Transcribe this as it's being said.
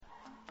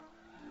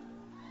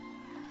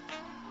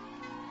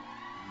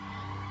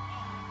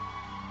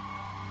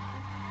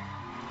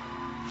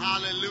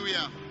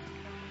Hallelujah.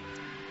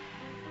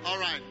 All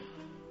right.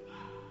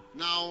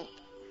 Now,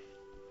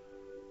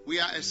 we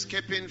are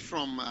escaping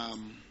from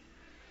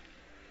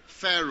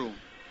Pharaoh.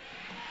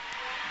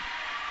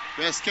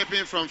 We're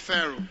escaping from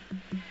Pharaoh.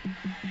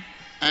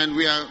 And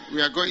we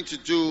are going to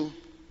do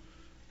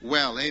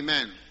well.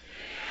 Amen.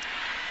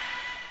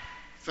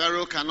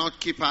 Pharaoh cannot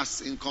keep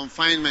us in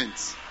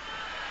confinement.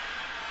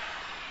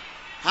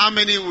 How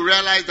many will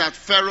realize that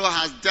Pharaoh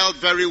has dealt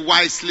very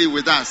wisely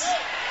with us?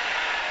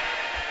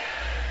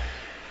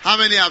 How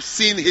many have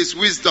seen his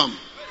wisdom?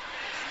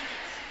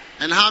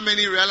 And how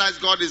many realize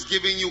God is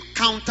giving you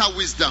counter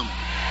wisdom?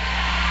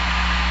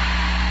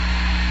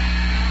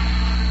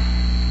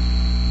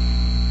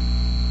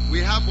 We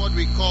have what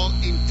we call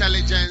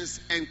intelligence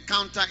and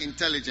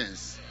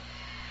counterintelligence.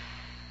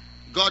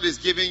 God is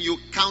giving you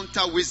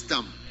counter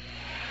wisdom.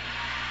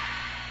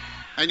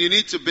 And you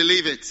need to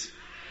believe it.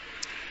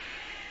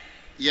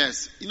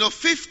 Yes.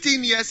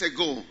 15 years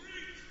ago,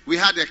 we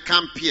had a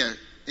camp here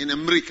in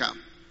America.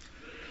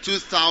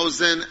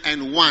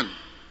 2001.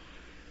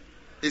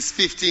 It's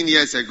 15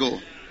 years ago.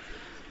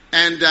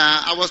 And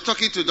I was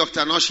talking to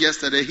Dr. Nosh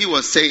yesterday. He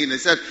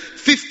said,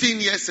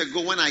 15 years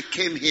ago when I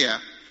came here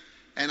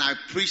and I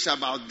preached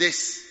about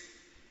this,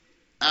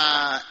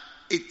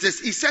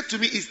 he said to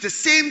me, it's the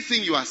same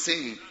thing you are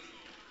saying.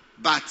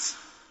 But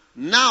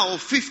now,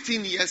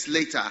 15 years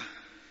later,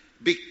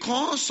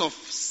 because of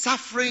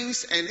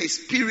sufferings and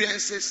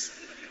experiences,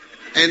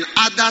 and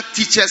other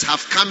teachers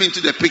have come into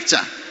the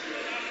picture.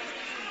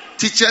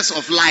 Teachers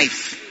of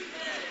life.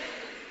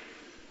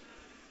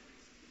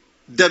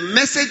 The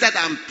message that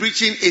I'm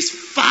preaching is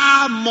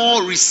far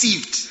more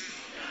received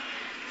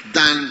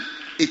than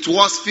it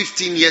was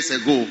 15 years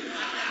ago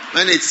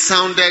when it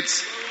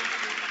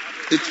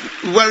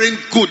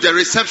weren't good. The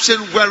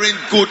reception weren't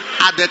good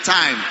at the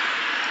time.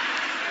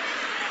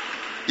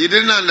 You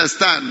didn't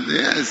understand?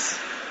 Yes.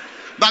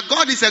 But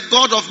God is a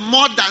God of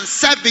more than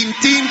 17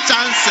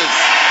 chances.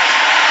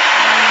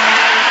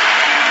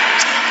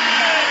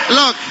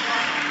 Look,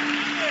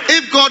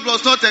 if God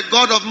was not a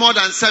God of more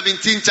than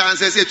 17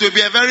 chances, it would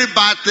be a very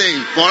bad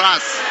thing for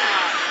us.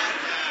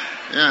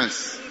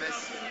 Yes.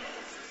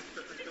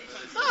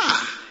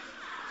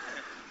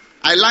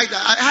 I like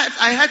that.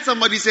 I heard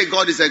somebody say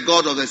God is a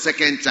God of the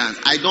second chance.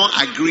 I don't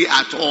agree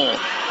at all.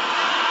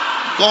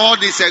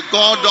 God is a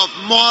God of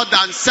more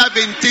than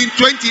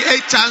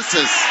 28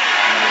 chances.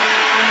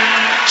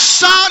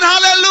 Shout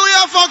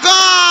hallelujah for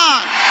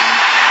God.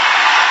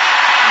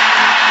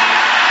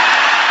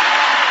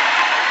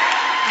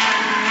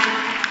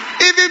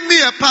 Even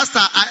me, a pastor,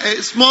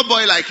 a small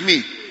boy like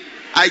me,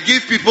 I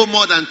give people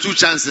more than 2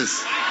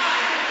 chances.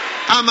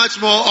 How much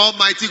more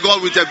Almighty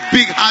God with a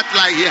big heart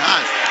like He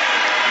has?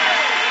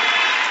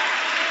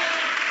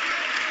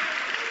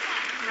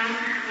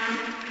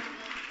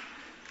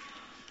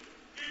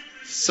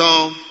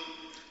 So,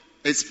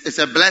 it's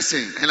a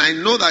blessing. And I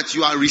know that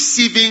you are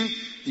receiving,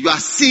 you are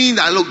seeing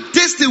that, look,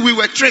 this thing we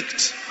were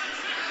tricked.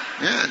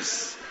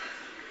 Yes.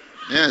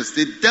 Yes,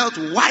 they dealt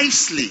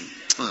wisely.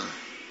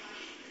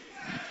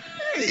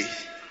 Hey.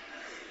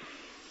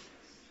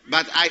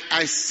 But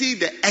I see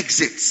the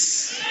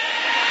exits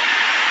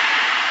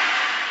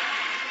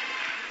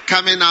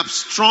coming up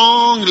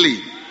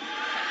strongly.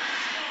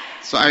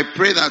 So I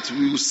pray that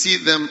we will see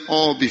them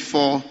all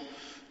before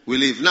we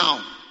leave.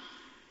 Now,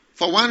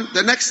 for one,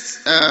 the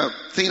next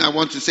thing I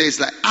want to say is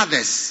like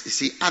others. You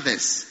see,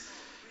 others.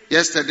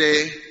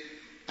 Yesterday,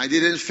 I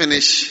didn't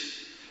finish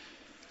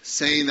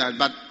saying that,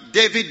 but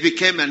David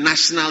became a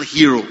national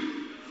hero.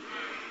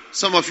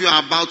 Some of you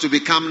are about to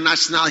become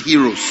national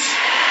heroes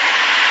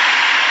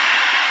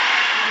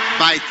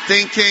by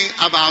thinking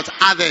about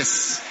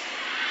others.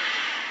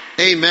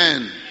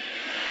 Amen.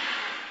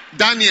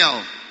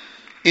 Daniel,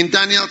 in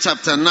Daniel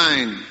chapter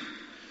 9,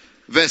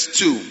 verse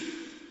 2.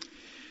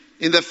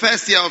 In the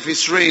first year of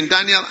his reign,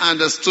 Daniel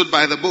understood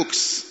by the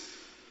books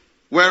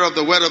whereof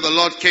the word of the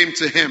Lord came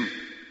to him.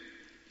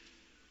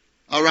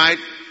 All right?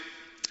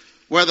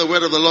 Where the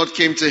word of the Lord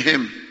came to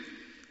him,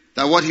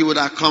 that what he would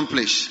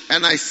accomplish.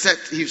 And he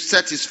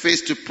set his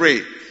face to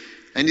pray.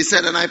 And he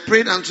said, and I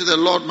prayed unto the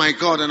Lord my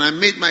God, and I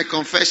made my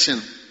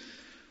confession.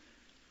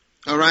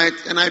 All right?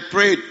 And I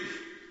prayed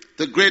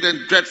the great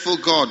and dreadful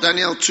God.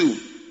 Daniel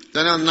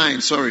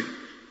 9, sorry.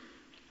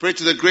 Pray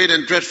to the great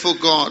and dreadful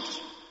God.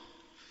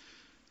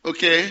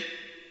 Okay.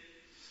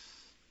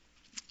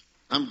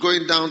 I'm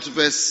going down to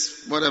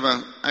verse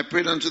whatever. I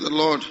prayed unto the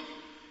Lord,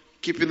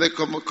 keeping the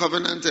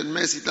covenant and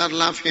mercy that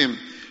love him.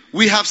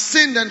 We have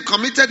sinned and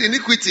committed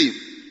iniquity.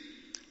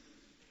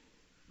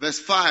 Verse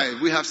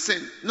 5, we have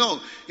sinned.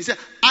 No, he said,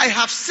 I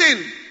have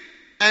sinned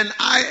and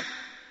I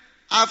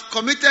have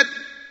committed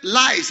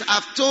lies.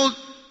 I've told.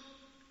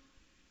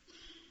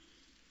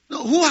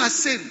 No, who has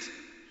sinned?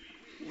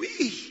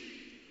 We.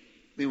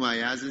 Meanwhile, he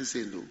hasn't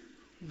sinned though.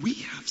 We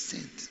have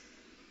sinned.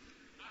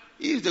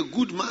 He is a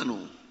good man,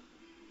 oh.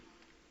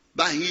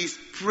 But he is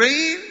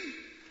praying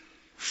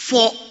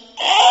for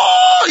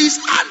all. He's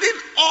adding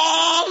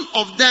all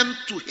of them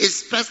to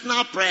his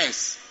personal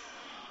prayers.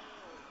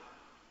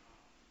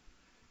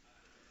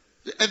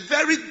 A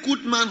very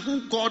good man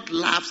whom God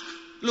loves.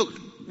 Look,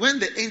 when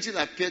the angel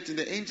appeared to him,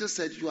 the angel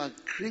said, "You are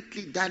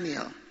greatly,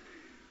 Daniel,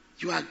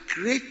 you are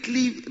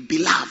greatly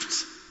beloved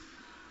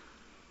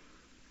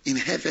in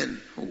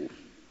heaven. Oh,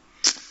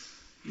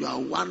 you are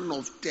one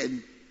of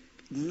the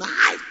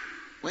 9."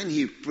 When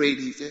he prayed,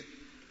 he said,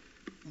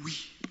 "We."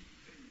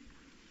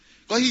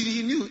 Because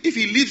he knew if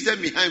he leaves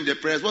them behind the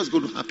prayers, what's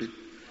going to happen?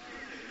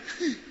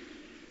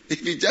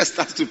 If he just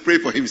starts to pray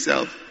for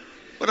himself,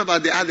 what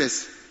about the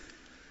others?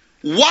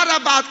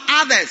 What about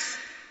others?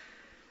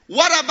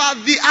 What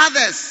about the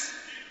others?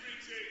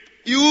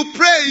 You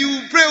pray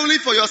only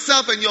for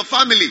yourself and your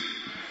family.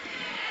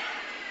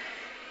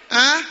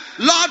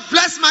 Lord,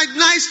 bless my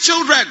nice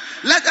children.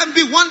 Let them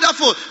be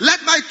wonderful.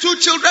 Let my 2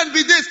 children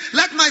be this.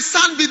 Let my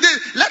son be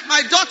this. Let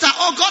my daughter.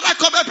 Oh God, I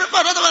pray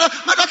for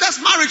my daughter's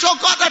marriage. Oh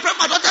God, I pray for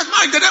my daughter's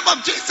marriage in the name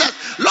of Jesus.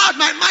 Lord,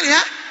 my money,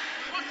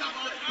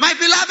 my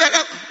beloved.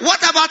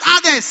 What about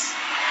others?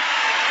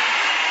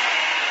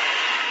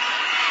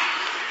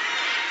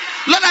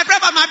 Lord, I pray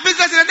for my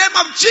business in the name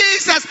of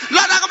Jesus.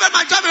 Lord, I commit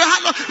my job in your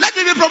hand. Lord, let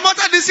me be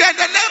promoted this year in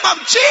the name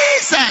of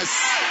Jesus.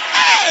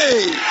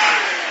 Hey!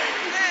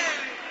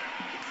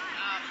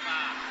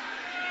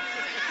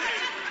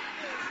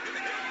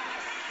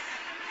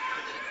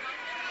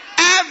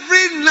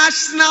 Every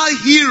national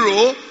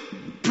hero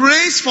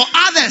prays for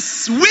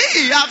others.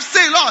 We have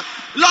said,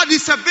 Lord,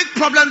 it's a big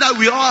problem that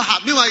we all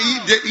have. Meanwhile,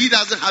 he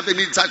doesn't have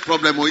any such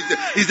problem.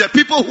 It's the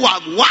people who are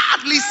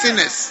wildly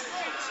sinners.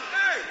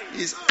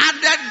 He's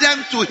added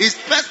them to his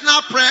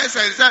personal prayers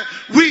and said,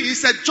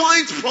 it's a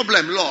joint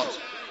problem, Lord.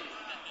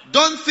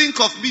 Don't think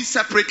of me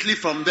separately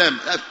from them.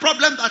 The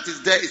problem that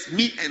is there is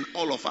me and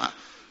all of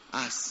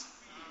us.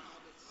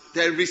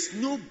 There is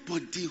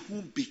nobody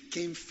who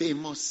became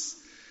famous,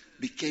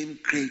 became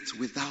great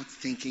without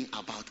thinking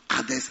about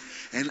others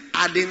and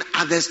adding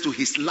others to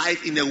his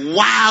life in a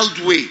wild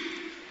way.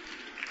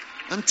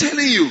 I'm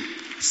telling you,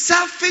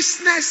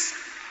 selfishness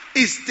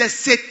is the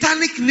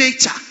satanic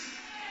nature.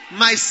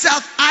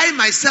 Myself, I,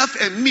 myself,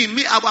 and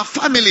me, our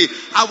family,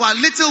 our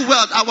little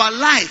world, our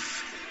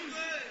life.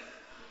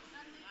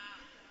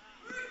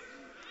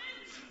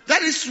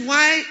 That is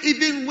why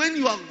even when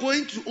you are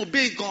going to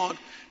obey God,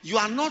 you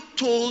are not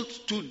told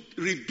to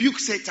rebuke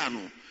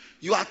Satan.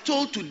 You are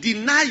told to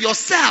deny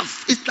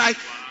yourself. It's like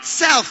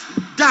self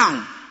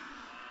down.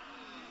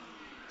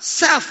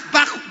 Self,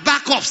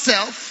 back off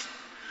self.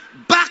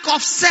 Back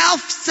off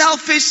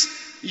selfish.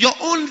 Your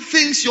own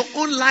things, your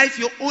own life,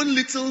 your own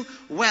little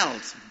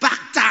world. Back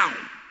down.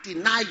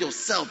 Deny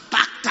yourself.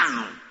 Back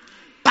down.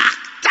 Back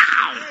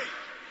down.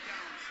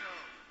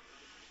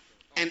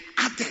 And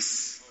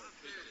others.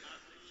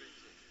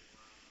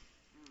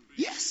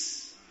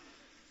 Yes.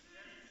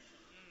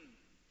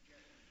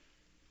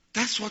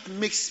 That's what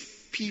makes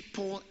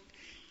people,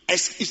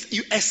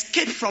 you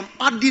escape from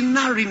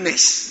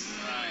ordinariness.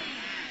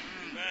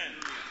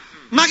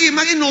 Maggie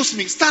knows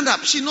me. Stand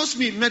up. She knows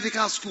me in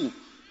medical school.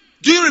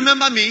 Do you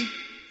remember me?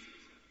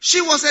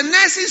 She was a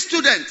nursing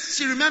student.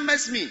 She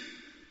remembers me.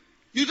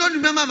 You don't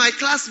remember my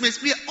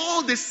classmates. We are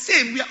all the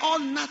same. We are all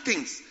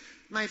nothings.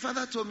 My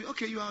father told me,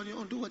 okay, you are on your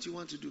own. Do what you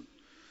want to do.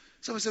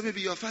 Someone said, maybe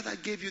your father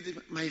gave you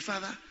my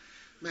father.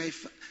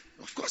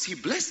 Of course, he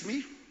blessed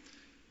me.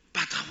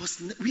 But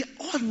we are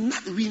all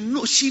not, we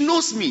know, she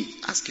knows me.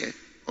 Ask her.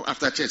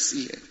 After church,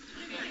 see her.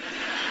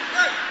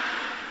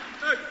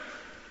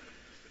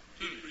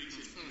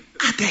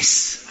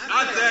 Others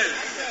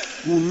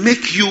will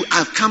make you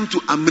have come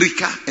to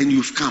America and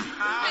you've come.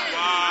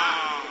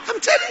 Wow. I'm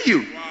telling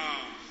you. Wow.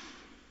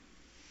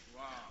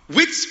 Wow.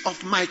 Which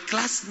of my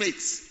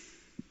classmates,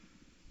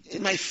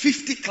 my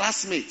 50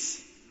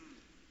 classmates,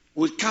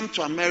 would come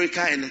to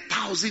America and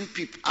 1,000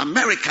 people,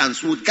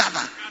 Americans would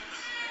gather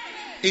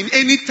in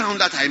any town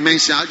that I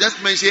mention. I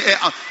just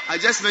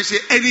mention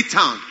any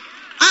town.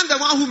 I'm the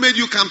one who made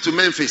you come to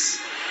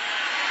Memphis.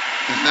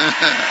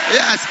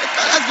 Yes,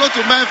 let's go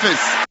to Memphis.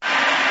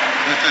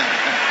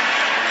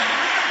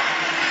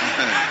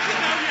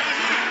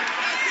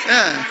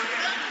 Yeah.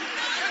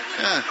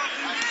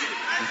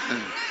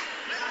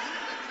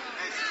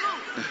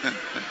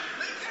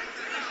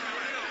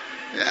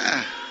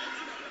 Yeah.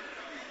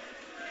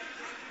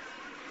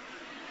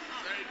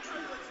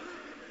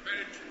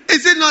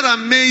 Is it not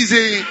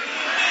amazing?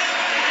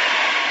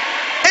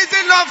 Is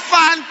it not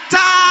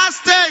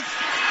fantastic?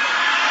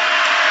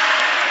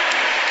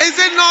 Is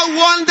it not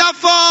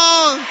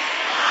wonderful?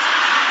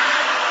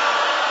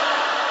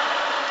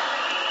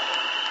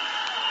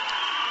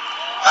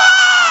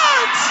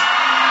 What?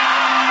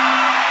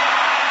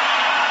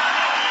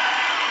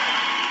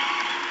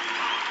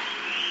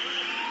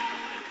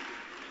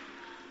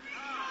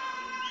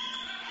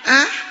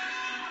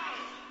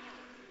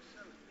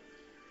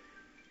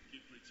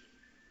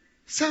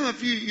 Some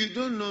of you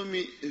don't know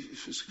me.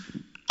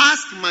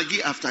 Ask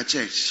Maggie after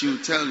church. She will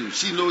tell you.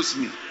 She knows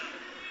me.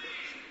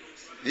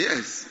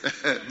 Yes.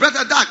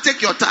 Brother Doug,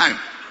 take your time.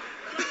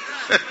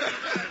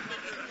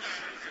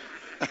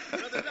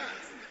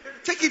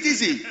 Take it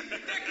easy.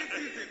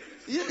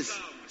 Yes.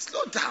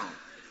 Slow down.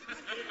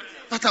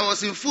 But I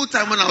was in full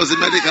time when I was in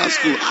medical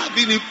school. I've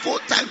been in full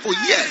time for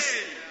years.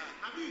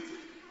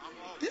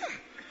 Yeah.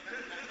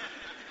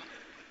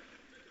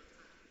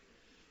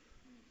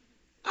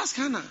 Ask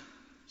Hannah.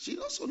 She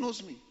also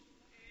knows me.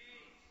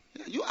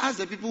 Yeah, you ask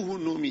the people who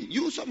know me.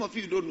 Some of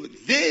you don't know.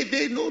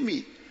 They know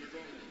me.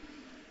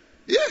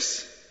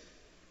 Yes.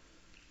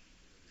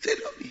 They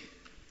know me.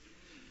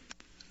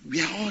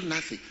 We are all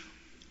nothing.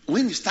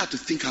 When you start to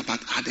think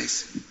about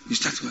others, you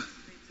start to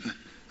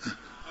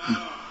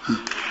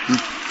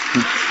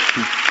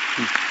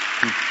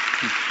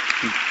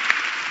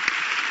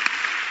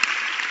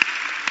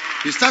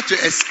you start to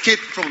escape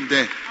from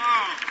the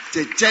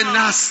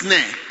general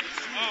snare.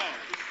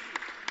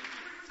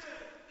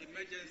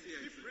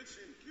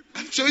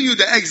 I'm showing you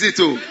the exit.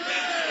 Oh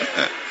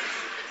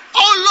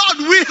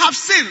Lord, we have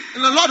sinned.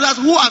 And the Lord has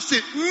who have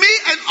sinned? Me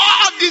and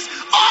all these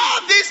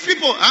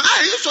people.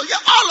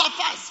 All of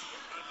us.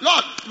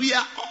 Lord, we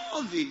are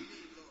all the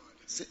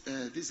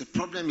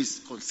problem is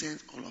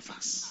concerns all of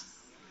us.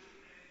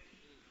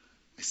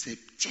 It's a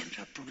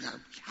general problem.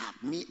 We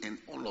have me and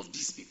all of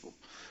these people.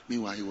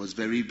 Meanwhile, he was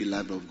very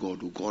beloved of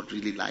God. God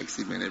really likes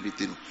him and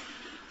everything.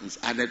 He's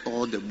added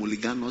all the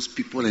mulliganous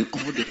people and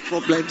all the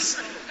problems.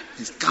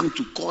 He's come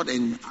to God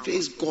and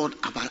faced God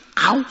about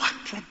our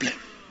problem.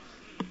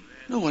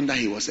 No wonder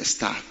he was a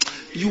star.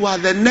 You are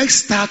the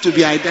next star to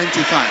be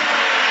identified.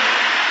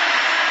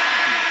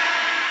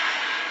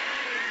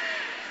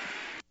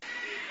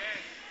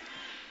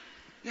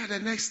 You are the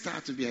next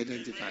star to be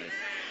identified.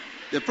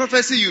 The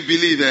prophecy you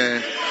believe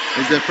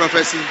is the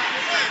prophecy.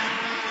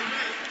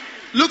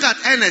 Look at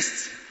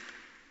Ernest.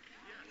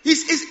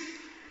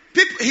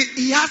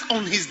 He has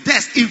on his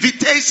desk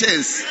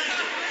invitations.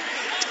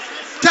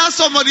 Tell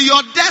somebody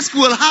your desk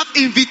will have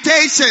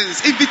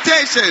invitations.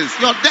 Invitations.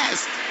 Your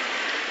desk.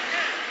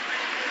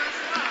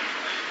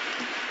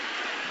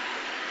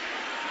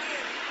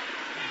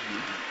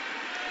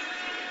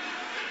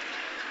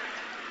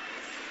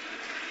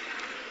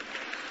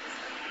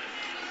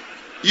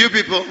 You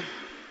people,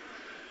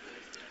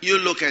 you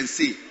look and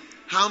see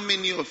how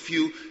many of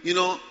you,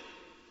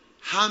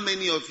 how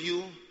many of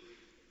you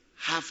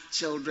have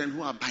children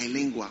who are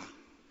bilingual?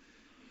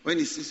 When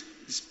he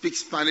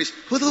speaks Spanish,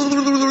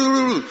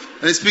 and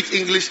he speaks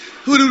English,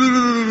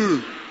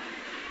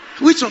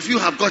 which of you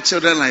have got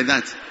children like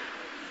that?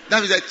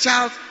 That means a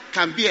child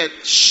can be a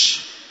shh.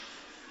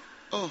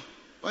 Oh,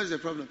 what is the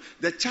problem?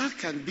 The child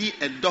can be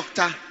a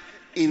doctor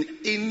in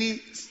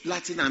any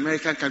Latin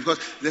American country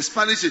because the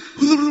Spanish is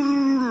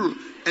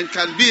and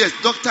can be a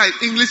doctor in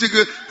English.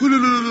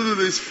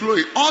 Is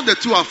flowing. All the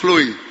two are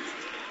flowing.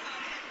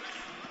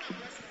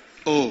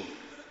 Oh,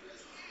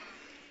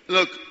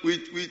 look,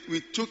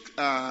 we took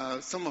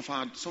some of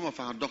our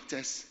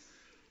doctors,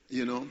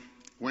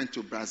 went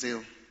to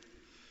Brazil.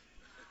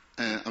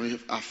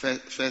 Our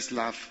first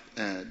love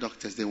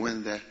doctors, they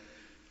went there.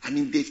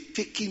 They've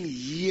taken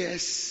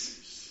years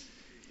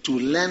to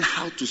learn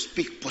how to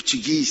speak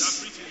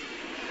Portuguese.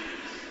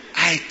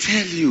 I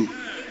tell you,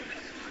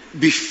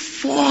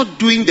 before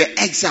doing the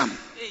exam,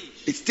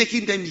 it's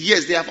taking them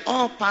years. They have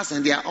all passed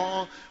and they are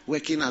all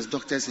working as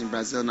doctors in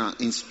Brazil now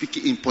in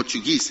speaking in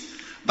Portuguese.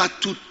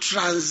 But to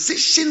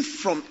transition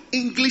from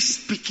English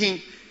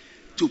speaking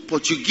to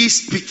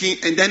Portuguese speaking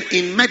and then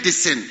in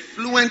medicine,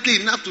 fluently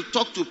enough to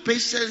talk to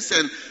patients,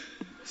 and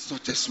it's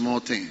not a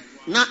small thing.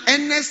 Now,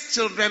 Ernest's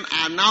children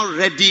are now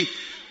ready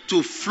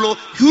to flow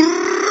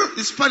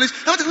in Spanish.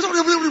 Do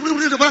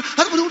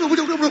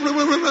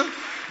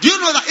you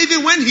know that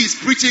even when he's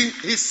preaching,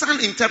 his son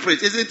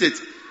interprets, isn't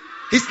it?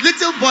 His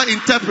little boy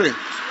interprets.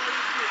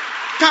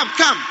 Come.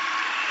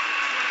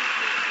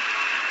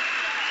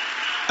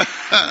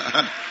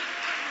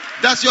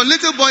 Does your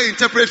little boy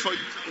interpret for you?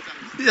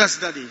 Yes,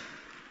 Daddy.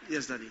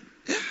 Yeah.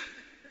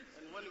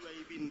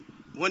 And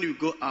when we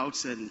go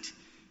out and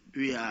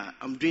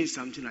I'm doing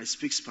something, I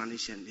speak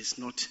Spanish and it's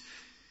not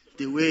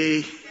the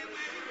way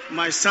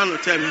my son will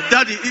tell me,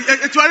 Daddy,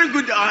 it's very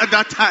good at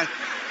that time.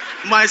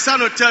 My son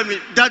will tell me,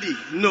 Daddy,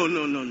 no.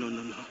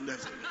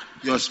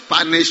 Your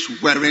Spanish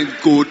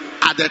weren't good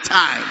at the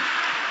time.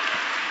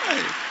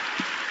 Hey.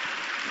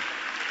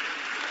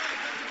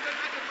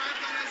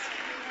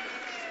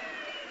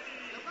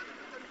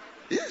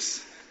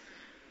 Yes.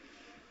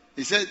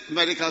 He said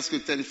medical school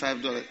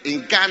 $35.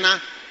 In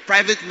Ghana,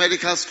 private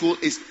medical school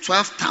is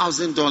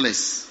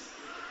 $12,000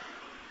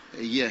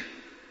 a year.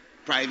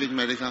 Private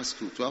medical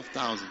school,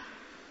 $12,000.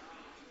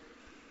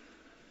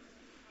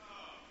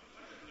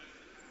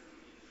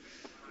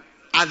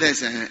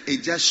 Others,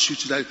 it just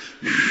shoots like.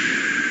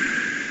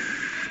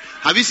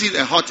 Have you seen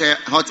a hot air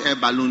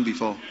balloon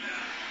before?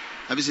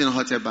 Have you seen a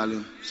hot air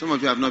balloon? Some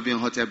of you have not been on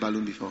a hot air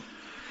balloon before.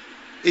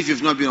 If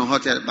you've not been on a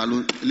hot air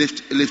balloon,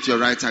 lift your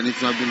right hand if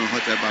you've not been on a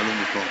hot air balloon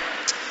before.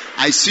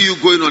 I see you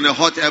going on a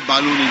hot air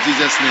balloon in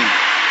Jesus' name.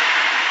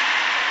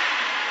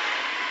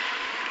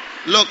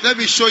 Look, let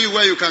me show you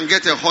where you can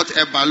get a hot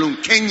air balloon.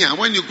 Kenya,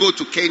 when you go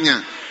to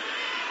Kenya,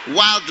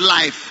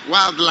 wildlife,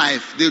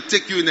 they'll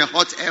take you in a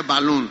hot air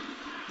balloon.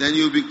 Then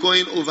you'll be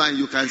going over and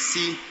you can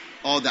see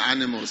all the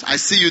animals. I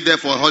see you there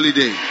for a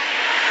holiday.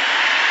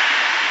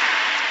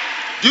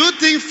 Do you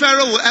think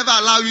Pharaoh will ever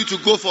allow you to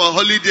go for a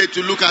holiday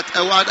to look at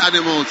wild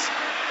animals?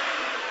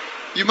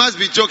 You must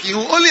be joking. He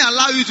will only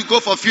allow you to go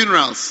for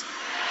funerals.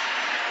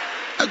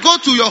 Go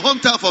to your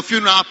hometown for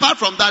funeral. Apart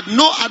from that,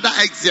 no other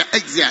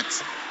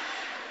exit.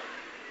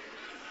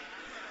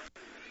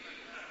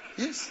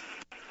 Yes.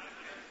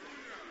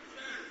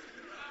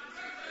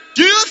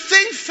 Do you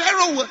think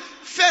Pharaoh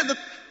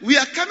we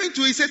are coming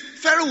to, he said,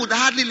 Pharaoh would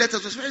hardly let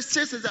us. Pharaoh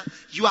says that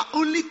you are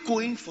only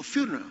going for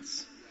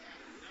funerals.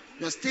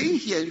 You are staying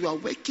here, you are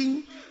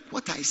working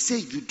what I say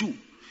you do.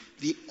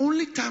 The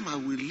only time I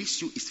will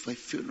release you is for a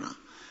funeral.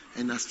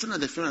 And as soon as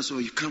the funeral is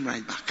over, you come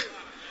right back.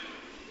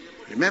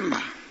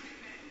 Remember.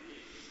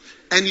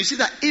 And you see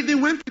that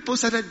even when people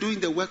started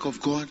doing the work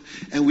of God,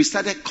 and we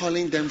started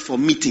calling them for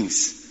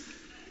meetings.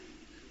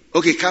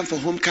 Okay, come for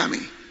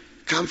homecoming.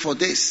 Come for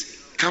this.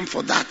 Come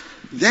for that.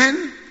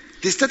 Then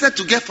they started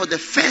to get for the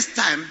first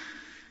time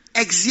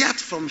exit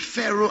from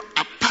Pharaoh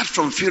apart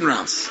from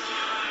funerals.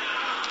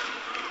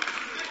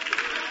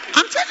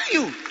 I'm telling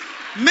you,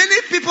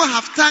 many people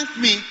have thanked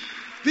me,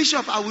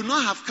 Bishop, I would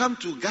not have come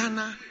to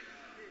Ghana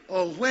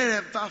or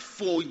wherever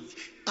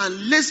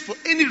unless for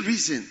any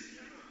reason.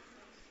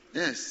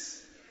 Yes.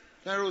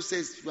 Pharaoh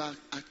says you are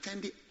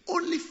attending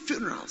only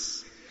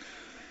funerals.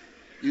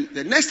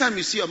 The next time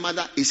you see your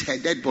mother is her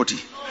dead body.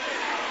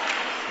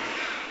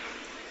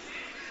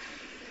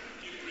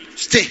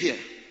 Stay here.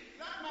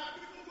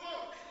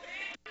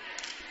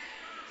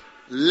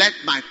 Let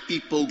my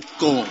people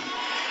go.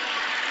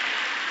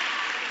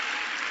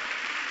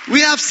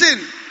 We have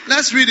sinned.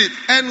 Let's read it.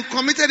 And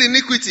committed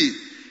iniquity.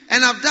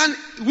 And have done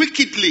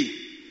wickedly.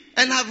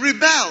 And have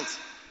rebelled.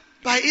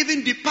 By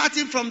even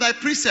departing from thy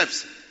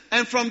precepts.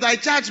 And from thy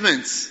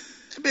judgments.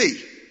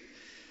 Obey.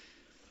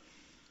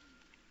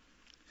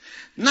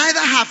 Neither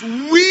have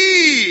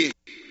we.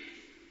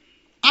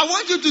 I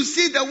want you to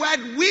see the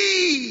word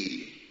we.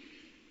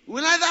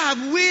 Neither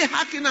have we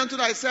hearkened unto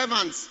thy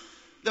servants,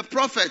 the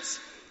prophets,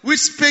 which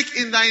spake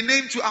in thy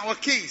name to our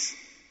kings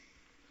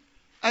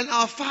and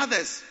our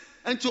fathers,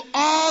 and to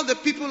all the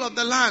people of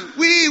the land.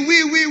 We.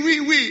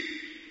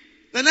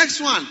 The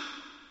next one.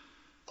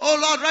 Oh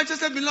Lord,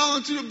 righteousness belong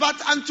unto you, but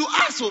unto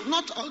us,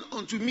 not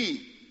unto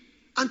me.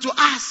 Unto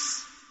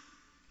us.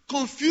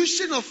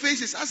 Confusion of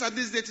faces, as at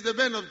this day to the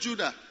men of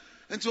Judah,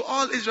 and to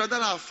all Israel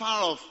that are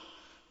far off,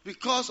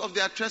 because of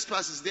their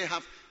trespasses, they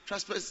have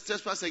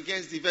trespass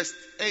against thee. Verse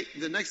 8,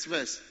 the next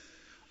verse.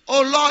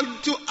 Oh Lord,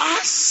 to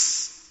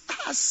us,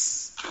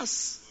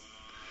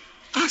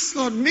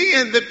 Lord, me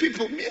and the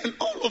people, me and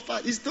all of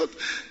us. It's not.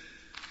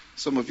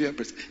 Some of you are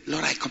praying,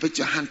 Lord, I commit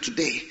your hand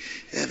today.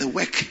 The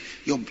work,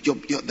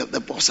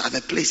 the boss at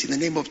the place. In the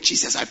name of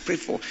Jesus, I pray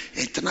for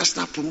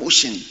international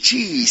promotion.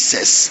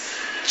 Jesus,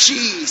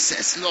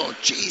 Lord,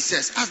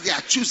 Jesus. As they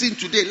are choosing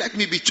today, let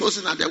me be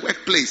chosen at the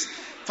workplace.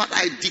 Father,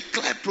 I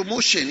declare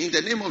promotion in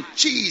the name of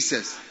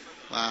Jesus.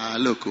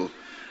 Look,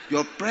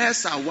 your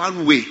prayers are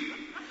one way.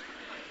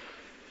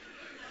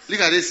 Look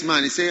at this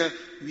man. He said,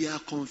 we are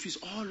confused.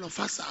 All of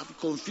us have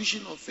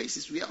confusion of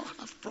faces. We all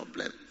have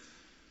problems.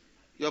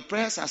 Your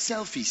prayers are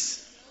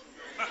selfies.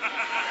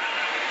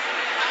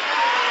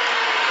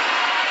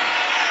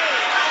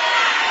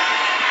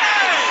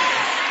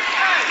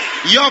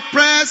 Your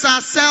prayers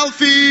are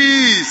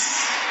selfies.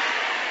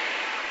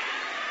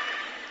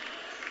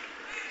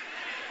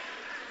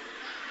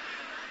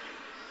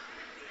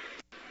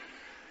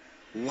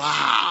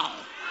 Wow.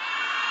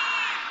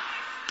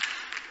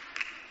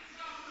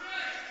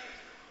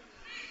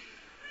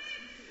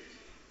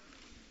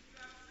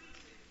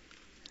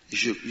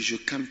 You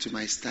should come to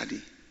my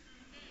study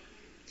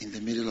in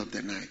the middle of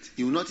the night.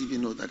 You will not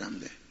even know that I'm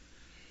there.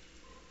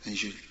 And you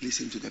should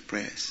listen to the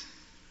prayers.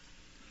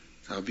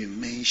 I'll be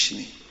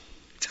mentioning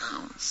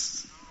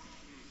towns.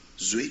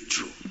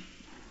 Zwetru,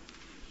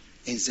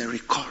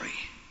 Nzerikori,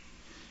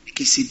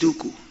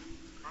 Kisiduku,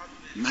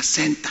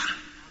 Masenta,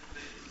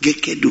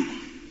 Gekedu,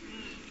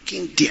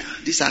 Kindia.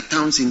 These are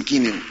towns in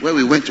Guinea where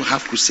we went to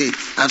have crusade.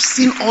 I've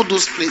seen all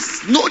those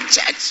places. No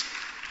church.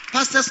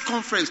 Pastor's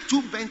conference,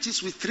 2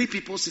 benches with 3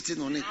 people sitting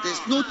on it.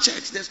 There's no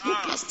church. There's no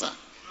pastor.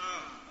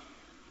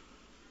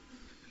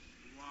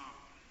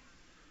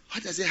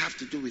 What does it have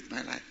to do with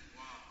my life?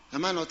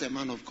 Am I not a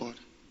man of God?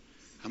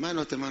 Am I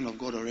not a man of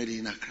God already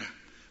in Accra?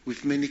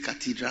 With many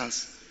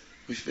cathedrals,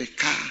 with a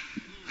car.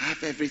 I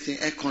have everything,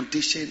 air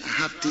conditioning. I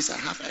have this, I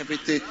have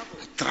everything.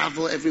 I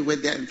travel everywhere.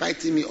 They're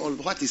inviting me all.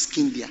 What is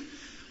Kindia?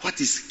 What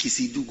is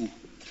Kisidugu?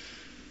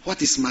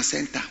 What is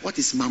Masenta? What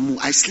is Mamu?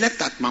 I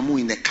slept at Mamu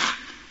in the car.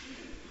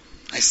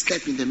 I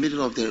slept in the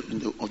middle of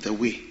the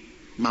way.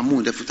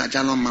 Mamu, the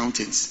Futajalon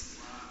Mountains.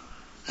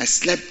 I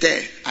slept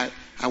there.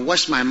 I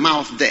washed my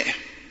mouth there.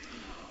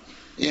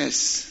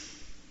 Yes.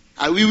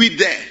 I wee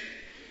there.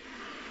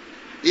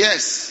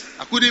 Yes.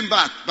 I couldn't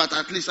bath, but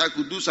at least I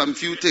could do some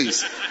few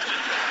things.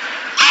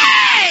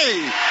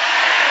 Hey!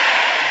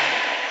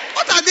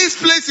 What are these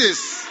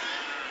places?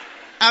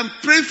 I'm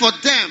praying for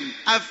them.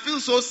 I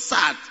feel so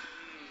sad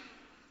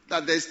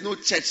that there's no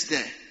church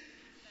there.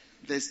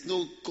 There's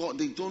no God.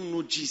 They don't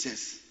know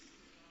Jesus.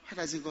 What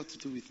has it got to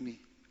do with me?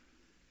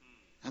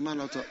 Am I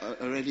not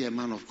already a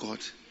man of God?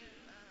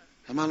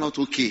 Am I not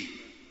okay?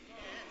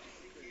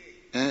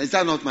 Is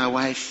that not my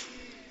wife?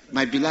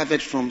 My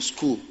beloved from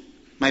school?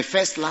 My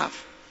first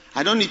love?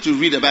 I don't need to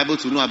read the Bible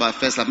to know about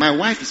first love. My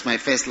wife is my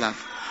first love.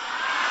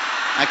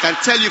 I can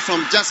tell you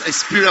from just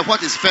experience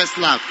what is first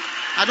love.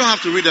 I don't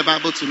have to read the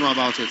Bible to know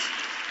about it.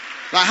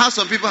 Like how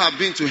some people have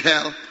been to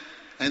hell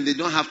and they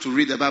don't have to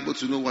read the Bible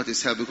to know what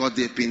is hell because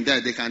they've been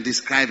there. They can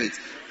describe it.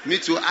 Me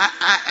too.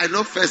 I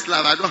know first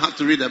love. I don't have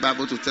to read the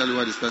Bible to tell you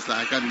what is first love.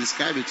 I can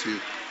describe it to you.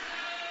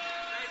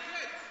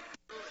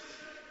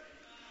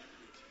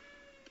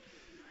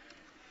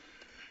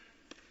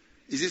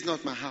 Is this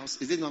not my house?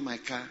 Is it not my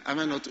car? Am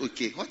I not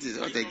okay? What is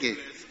it? What again?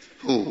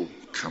 Oh,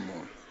 come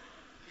on.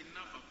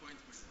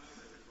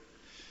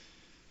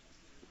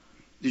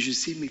 You should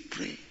see me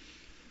pray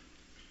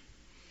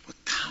for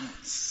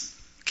towns.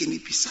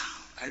 Guinea-Bissau.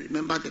 I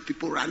remember the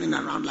people running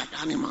around like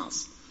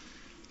animals.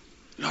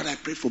 Lord, I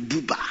pray for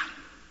Buba.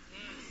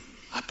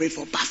 I pray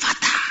for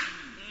Bafata.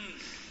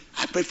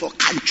 I pray for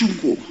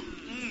Kanchungo.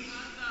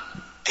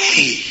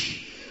 Hey,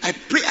 I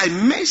pray. I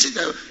mention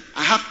that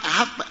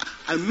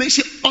I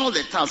mention all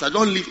the towns. I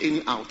don't leave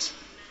any out.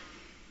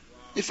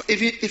 If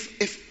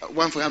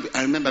one, for example,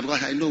 I remember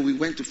because I know we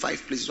went to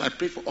 5 places. So I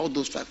pray for all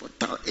those 5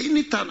 towns.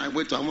 Any town I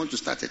went to, I want to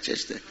start a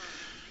church there.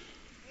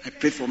 I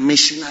pray for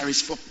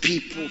missionaries, for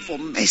people, for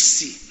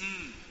mercy.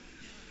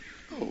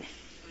 Oh.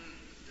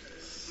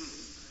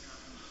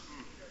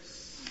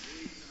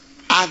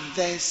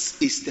 Others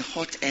is the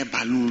hot air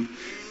balloon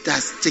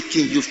that's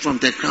taking you from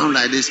the ground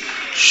like this.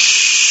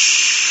 Shh.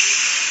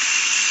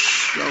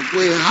 You're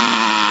going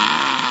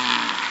high.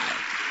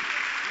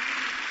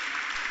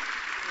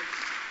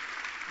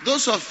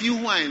 Those of you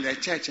who are in the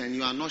church and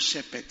you are not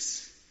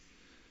shepherds.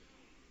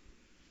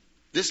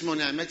 This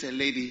morning I met a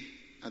lady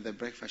at the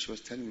breakfast. She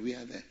was telling me we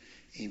are there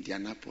in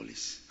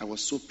Indianapolis. I was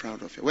so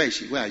proud of her. Where is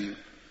she? Where are you?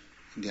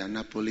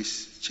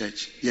 Indianapolis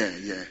church.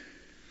 Yeah.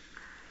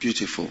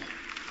 Beautiful.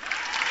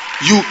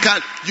 You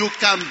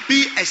can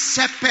be a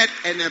shepherd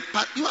and a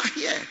pastor. You are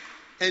here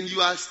and you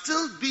are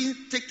still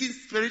taking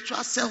spiritual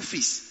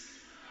selfies.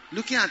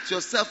 Looking at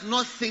yourself,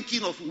 not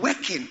thinking of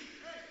working.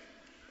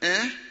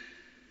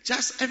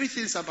 Just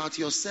everything's about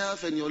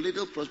yourself and your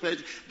little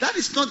prosperity. That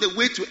is not the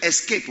way to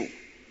escape.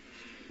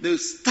 The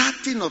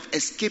starting of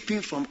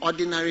escaping from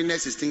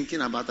ordinariness is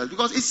thinking about that.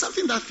 Because it's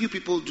something that few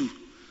people do.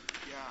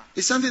 Yeah.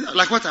 It's something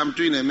like what I'm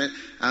doing in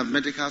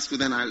medical school,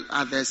 then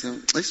others.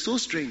 It's so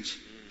strange.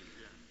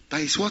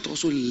 But it's what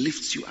also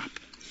lifts you up.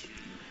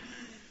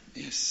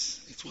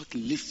 Yes. It's what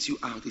lifts you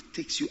out. It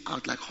takes you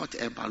out like hot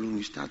air balloon.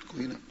 You start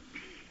going up.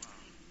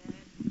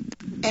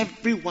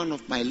 Every one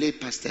of my lay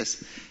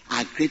pastors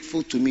are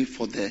grateful to me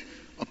for the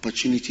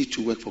opportunity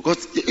to work for God.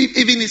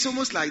 Even it's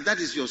almost like that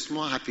is your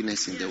small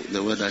happiness in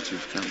the world that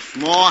you've come.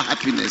 Small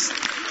happiness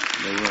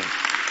in the world.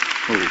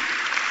 Oh.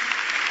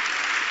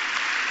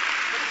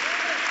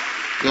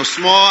 Your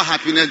small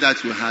happiness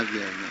that you have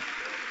here.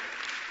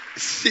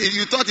 See,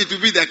 you thought it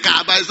would be the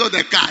car, but it's not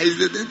the car.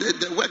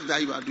 It's the work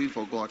that you are doing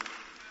for God.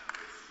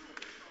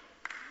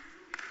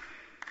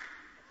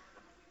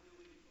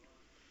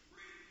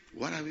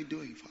 What are we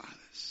doing for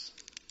others?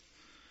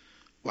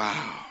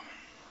 Wow.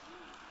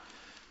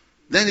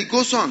 Then it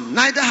goes on.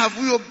 Neither have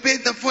we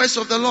obeyed the voice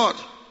of the Lord.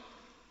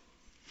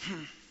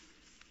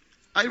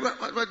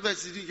 What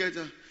verse did you get?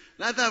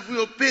 Neither have we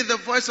obeyed the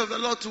voice of the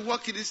Lord to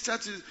walk in his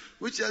statutes,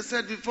 which I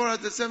said before us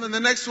the 7. The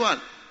next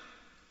one.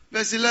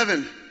 Verse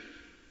 11.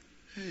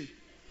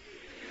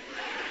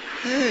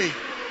 Hey.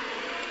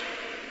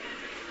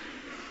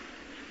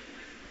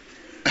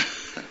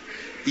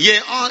 Yea,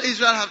 all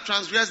Israel have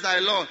transgressed thy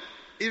law,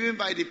 even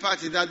by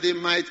departing, that they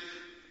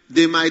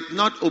might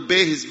not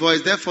obey his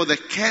voice. Therefore the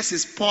curse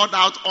is poured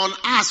out on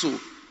us.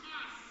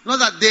 Not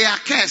that they are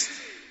cursed.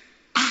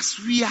 Us,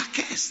 we are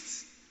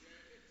cursed.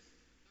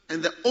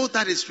 And the oath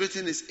that is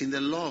written is in the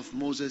law of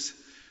Moses,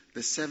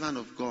 the servant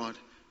of God,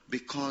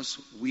 because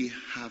we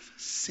have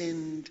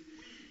sinned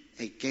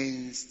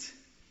against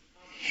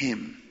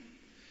him.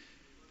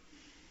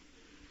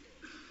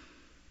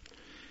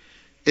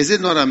 Is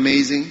it not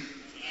amazing?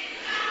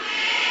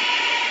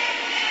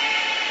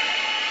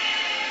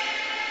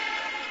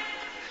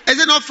 Is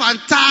it not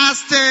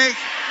fantastic?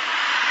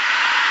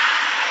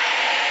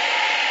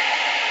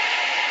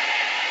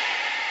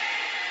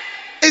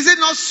 Is it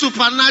not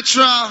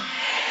supernatural?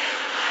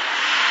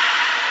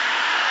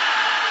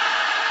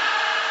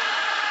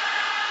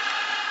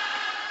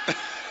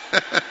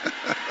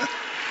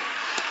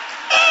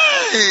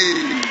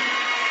 Hey.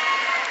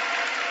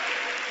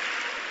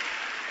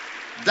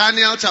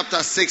 Daniel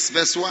chapter 6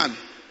 verse 1.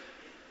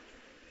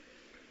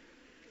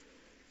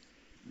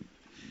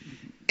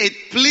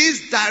 It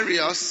pleased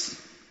Darius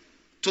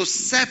to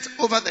set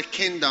over the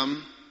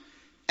kingdom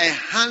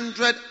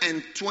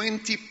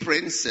 120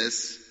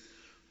 princes,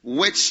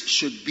 which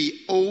should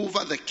be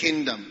over the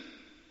kingdom.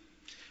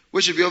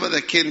 Which should be over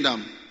the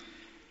kingdom.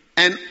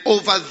 And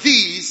over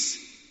these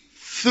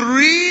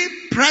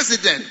 3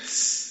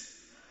 presidents,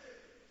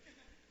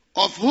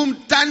 of whom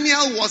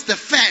Daniel was the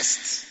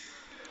first.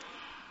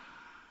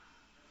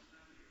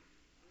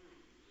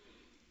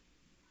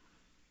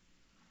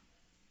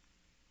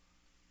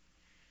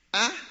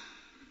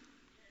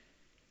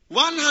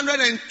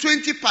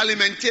 120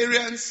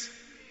 parliamentarians,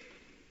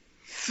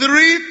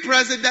 3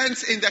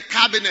 presidents in the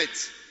cabinet,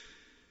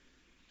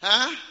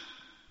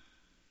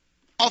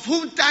 of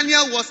whom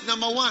Daniel was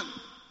number 1.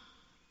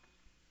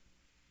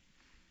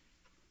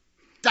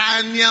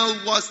 Daniel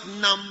was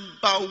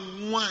number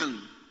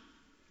 1.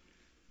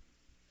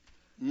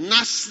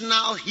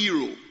 National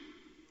hero.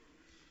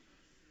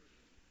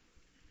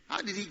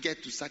 How did he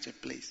get to such a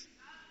place?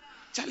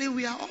 Charlie,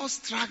 we are all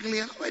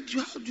struggling. How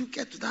do you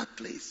get to that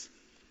place?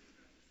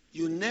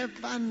 You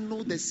never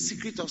know the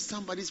secret of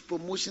somebody's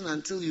promotion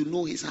until you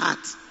know his heart.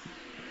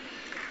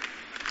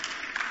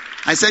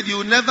 I said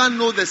you never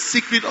know the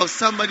secret of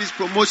somebody's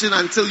promotion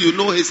until you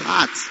know his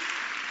heart.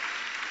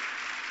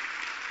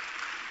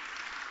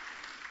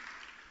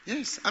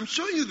 Yes, I'm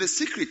showing you the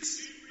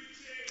secrets.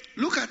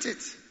 Look at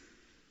it.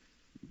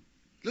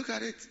 Look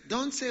at it.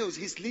 Don't say it was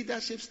his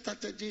leadership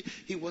strategy.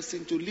 He was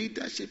into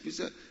leadership.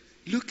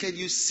 Look at,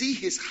 you see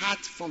his heart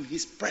from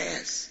his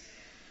prayers.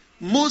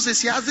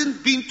 Moses, he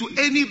hasn't been to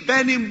any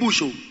burning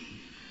bush.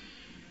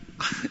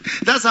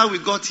 That's how we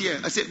got here.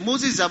 I said,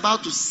 Moses is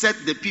about to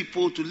set the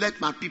people to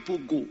let my people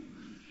go.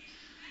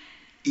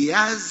 He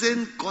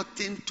hasn't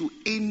gotten to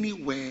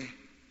anywhere,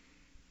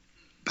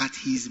 but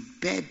he's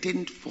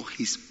burdened for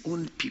his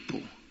own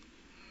people.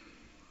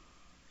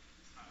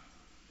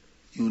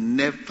 You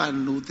never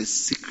know the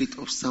secret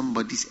of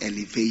somebody's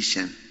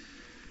elevation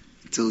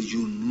till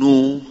you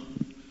know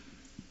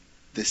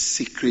the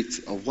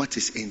secret of what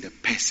is in the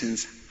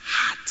person's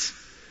heart.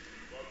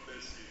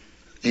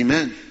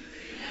 Amen.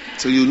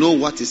 So you know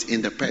what is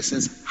in the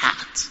person's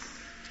heart.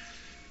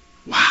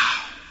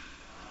 Wow.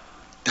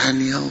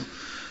 Daniel,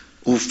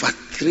 over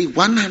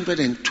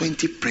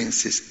 120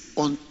 princes.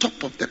 On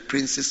top of the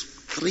princes,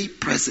 3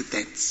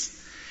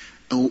 presidents,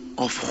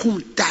 of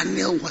whom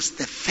Daniel was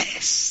the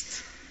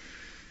first.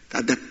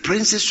 That the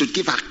princes should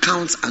give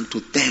accounts unto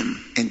them,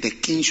 and the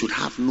king should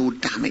have no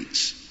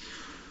damage.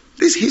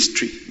 This is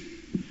history.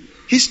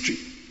 History.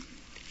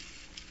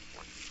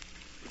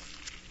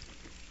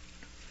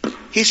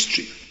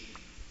 History.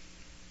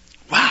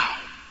 Wow.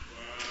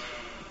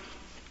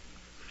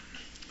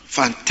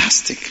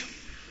 Fantastic.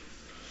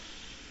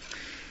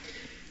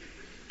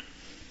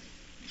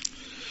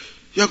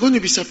 You are going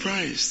to be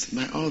surprised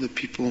by all the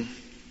people.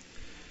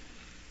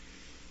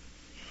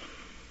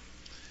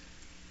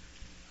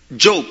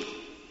 Job.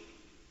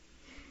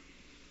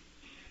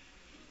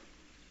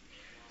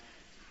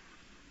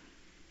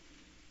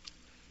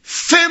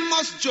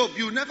 Famous Job.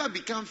 You never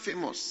become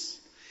famous.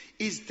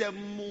 Is the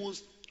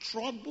most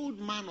troubled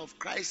man of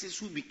crisis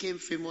who became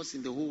famous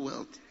in the whole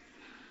world.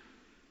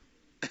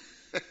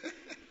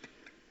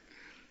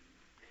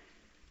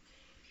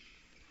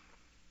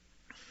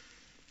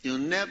 You'll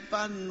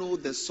never know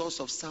the source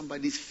of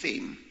somebody's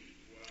fame.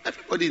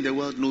 Everybody in the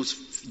world knows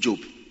Job.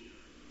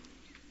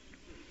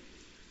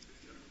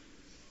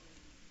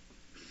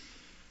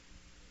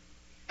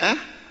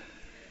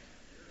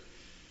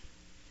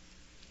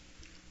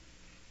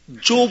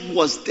 Job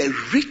was the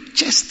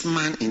richest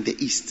man in the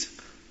East.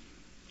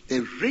 The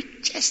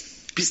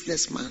richest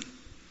businessman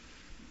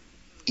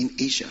in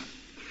Asia.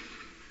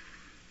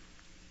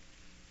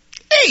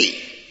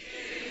 Hey!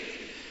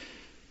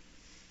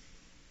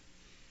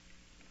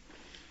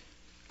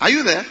 Are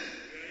you there?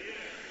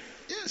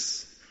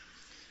 Yes.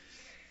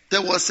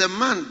 There was a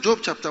man, Job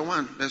chapter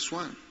 1, verse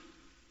 1.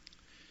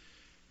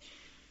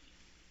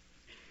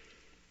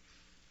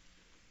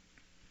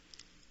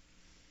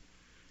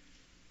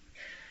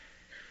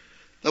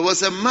 There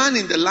was a man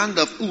in the land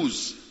of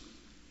Uz,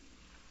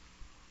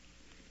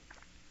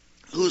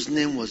 whose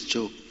name was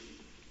Job.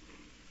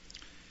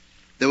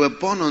 There were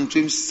born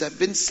unto him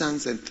 7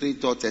 sons and 3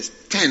 daughters.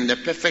 10, the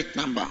perfect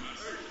number.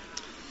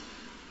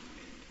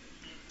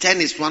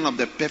 10 is one of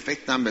the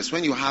perfect numbers.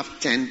 When you have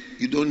 10,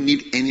 you don't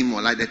need any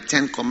more. Like the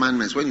 10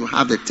 commandments. When you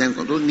have the 10,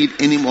 you don't need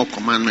any more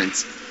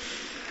commandments.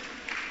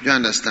 Do you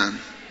understand?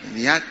 And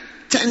he had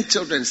 10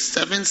 children,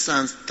 7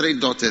 sons, 3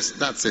 daughters.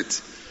 That's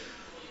it.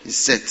 He's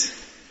set.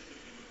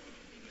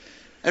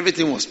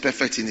 Everything was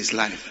perfect in his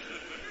life.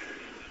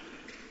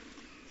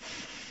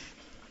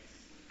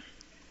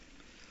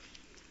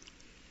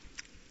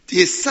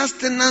 His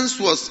sustenance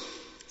was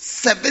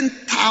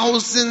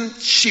 7,000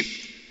 sheep.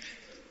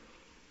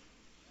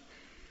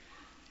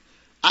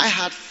 I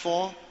had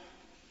 4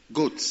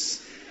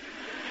 goats.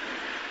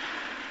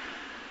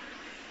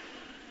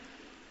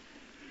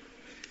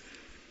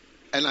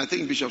 And I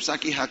think Bishop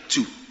Saki had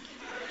 2.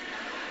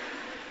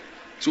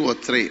 2 or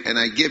 3. And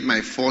I gave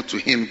my 4 to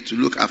him to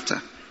look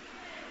after.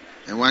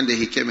 And one day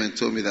he came and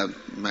told me that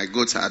my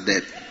goats are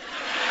dead.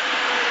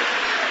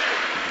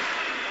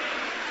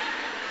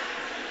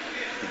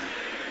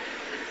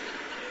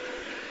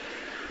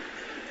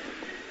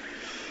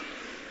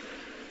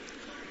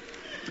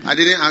 I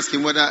didn't ask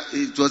him whether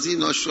was he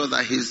not sure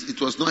that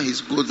it was not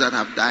his goats that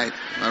have died,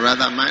 but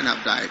rather mine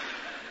have died.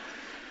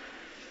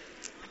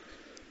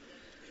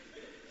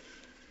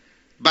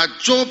 But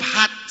Job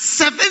had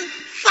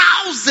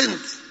 7,000.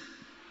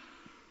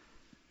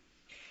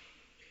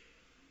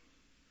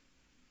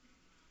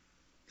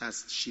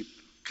 That's sheep,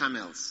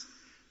 camels.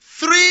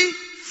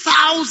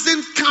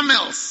 3,000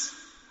 camels.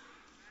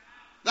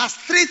 That's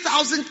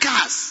 3,000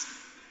 cars.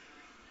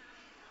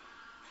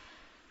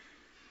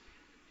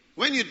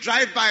 When you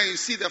drive by and you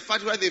see the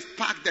fact where they've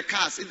parked the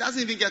cars, it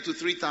doesn't even get to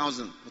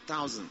 3,000,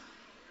 1,000.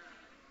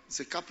 It's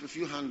a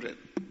few hundred.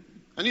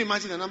 Can you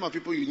imagine the number of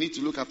people you need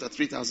to look after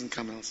 3,000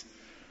 camels?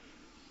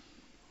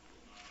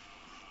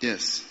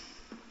 Yes.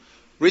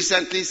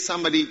 Recently,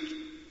 somebody,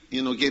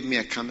 gave me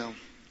a camel,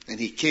 and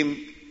he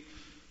came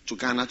to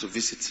Ghana to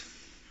visit.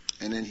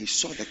 And then he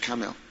saw the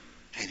camel,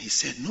 and he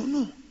said,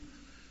 no,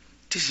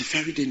 this is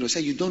very dangerous. He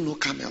said, you don't know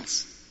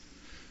camels.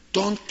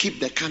 Don't keep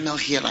the camel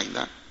here like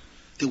that.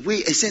 The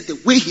way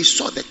he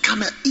saw the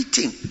camel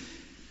eating,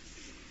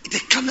 the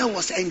camel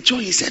was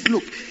enjoying. He said,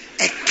 look,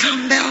 a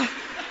camel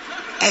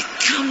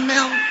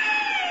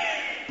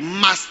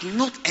must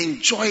not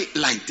enjoy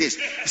like this.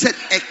 He said,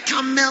 a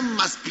camel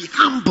must be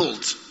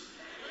humbled.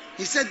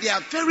 He said, they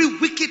are very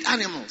wicked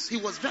animals. He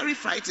was very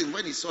frightened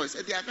when he saw it. He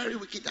said, they are very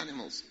wicked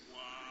animals.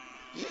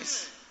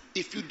 Yes.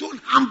 If you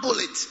don't humble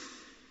it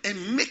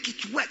and make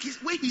it work.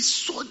 When he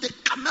saw the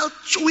camel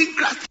chewing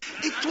grass,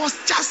 it was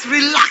just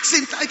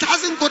relaxing. It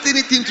hasn't got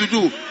anything to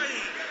do.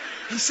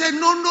 He said,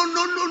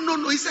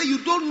 no. He said, you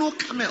don't know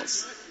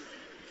camels.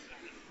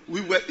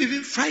 We were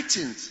even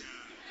frightened.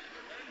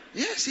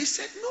 Yes, he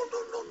said, no.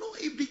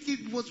 He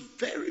was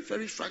very,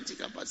 very frantic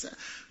about that.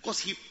 Because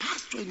he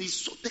passed through and he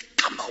saw the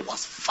camel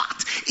was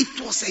fat. It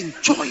was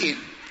enjoying.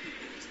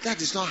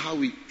 That is not how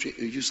we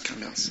use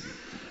camels.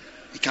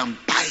 It can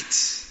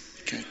bite.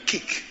 It can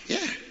kick.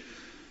 Yeah.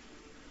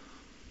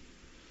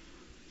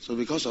 So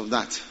because of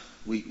that,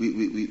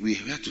 we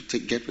had to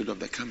get rid of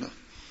the camel.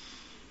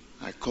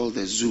 I called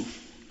the zoo.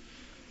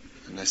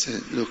 And I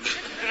said, look,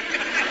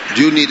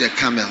 do you need a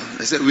camel?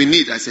 They said, we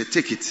need. I said,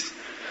 take it.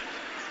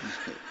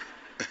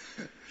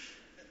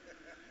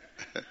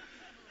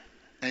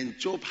 And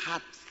Job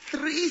had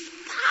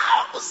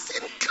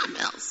 3,000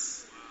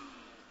 camels,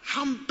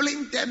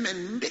 humbling them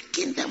and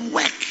making them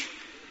work.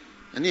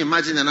 Can you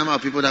imagine the number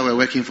of people that were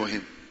working for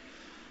him?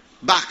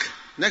 Back.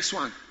 Next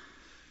one.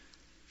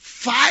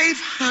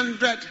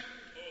 500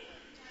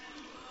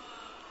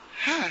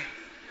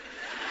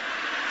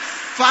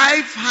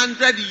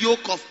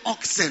 yoke of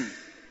oxen.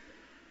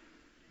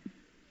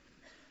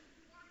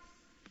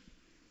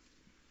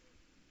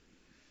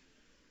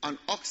 An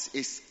ox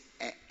is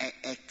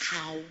a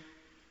cow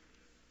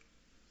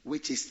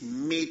which is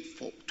made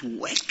to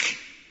work,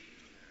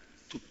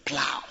 to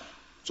plow.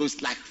 So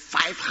it's like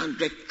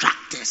 500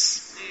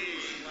 tractors.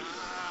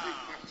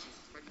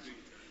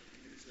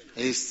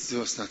 It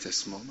was not a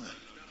small man.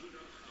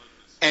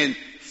 And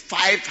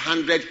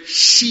 500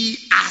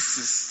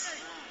 she-asses.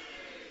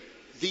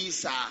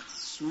 These are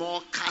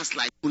small cars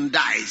like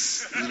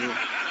Hyundais,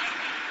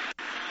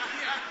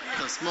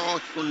 The small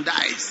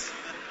Hyundais.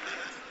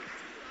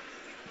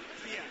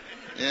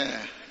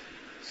 Yeah.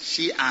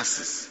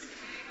 She-asses.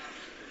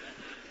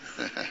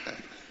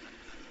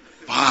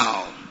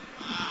 Wow.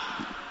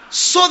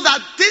 So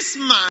that this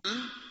man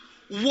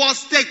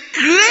was the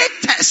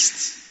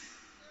greatest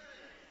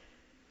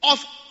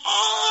of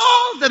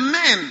all the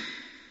men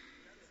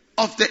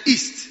of the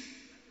East.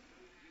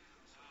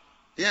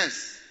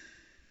 Yes.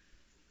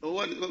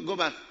 Go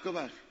back.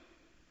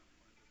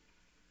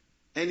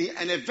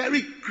 And a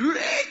very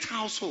great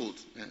household.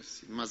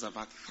 Yes. He must have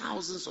had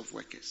thousands of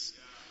workers.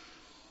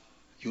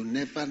 You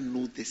never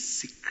know the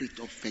secret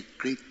of a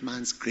great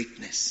man's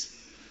greatness.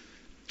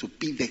 To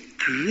be the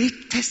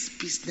greatest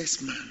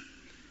businessman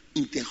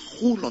in the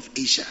whole of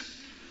Asia.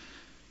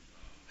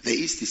 The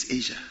East is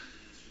Asia.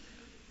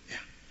 Yeah.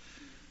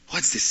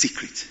 What's the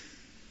secret?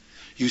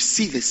 You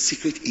see the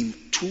secret in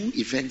two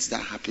events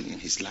that happened in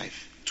his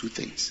life. Two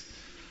things.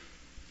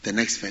 The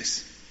next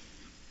verse.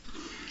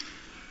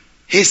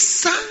 His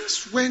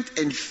sons went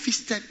and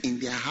feasted in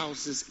their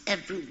houses,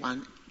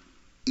 everyone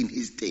in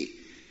his day.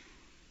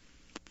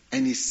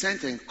 And he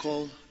sent and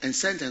called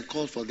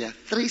for their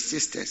 3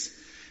 sisters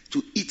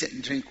to eat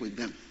and drink with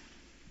them.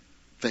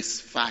 Verse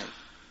 5.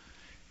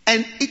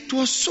 And it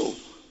was so,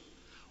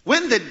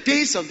 when the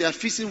days of their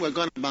feasting were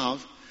gone about,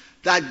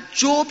 that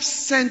Job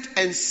sent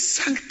and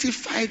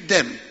sanctified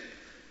them.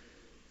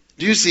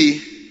 Do you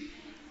see?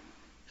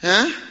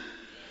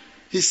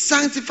 He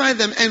sanctified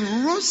them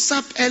and rose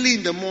up early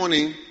in the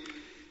morning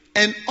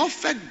and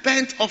offered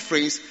burnt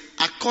offerings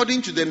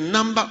according to the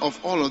number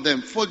of all of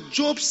them. For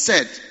Job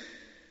said,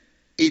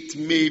 it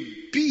may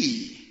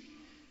be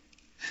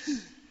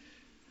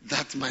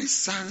that my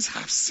sons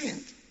have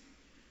sinned.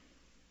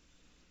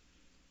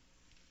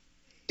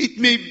 It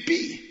may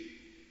be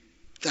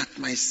that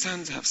my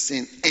sons have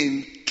sinned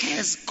and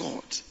cursed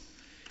God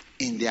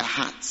in their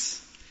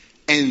hearts.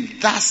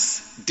 And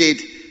thus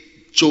did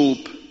Job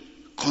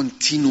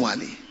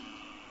continually.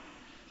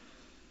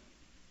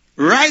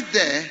 Right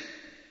there,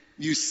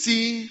 you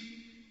see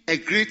a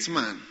great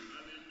man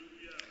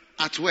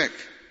at work.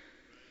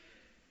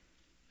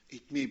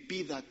 It may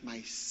be that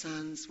my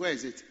sons, where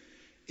is it?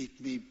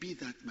 It may be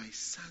that my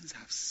sons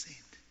have sinned.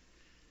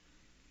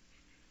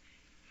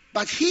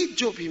 But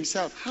Job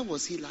himself, how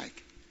was he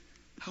like?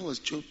 How was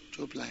Job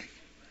like?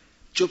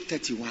 Job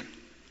 31.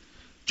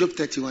 Job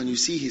 31, you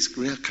see his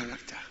real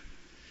character.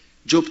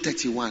 Job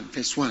 31,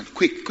 verse 1.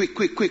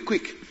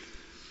 Quick.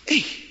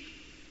 Hey.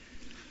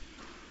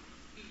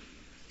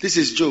 This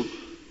is Job.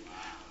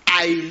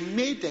 I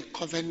made a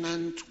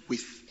covenant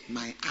with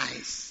my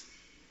eyes.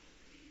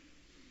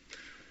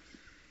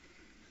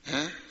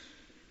 Huh?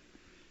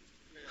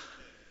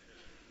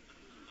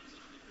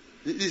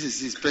 This is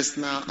his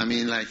personal,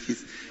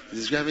 he's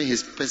describing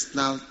his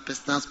personal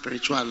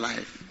spiritual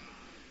life.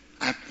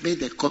 I've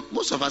made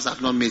most of us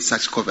have not made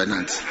such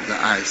covenants with the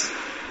eyes.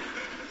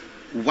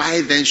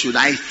 Why then should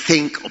I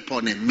think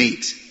upon a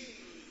mate?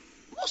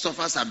 Most of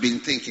us have been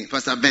thinking.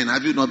 Pastor Ben,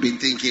 have you not been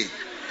thinking?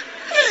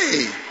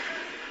 Hey!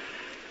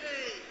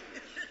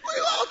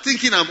 We're all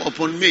thinking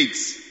upon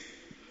mates.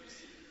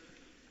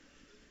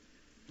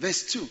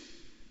 Verse 2.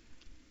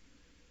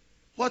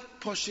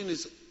 What portion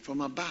is from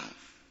above?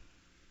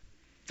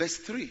 Verse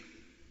 3.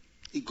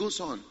 It goes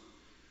on.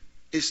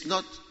 It's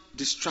not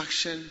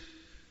destruction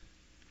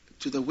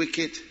to the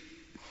wicked,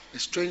 a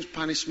strange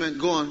punishment.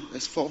 Go on,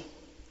 verse 4.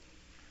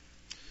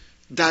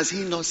 Does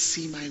he not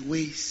see my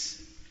ways?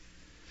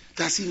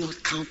 Does he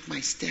not count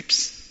my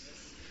steps?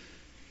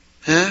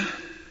 Huh?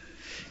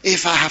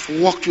 If I have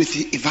walked with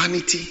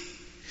vanity,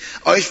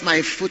 or if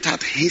my foot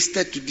hath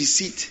hasted to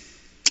deceit,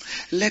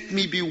 let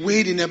me be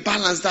weighed in a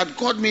balance, that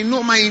God may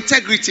know my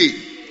integrity.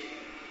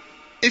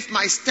 If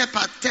my step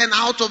hath turned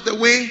out of the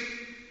way,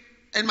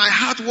 and my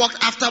heart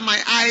walked after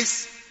my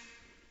eyes,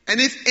 and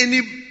if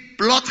any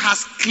blood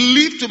has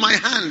cleaved to my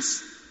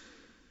hands,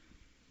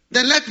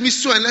 then let me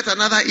sow and let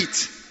another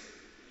eat.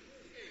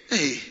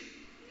 Hey,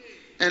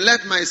 and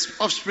let my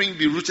offspring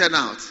be rooted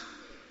out.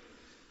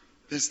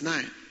 Verse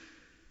 9.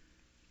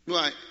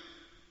 Why?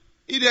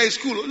 If there is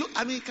school, look,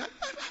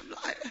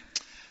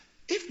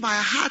 if my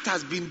heart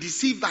has been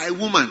deceived by a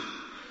woman,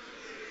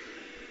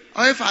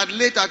 or if I had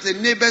laid at a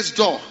neighbor's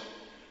door,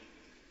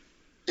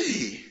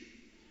 hey,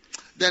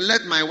 then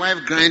let my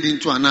wife grind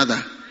into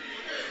another.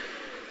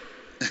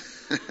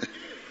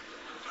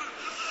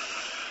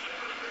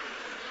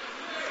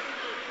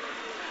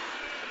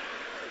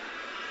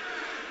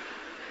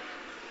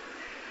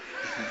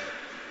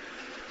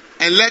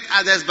 And let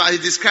others, but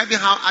he's describing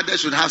how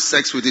others should have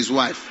sex with his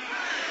wife.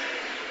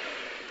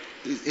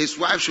 His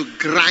wife should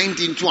grind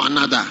into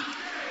another.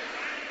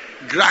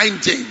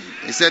 Grinding.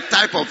 It's a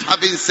type of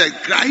having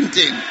sex.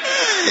 Grinding.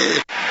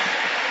 Hey.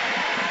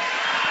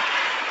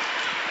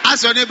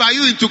 Ask your neighbor, are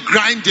you into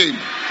grinding?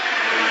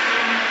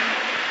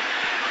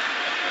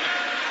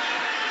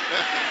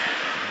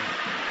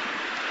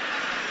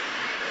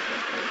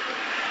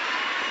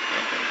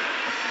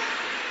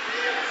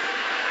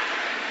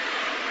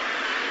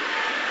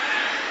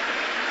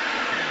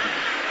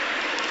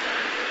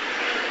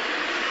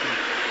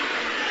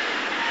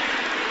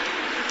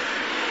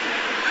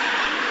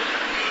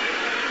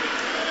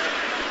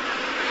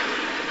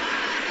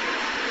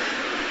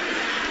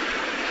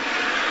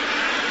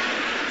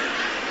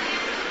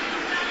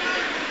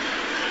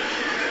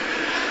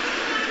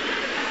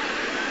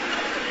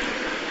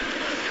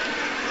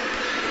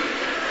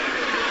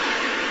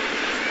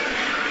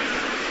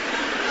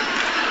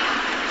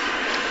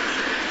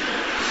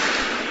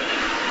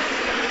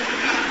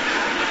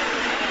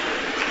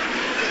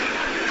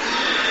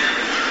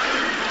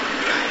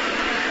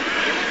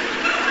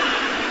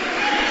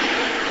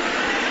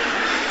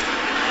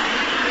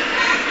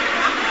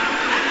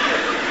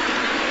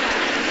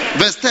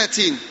 Verse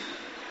 13.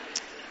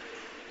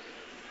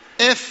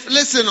 If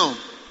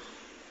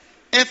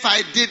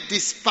I did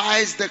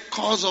despise the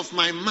cause of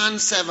my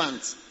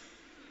manservant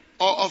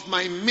or of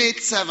my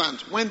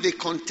maidservant when they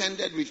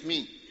contended with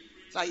me,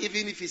 like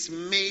even if his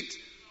maid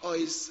or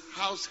his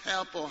house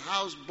help or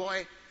house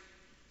boy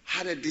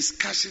had a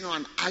discussion or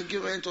an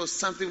argument or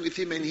something with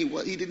him and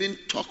he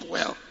didn't talk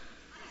well,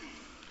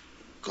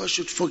 God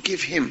should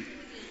forgive him.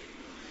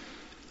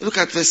 Look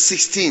at verse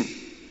 16.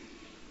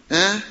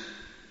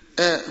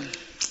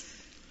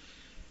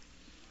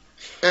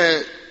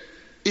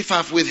 If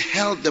I've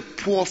withheld the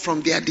poor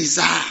from their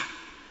desire,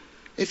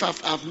 if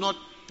I've not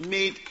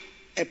made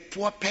a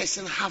poor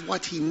person have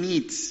what he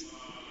needs,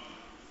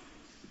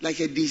 like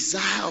a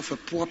desire of a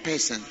poor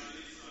person,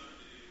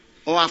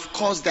 or I've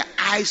caused the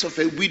eyes of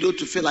a widow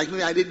to feel like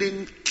maybe I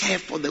didn't care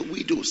for the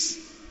widows.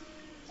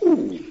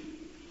 Ooh.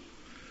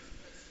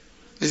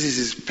 This is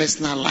his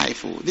personal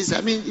life.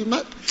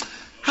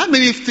 How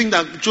many think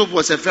that Job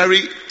was he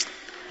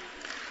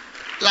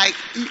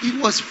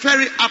was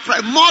very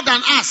upright, more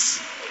than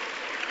us?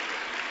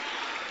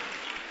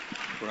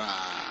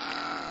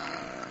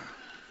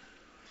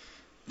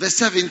 Verse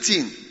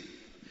 17.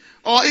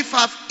 Or if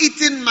I've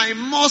eaten my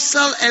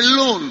morsel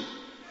alone,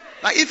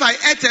 like if I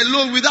ate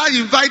alone without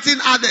inviting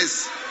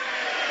others.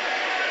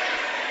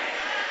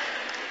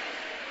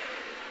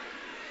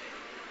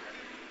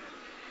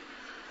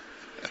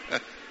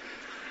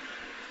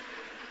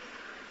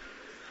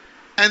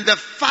 And the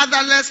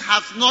fatherless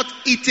have not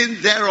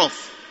eaten thereof.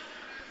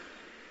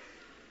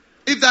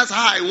 If that's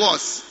how I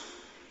was.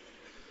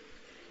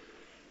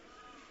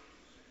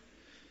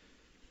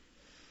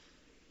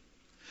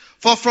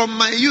 For from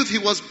my youth he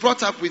was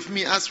brought up with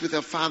me as with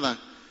a father,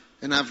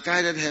 and I've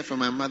guided her from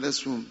my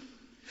mother's womb.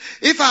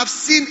 If I've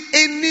seen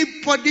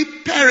anybody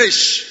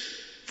perish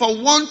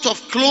for want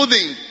of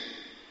clothing,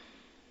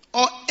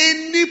 or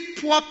any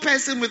poor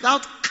person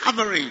without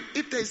covering,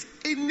 if there's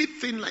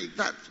anything like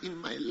that in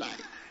my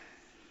life,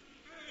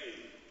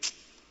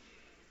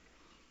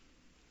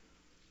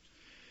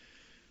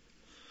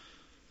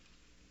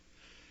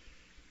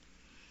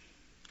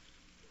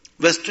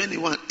 verse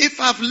 21, if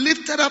I've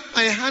lifted up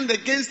my hand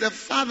against the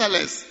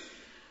fatherless,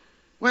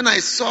 when I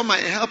saw my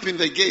help in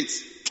the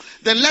gates,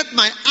 then let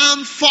my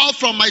arm fall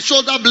from my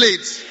shoulder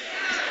blades.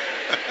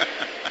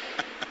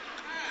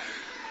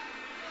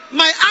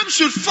 My arm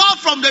should fall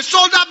from the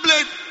shoulder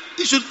blade.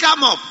 It should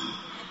come off.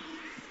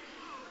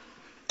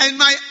 And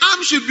my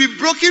arm should be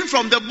broken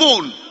from the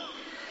bone.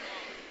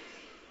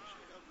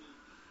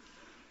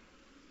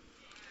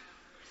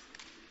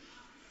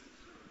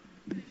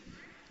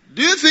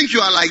 Do you think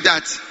you are like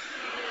that?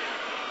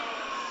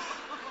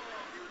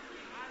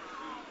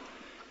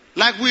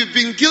 Like we've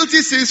been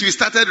guilty since we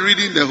started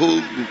reading the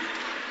whole book.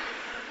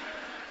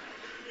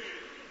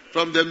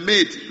 From the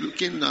maid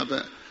looking at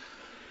the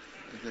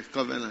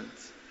covenant.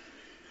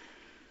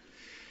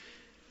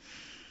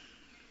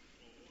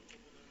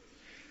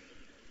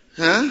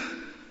 Huh?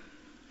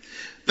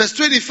 Verse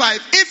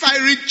 25. If I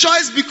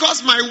rejoice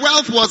because my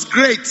wealth was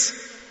great.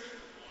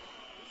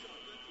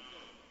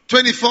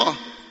 24.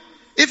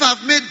 If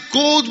I've made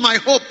gold my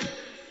hope,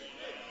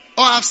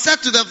 or I've said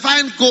to the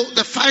fine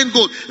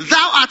gold,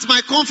 thou art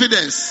my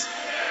confidence.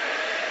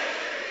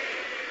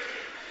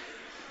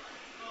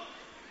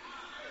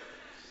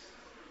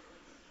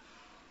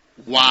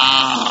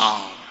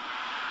 Wow.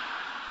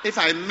 If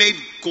I made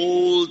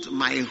gold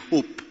my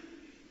hope,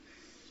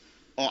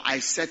 or I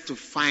said to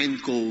fine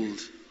gold,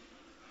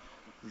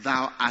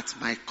 thou art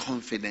my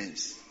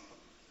confidence.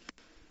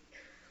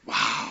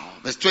 Wow.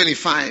 Verse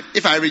 25.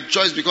 If I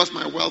rejoice because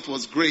my wealth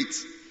was great,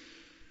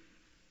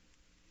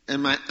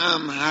 and my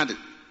arm had it.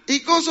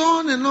 It goes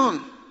on and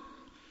on.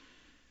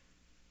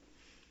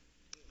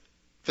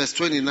 Verse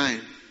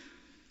 29.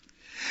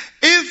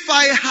 If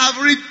I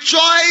have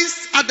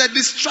rejoiced at the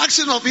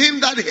destruction of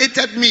him that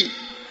hated me,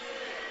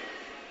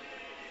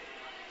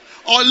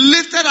 or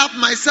lifted up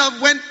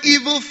myself when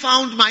evil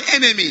found my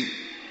enemy,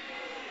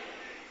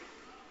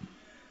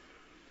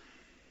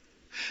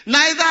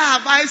 neither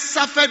have I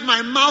suffered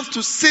my mouth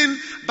to sin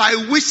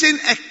by wishing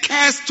a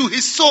curse to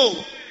his soul.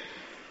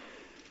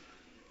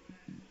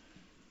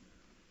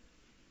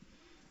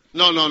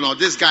 No,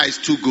 this guy is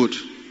too good.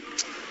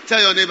 Tell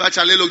your neighbor,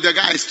 Charlie, look, the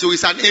guy is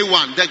he's an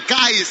A1. The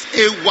guy is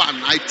A1,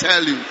 I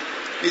tell you.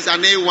 He's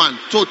an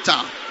A1,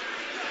 total.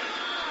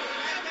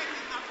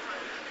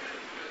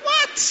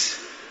 What?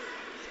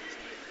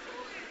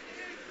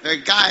 The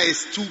guy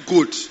is too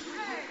good.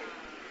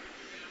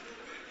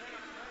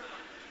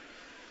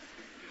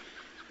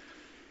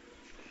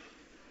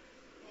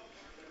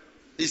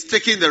 He's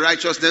taking the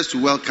righteousness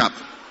to World Cup.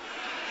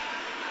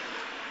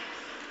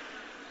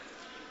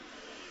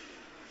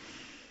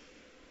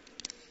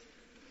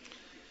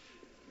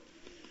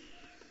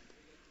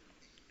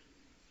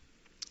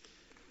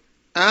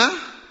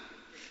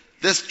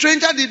 The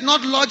stranger did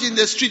not lodge in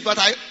the street, but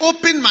I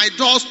opened my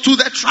doors to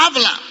the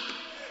traveler.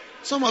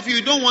 Some of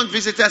you don't want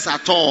visitors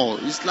at all.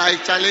 It's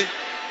like, Charlie,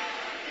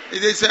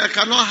 they say, I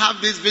cannot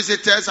have these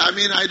visitors. I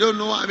don't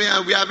know.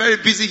 We are very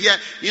busy here.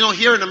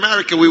 Here in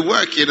America, we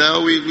work, we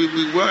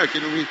work,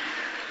 we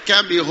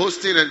can't be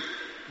hosting. And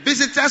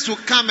visitors will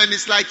come and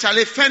it's like,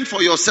 Charlie, fend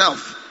for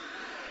yourself.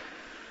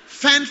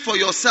 Fend for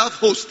yourself,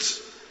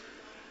 host.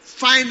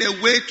 Find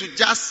a way to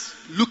just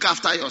look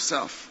after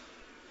yourself.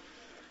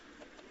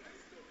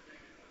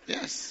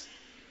 Yes.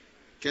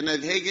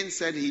 Kenneth Hagin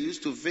said he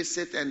used to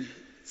visit and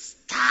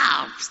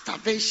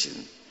starvation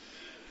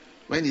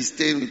when he's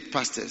staying with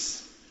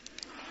pastors.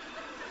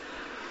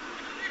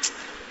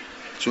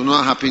 It will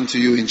not happen to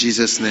you in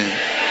Jesus' name.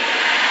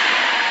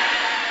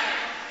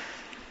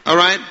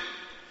 Alright?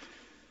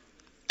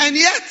 And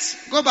yet,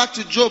 go back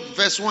to Job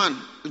verse 1.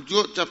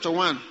 Job chapter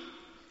 1.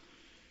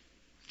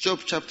 Job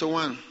chapter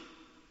 1.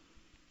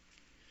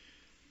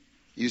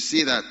 You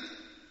see that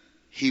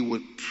he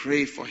would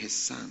pray for his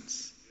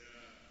sons.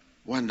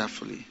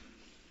 Wonderfully.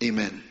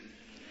 Amen.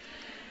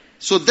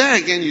 So there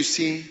again you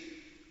see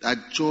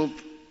that Job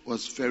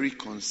was very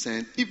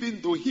concerned,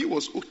 even though he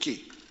was okay.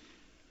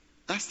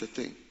 That's the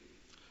thing.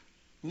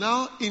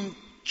 Now in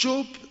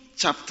Job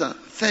chapter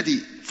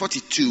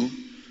 42,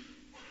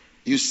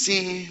 you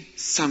see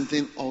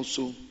something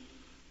also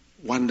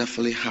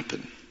wonderfully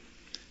happen.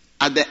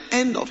 At the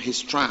end of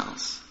his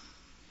trials,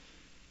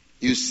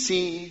 you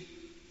see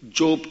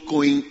Job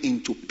going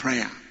into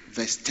prayer.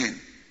 Verse 10.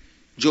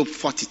 Job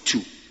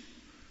 42.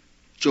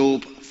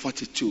 Job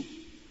 42.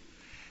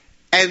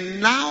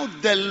 And now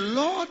the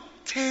Lord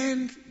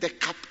turned the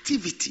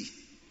captivity.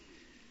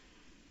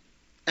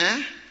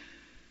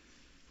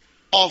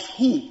 Of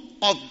who?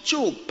 Of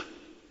Job.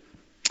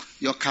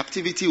 Your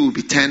captivity will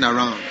be turned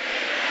around.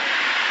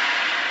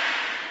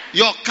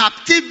 Your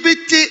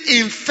captivity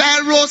in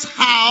Pharaoh's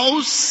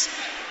house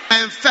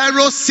and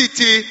Pharaoh's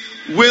city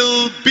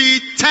will be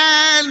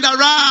turned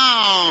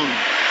around.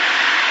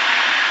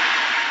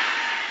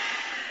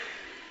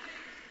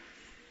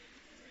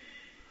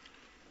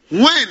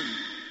 When?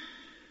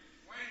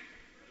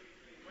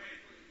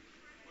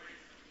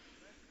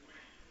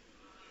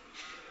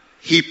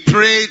 He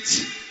prayed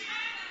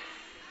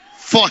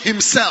for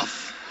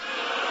himself,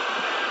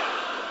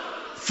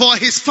 for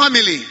his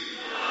family,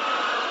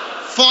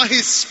 for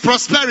his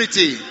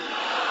prosperity.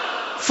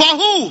 For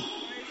who?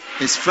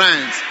 His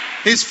friends.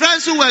 His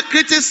friends who were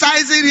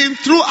criticizing him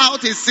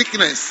throughout his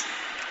sickness.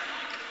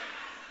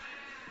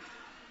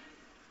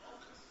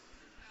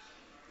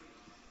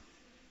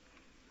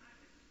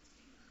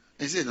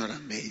 Is it not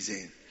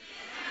amazing?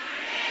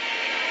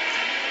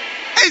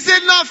 Is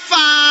it not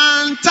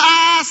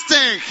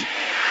fantastic?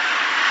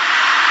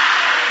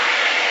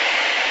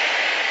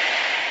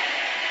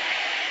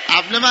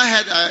 I've never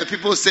heard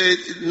people say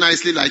it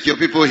nicely like your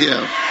people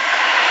here.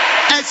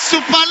 It's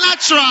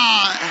supernatural.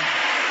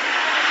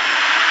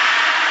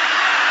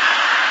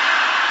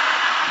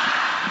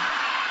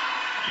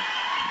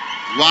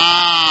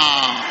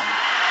 Wow.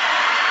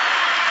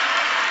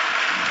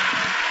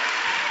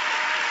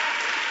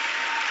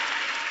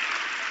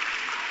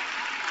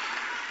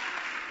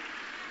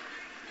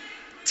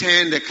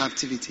 Turn the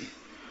captivity.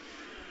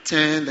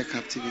 Turn the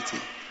captivity.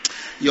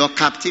 Your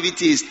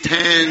captivity is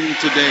turned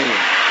today.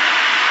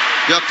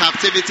 Your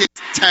captivity is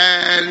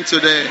turned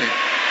today.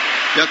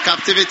 Your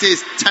captivity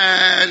is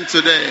turned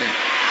today.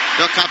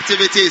 Your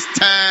captivity is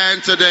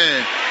turned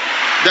today.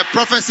 The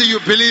prophecy you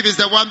believe is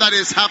the one that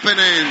is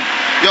happening.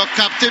 Your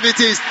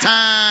captivity is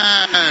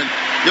turned.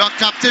 Your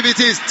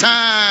captivity is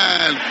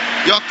turned.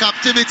 Your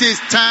captivity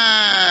is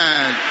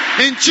turned.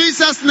 In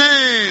Jesus'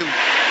 name.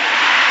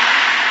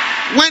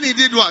 When he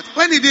did what?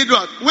 When he did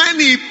what? When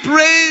he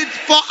prayed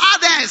for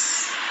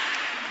others.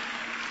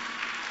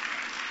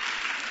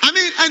 I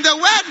mean, and the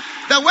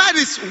word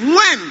is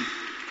when.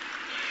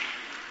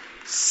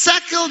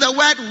 Circle the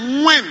word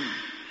when.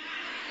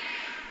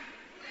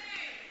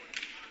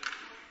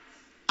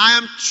 I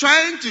am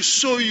trying to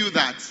show you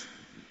that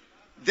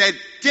the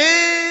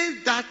day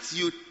that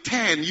you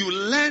turn, you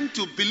learn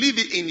to believe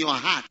it in your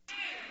heart.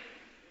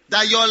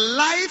 That your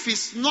life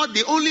is not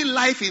the only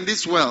life in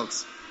this world.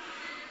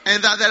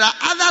 And that there are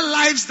other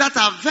lives that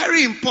are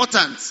very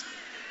important.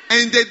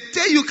 And the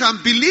day you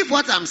can believe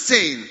what I'm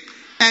saying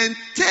and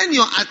turn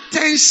your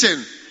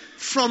attention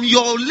from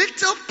your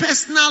little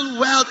personal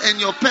world and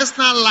your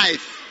personal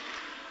life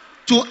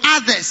to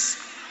others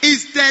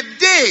is the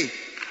day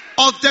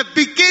of the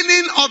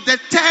beginning of the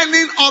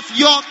turning of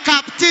your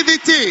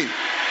captivity.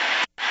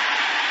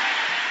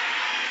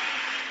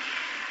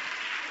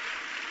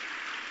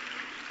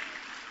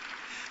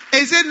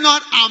 Is it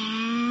not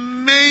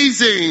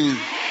amazing?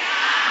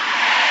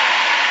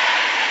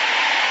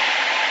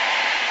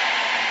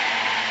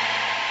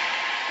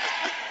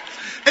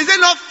 Is it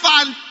not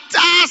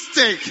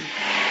fantastic?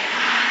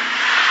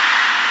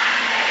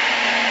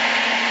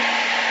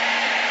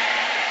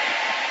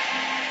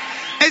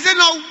 Is it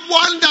not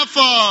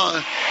wonderful?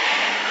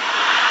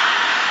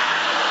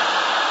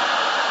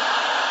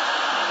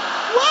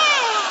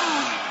 Wow.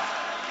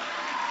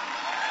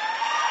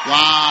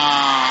 Wow.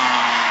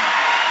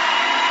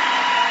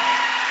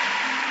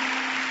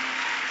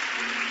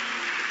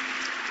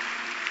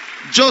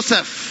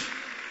 Joseph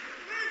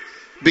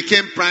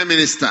became prime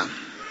minister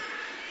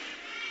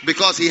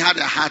because he had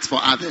a heart for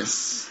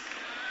others.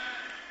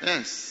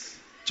 Yes,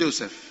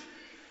 Joseph,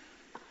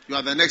 you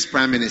are the next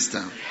prime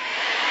minister.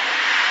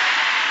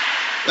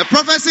 The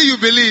prophecy you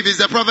believe is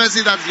the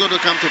prophecy that's going to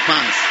come to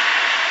pass.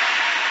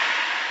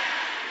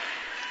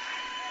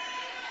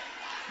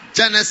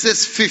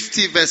 Genesis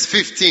 50 verse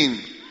 15.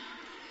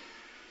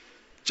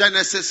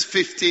 Genesis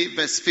 50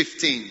 verse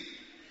 15.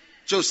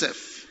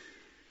 Joseph.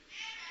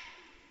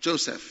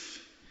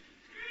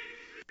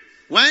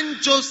 When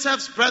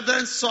Joseph's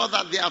brethren saw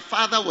that their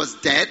father was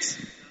dead,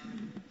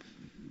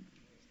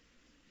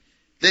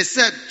 they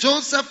said,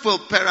 Joseph will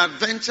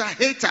peradventure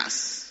hate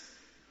us.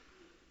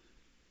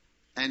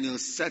 And he'll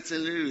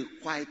certainly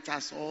requite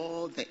us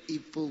all the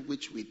evil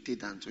which we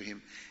did unto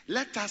him.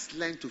 Let us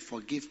learn to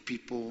forgive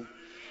people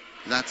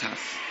that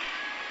have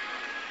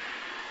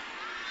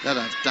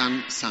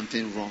done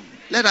something wrong.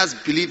 Let us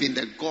believe in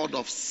the God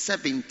of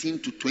 17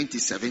 to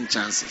 27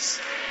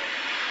 chances.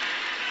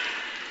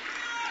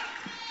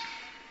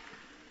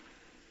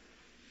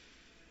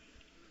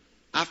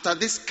 After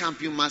this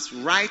camp, you must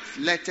write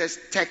letters,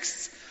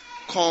 texts,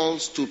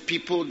 calls to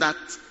people that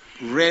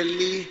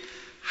really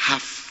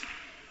have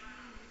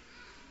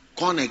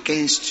gone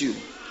against you.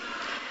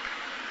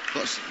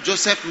 Because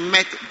Joseph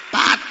met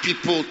bad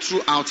people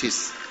throughout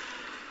his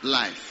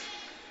life.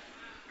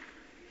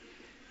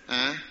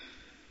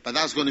 But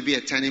that's going to be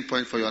a turning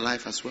point for your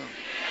life as well.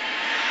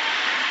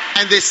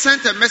 And they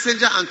sent a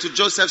messenger unto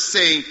Joseph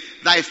saying,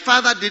 thy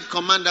father did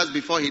command us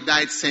before he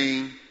died,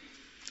 saying,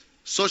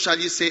 so shall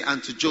you say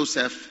unto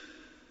Joseph,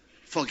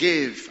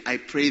 forgive, I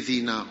pray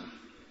thee now.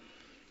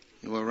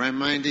 They were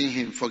reminding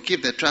him,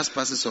 forgive the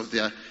trespasses of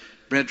their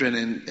brethren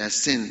and their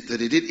sin, that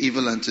they did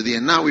evil unto thee.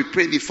 And now we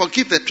pray thee,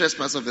 forgive the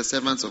trespass of the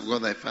servants of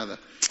God thy Father.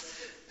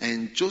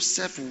 And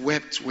Joseph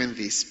wept when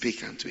they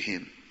spake unto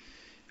him.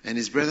 And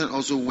his brethren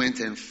also went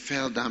and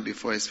fell down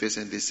before his face,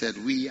 and they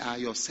said, we are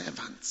your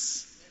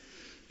servants.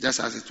 Just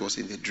as it was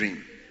in the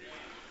dream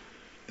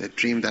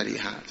that he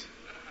had.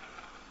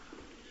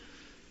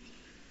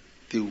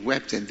 They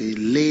wept and they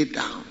lay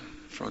down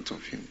in front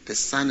of him. The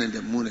sun and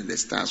the moon and the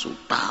stars will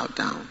bow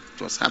down.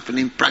 It was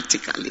happening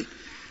practically.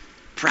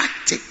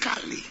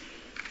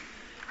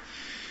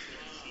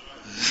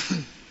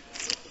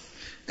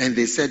 And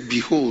they said,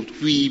 behold,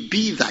 we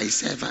be thy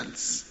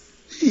servants.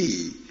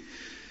 Hey.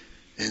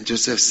 And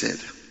Joseph said,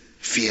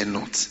 fear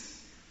not,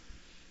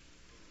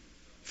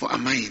 for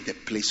am I in the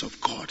place of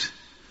God?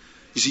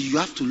 You see, you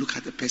have to look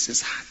at the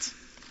person's heart.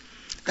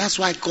 That's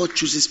why God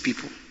chooses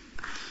people.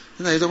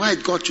 You know why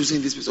God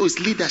choosing this person? Oh, it's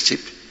leadership.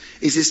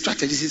 It's his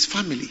strategy. It's his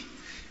family.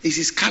 It's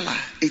his color.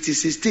 It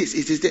is his this.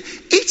 It is that.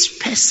 Each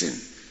person,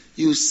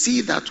 you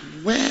see that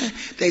where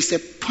there is a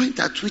point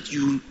at which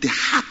the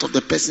heart of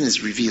the person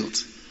is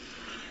revealed.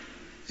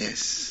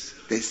 Yes.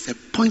 There's a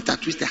point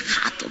at which the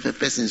heart of a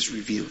person is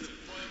revealed.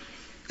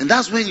 And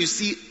that's when you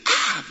see,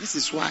 this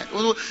is why.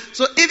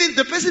 So even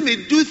the person may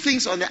do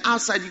things on the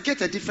outside, you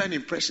get a different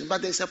impression.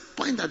 But there's a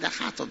point that the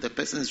heart of the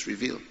person is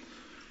revealed.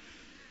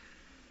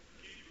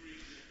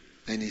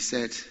 And he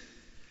said,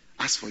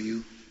 as for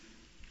you,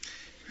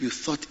 you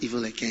thought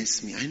evil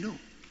against me. I know.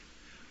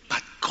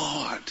 But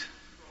God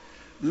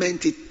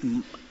meant it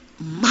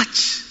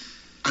much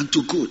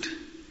unto good,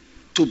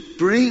 to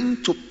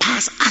bring to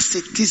pass as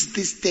it is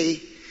this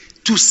day,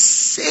 to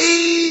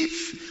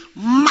save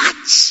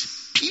much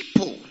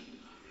people.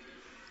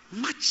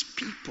 Much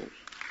people.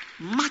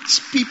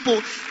 Much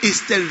people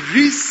is the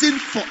reason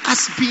for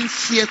us being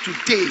here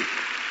today.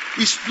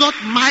 It's not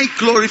my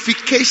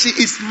glorification,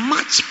 it's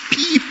much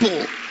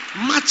people.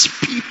 Much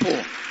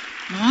people.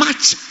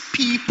 Much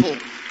people.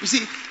 You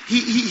see,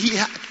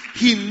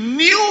 he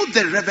knew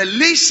the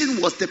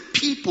revelation was the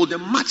people, the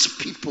much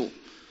people.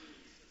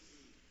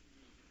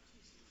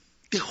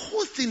 The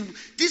whole thing,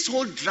 this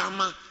whole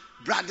drama,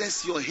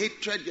 brothers, your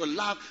hatred, your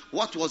love,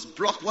 what was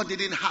blocked, what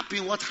didn't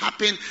happen, what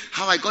happened,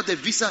 how I got the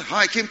visa, how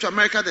I came to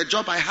America, the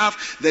job I have,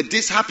 that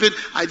this happened,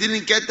 I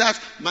didn't get that,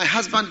 my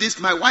husband this,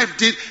 my wife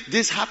did,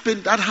 this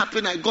happened, that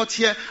happened, I got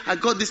here, I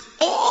got this.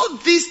 All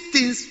these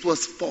things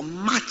was for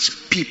much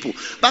people.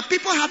 But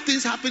people have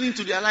things happening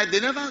to their life,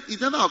 it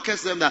never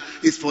occurs to them that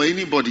it's for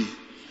anybody's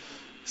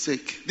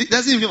sake. It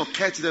doesn't even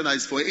occur to them that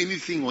it's for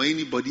anything or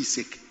anybody's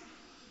sake.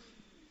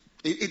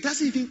 It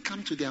doesn't even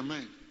come to their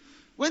mind.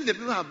 When the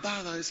people are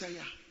bowed down, they say,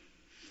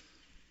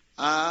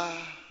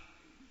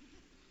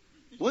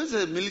 where's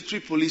the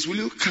military police? Will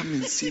you come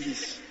and see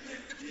this?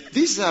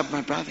 These are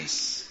my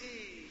brothers.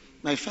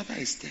 My father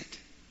is dead.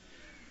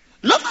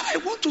 Not that I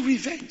want to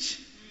revenge,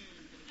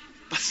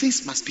 but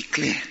things must be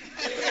clear.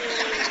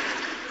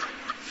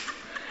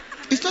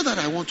 It's not that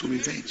I want to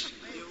revenge,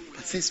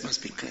 but things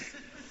must be clear.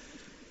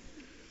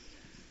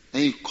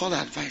 And you call the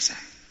advisor.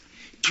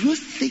 Do you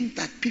think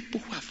that people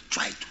who have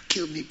tried to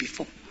kill me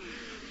before,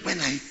 when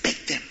I beg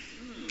them,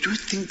 do you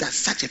think that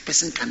such a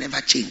person can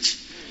ever change?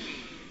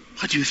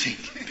 What do you think?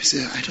 You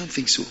say, I don't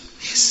think so.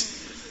 Yes.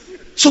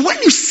 So when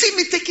you see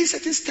me taking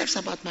certain steps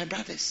about my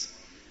brothers,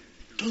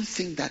 don't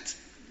think that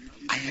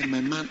I am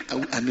a man,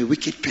 I'm a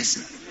wicked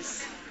person.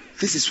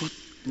 This is what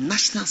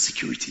national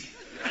security.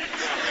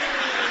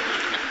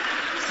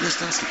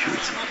 National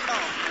security.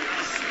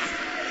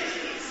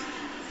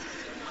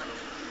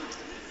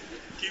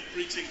 Keep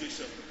preaching,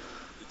 Bishop.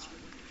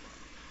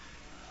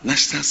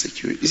 National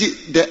security. You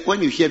see,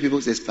 when you hear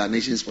people's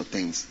explanations for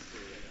things,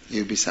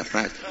 you'll be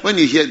surprised. When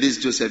you hear this,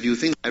 Joseph, you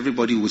think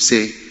everybody would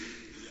say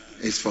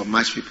it's for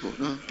much people.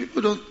 No,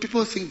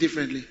 people think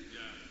differently.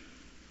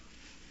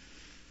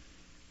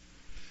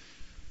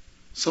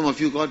 Some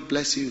of you, God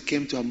bless you,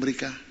 came to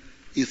America.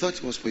 You thought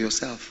it was for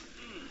yourself.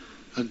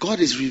 And God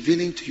is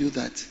revealing to you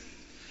that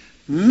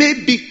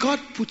maybe God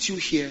put you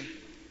here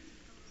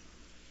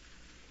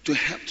to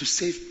help to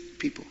save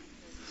people.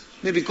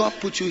 Maybe God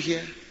put you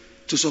here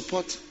to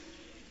support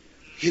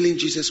Healing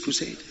Jesus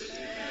Crusade.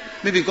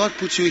 Maybe God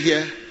put you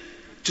here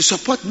to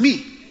support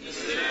me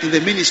in the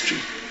ministry.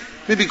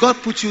 Maybe God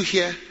put you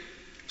here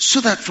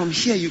so that from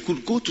here you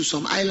could go to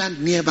some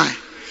island nearby.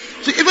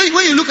 So even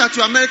when you look at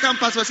your American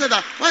passport, say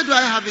that, why do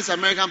I have this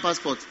American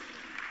passport?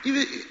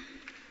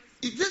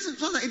 It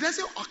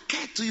doesn't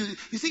occur to you.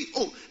 You think,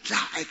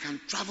 now I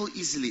can travel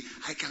easily.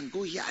 I can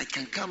go here. I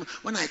can come.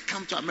 When I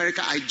come to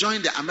America, I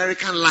join the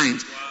American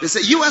lines. They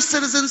say, U.S.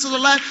 citizens to the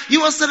left,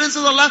 U.S. citizens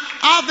to the left,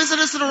 our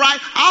visitors to the right,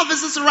 our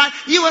visitors to the right,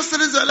 U.S.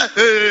 citizens to the left.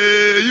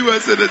 Hey,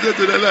 U.S. citizens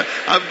to the left.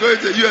 I'm going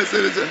to U.S.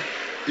 citizen.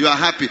 You are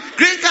happy.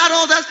 Green card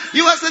holders,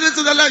 U.S. citizens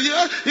to the left,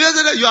 U.S.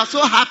 citizens. You are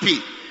so happy.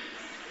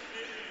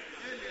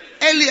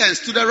 Aliens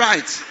to the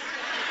right.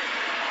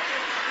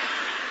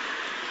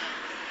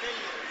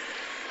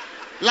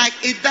 Like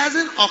it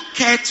doesn't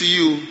occur to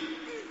you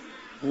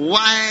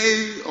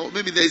why, or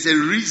maybe there's a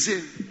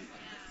reason.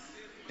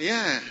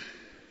 Yeah.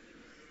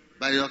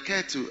 But it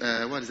occurred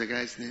to, what is the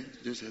guy's name?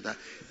 Joseph, that,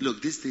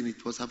 look, this thing,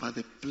 it was about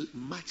the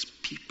much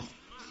people.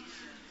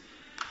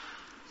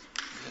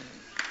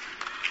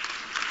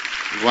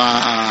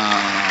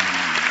 Wow.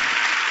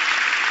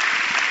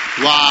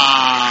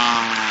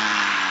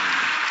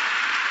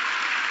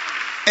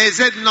 Is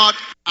it not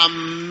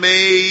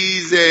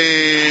amazing?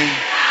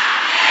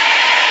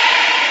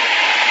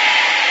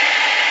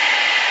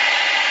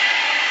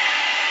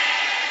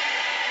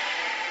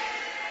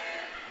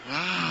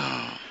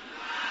 Wow.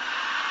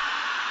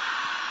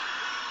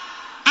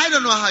 I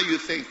don't know how you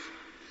think,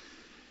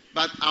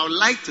 but I would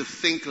like to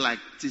think like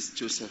this,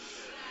 Joseph.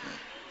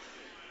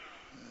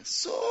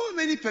 So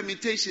many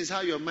permutations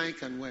how your mind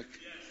can work.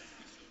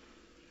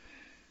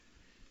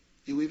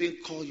 You even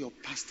call your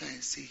pastor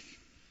and say,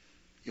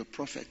 your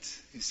prophet,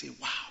 you say,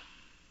 wow,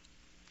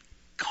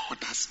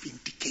 God has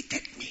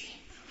vindicated me.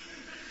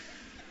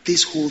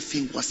 This whole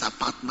thing was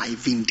about my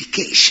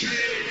vindication.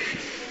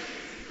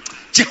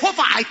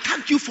 Jehovah, I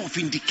thank you for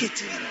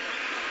vindicating me.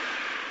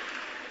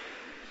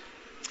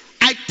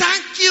 I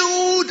thank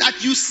you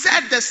that you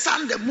said the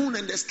sun, the moon,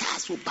 and the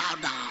stars will bow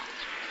down.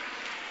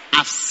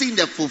 I've seen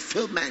the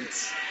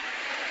fulfillment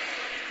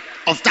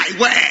of thy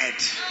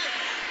word.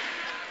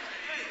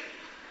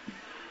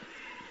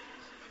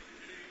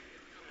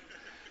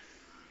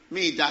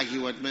 Me, Dag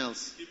Heward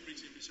Mills,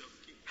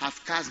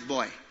 half-caste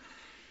boy.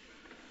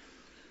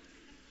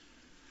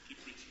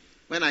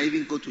 When I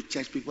even go to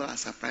church, people are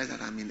surprised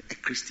that I'm a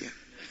Christian.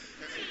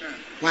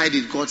 Why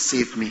did God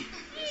save me?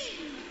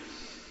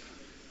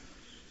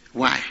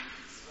 Why?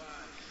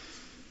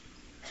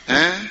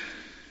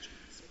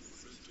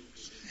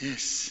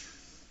 Yes.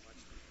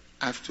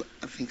 I have to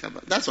think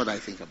about. That's what I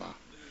think about.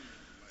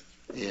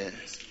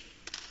 Yes.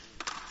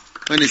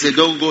 When they say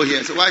don't go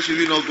here, so why should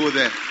we not go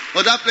there?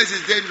 Oh, that place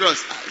is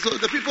dangerous. So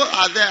the people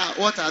are there.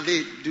 What are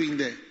they doing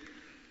there?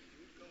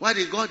 Why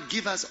did God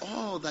give us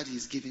all that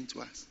He's giving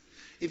to us?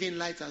 Even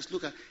Lighthouse,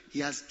 look at,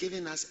 He has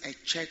given us a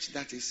church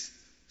that is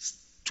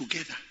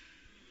together.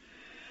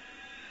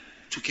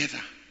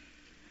 Together.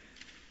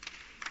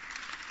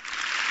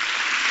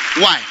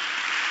 Why?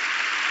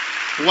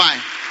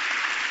 Why?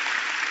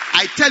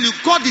 I tell you,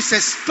 God is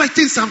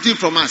expecting something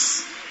from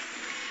us.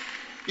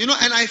 You know,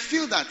 and I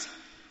feel that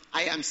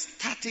I am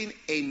starting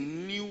a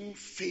new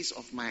phase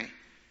of my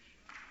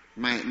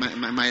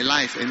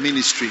life and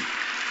ministry.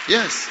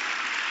 Yes.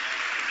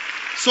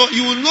 So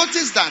you will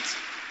notice that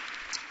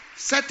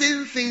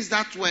certain things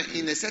that were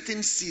in a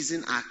certain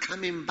season are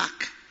coming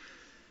back.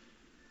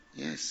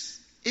 Yes.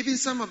 Even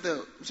some of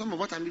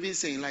what I'm even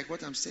saying, like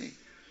what I'm saying.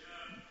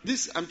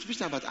 This, I'm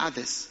speaking about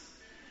others.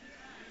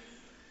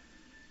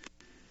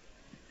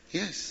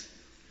 Yes.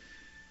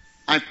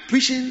 I'm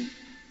preaching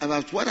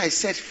about what I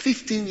said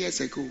 15 years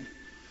ago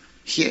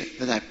here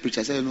that I preached.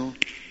 I said, you know,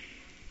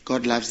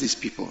 God loves these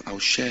people. I'll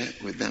share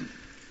with them.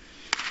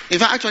 In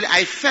fact, actually,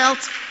 I felt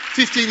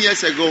 15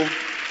 years ago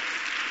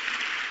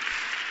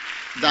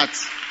that,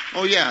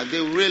 oh yeah, they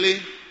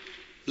really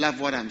love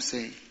what I'm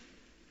saying.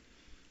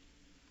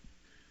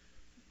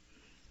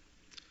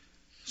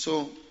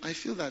 So I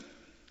feel that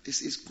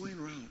it's going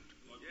round.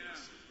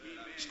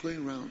 It's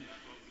going round.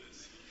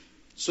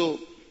 So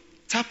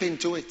tap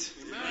into it.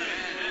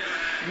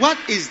 What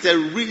is the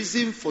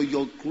reason for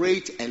your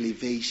great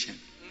elevation?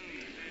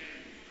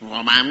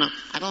 Well, I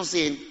don't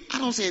see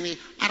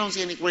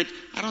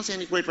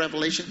any great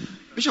revelation.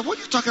 Bishop, what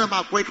are you talking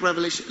about, great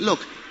revelation?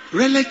 Look,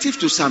 relative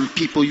to some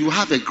people, you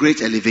have a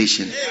great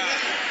elevation.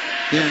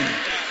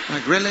 Yeah.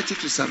 Like relative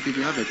to some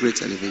people, you have a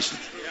great elevation.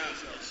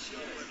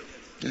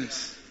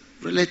 Yes.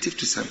 Relative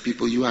to some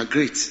people, you are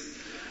great.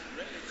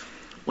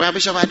 Well,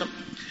 Bishop, I don't.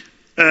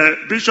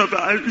 Bishop,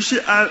 when you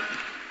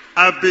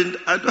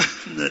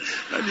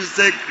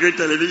say great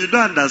elevation, you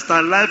don't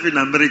understand. Life in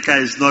America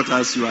is not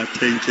as you are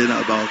thinking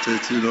about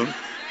it, you know.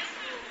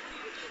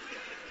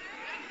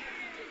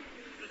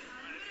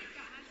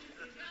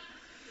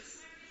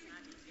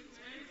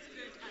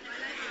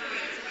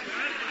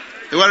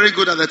 You were very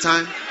good at the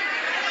time.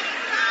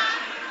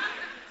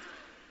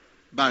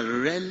 But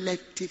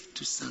relative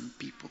to some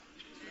people.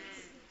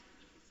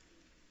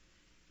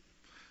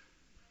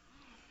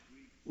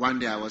 One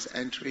day I was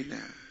entering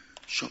a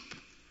shop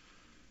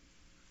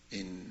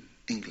in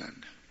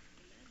England.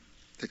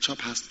 The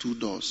shop has 2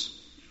 doors.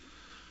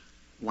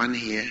 One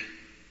here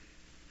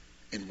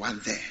and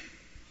one there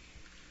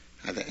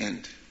at the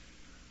end.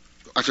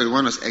 Actually,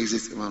 one was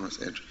exit, one was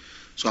entry.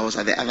 So I was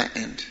at the other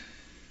end.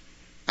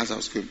 As I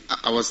was going,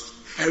 I was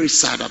very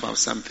sad about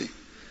something.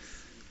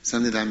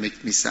 Something that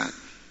makes me sad.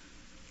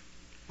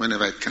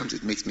 Whenever it comes,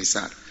 it makes me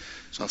sad.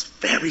 So I was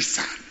very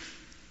sad.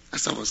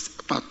 As I was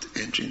about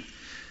entering,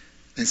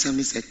 then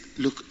somebody said,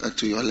 look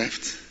to your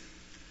left.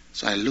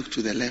 So I looked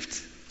to the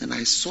left and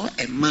I saw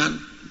a man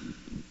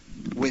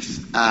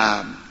with,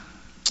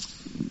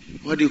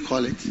 what do you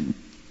call it?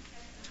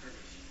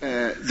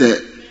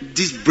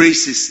 These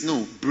braces.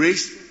 No,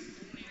 brace.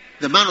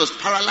 The man was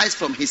paralyzed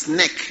from his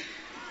neck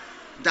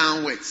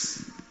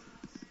downwards.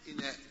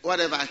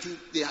 Whatever, I think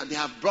they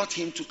have brought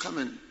him to come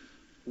and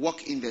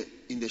walk in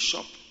the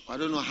shop. I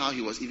don't know how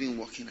he was even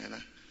walking like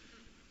that.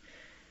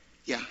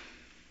 Yeah.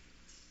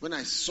 When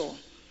I saw,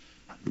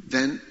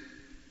 then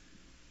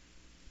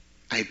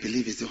I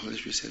believe it's the Holy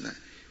Spirit saying that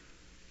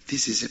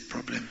this is a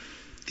problem.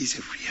 This is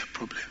a real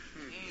problem.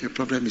 Your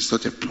problem is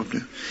not a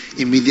problem.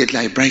 Immediately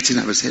I brightened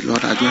up and said,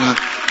 Lord, I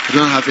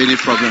don't have any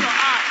problem.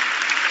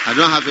 I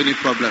don't have any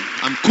problem.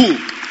 I'm cool.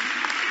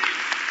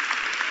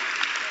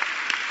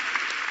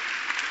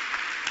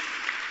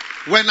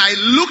 When I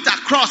looked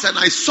across and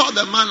I saw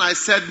the man, I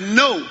said,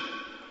 no.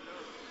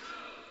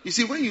 You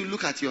see, when you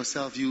look at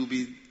yourself, you will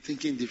be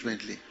thinking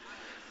differently.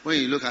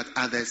 When you look at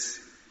others,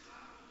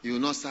 you will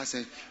not start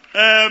saying,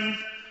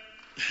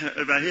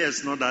 Over here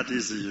it's not that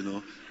easy,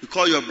 You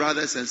call your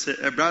brothers and say,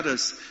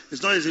 brothers,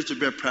 it's not easy to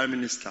be a prime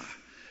minister.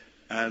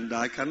 And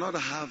I cannot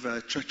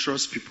have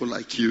treacherous people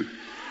like you.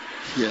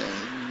 Yeah,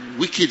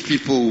 wicked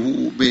people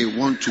who may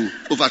want to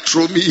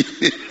overthrow me.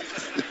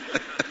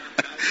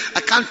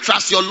 I can't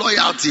trust your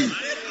loyalty.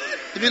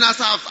 Even as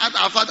our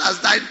father has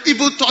died,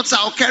 evil thoughts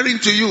are occurring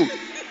to you.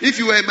 If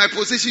you were in my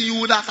position, you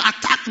would have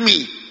attacked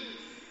me.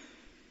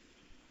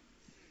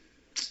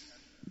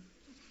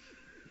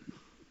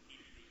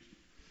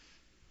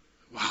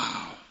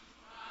 Wow.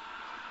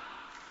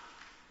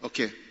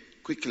 Okay,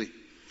 quickly.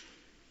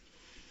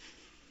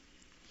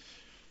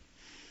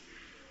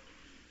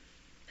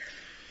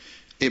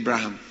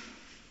 Abraham.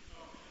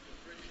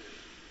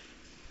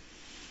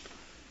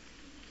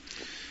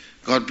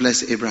 God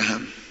bless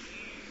Abraham.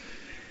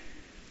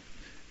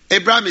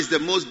 Abraham is the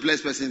most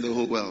blessed person in the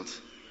whole world.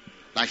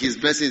 Like his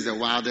blessing is the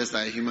wildest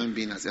that a human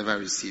being has ever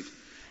received.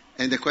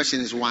 And the question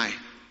is why?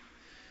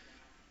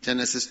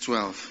 Genesis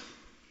 12.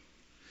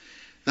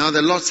 Now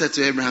the Lord said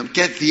to Abraham,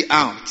 get thee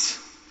out.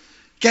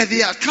 Get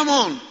thee out. Come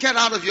on, get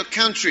out of your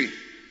country,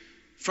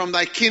 from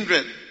thy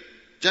kindred.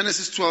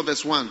 Genesis 12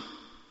 verse 1,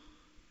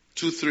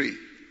 2, 3.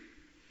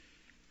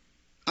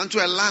 Unto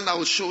a land I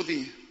will show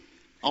thee.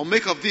 I will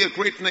make of thee a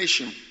great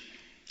nation.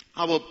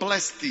 I will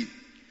bless thee.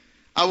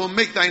 I will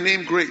make thy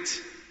name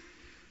great.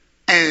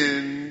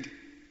 And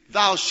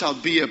thou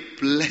shalt be a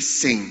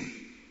blessing.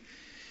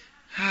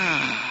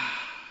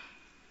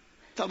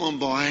 Come on,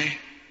 boy.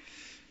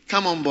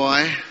 Come on,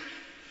 boy.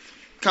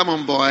 Come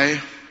on, boy.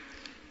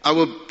 I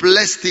will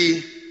bless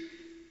thee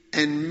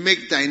and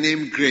make thy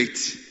name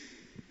great.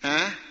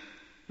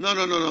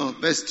 No.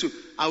 Verse 2.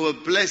 I will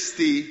bless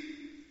thee.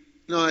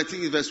 No, I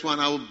think it's verse 1.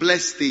 I will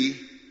bless thee.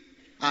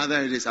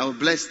 There it is. I will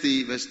bless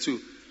thee. Verse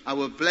 2. I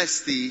will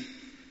bless thee.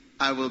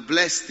 I will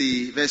bless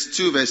thee. Verse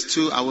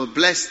 2. I will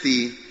bless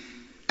thee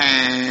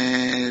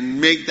and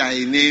make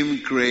thy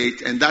name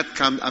great. And that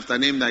comes after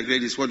name thy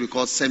great is what we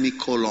call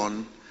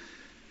semicolon.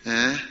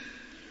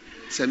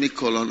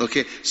 Semicolon.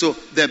 Okay. So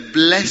the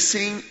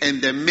blessing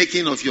and the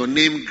making of your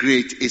name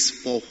great is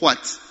for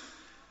what?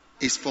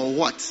 Is for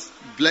what?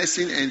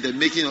 Blessing and the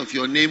making of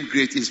your name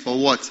great is for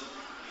what?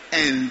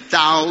 And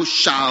thou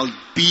shalt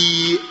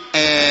be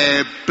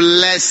a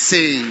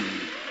blessing.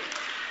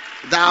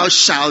 Thou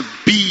shalt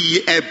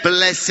be a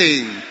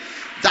blessing.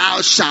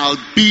 Thou shalt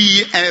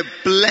be a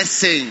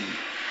blessing.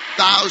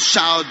 Thou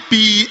shalt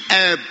be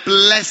a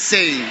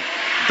blessing.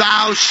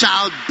 Thou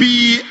shalt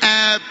be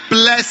a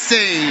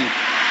blessing.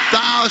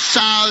 Thou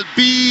shalt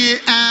be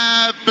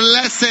a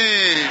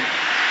blessing.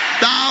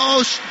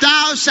 Thou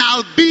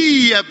shalt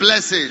be a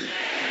blessing.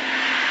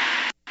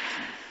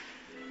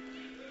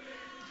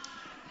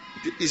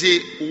 You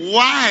see,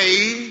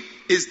 why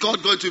is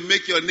God going to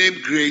make your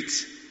name great?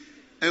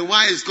 And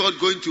why is God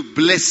going to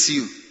bless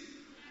you?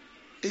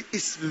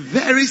 It's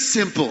very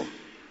simple.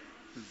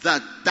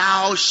 That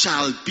thou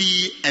shalt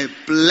be a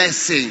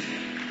blessing.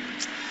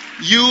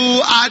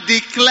 You are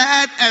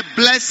declared a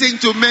blessing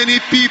to many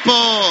people.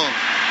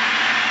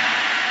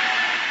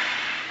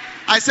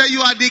 I say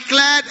you are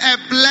declared a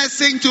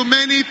blessing to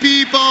many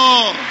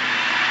people.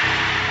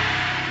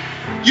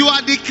 You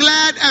are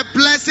declared a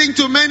blessing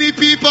to many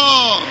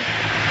people.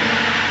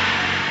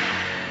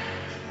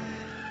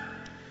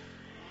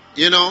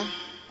 You know,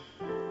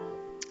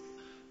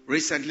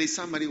 recently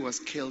somebody was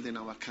killed in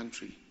our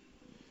country,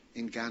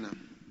 in Ghana.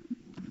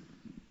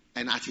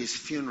 And at his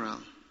funeral,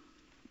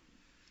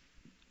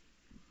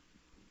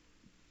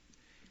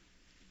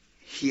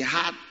 he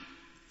had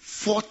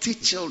 40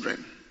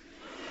 children.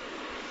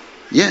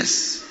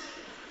 Yes.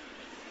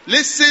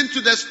 Listen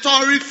to the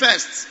story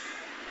first.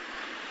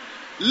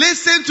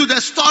 Listen to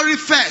the story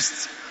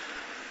first.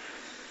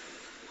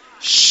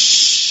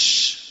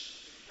 Shh.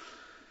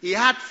 He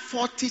had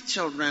 40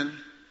 children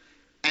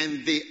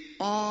and they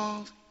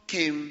all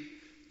came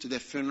to the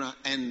funeral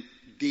and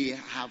they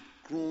have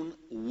grown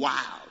wild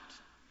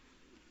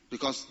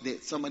because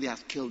somebody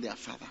has killed their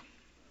father.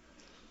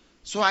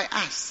 So I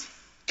asked,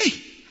 hey,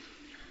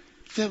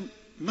 the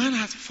man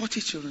has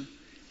 40 children.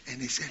 And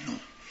they said, no.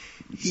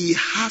 He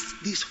has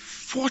these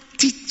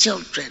 40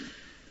 children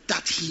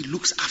that he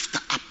looks after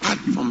apart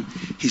from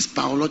his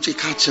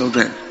biological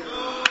children.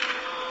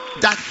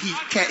 That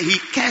he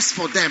cares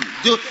for them.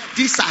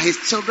 These are his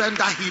children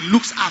that he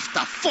looks after.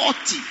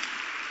 40.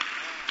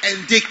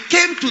 And they've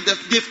come to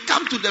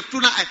the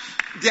funeral.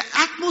 The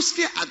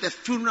atmosphere at the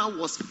funeral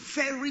was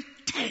very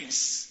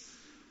tense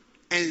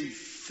and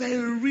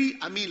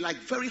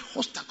very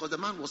hostile, because the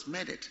man was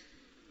murdered.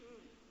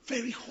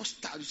 Very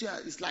hostile. You see,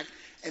 it's like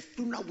a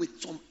funeral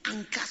with some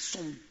anger,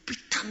 some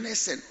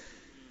bitterness, and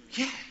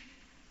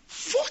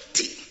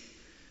 40.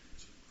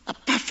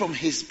 Apart from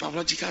his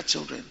biological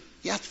children,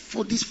 he has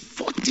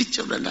 40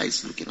 children that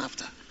he's looking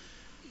after.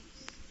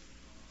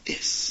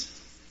 Yes.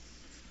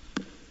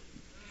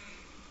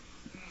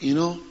 You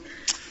know,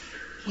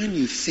 when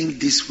you think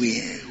this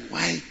way,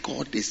 why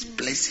God is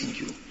blessing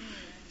you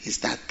is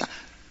that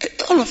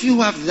all of you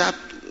who have that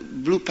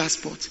blue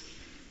passport,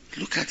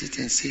 look at it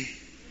and say,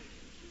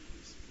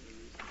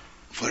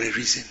 for a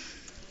reason.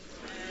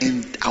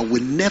 And I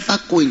will never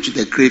go into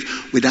the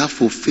grave without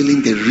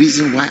fulfilling the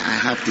reason why I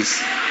have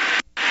this.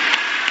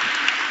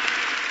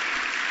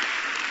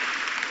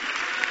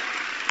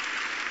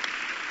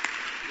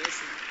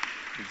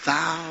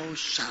 Thou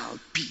shalt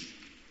be.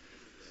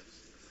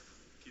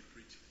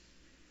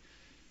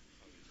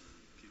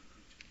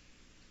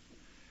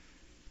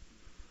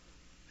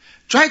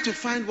 Try to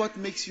find what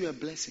makes you a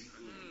blessing.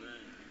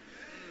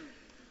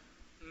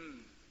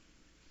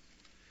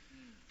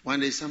 One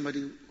day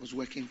somebody was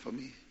working for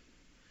me,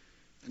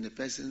 and the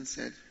person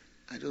said,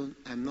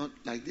 I'm not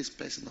like this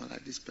person or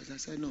like this person. I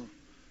said, no,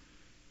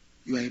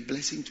 you are a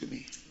blessing to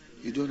me.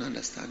 You don't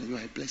understand. You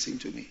are a blessing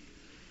to me.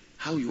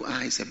 How you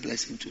are is a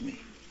blessing to me.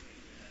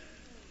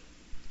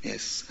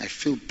 Yes, I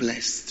feel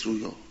blessed through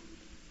your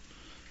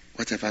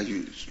whatever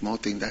small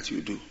thing that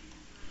you do.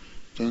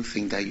 Don't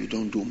think that you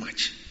don't do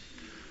much.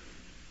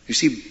 You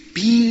see,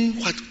 being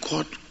what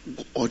God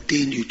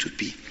ordained you to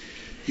be,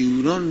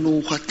 you don't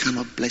know what kind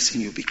of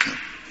blessing you become.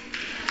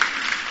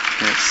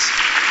 Yes.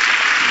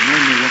 You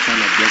don't know what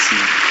kind of blessing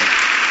you become.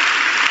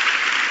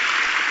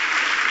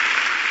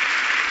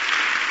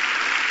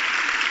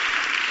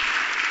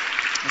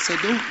 I said,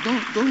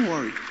 don't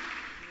worry.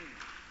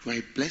 You are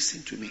a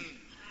blessing to me.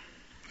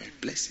 You are a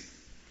blessing.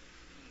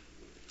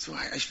 So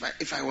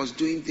if I was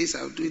doing this,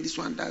 I was doing this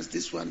one does,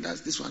 this one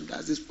does, this one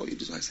does, this for you.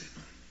 This one, I said,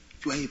 no.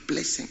 You are a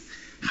blessing.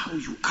 How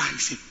you are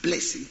is a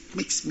blessing.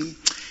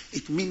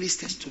 It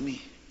ministers to me.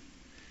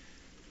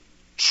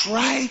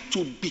 Try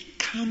to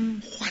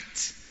become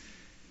what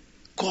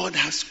God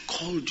has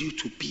called you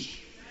to be.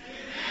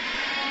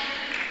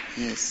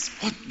 Yes.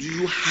 What do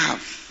you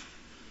have?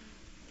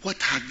 What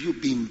have you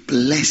been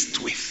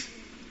blessed with?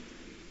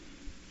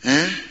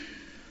 And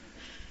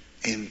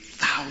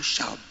thou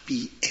shalt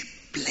be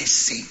a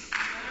blessing.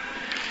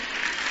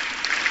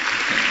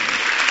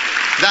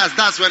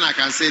 That's when I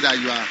can say that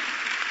you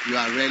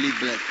are really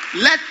blessed.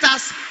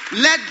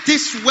 Let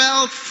this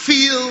world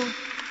feel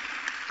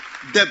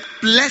the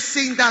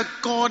blessing that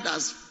God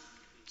has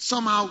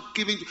somehow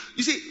given.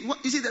 You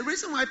see, the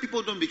reason why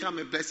people don't become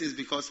a blessing is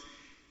because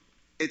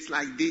it's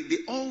like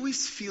they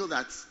always feel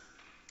that,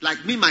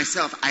 like me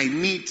myself, I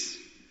need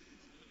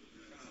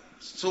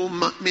so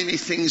many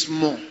things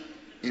more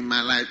in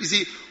my life. You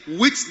see,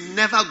 which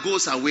never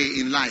goes away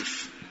in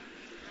life.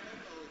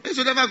 It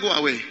will never go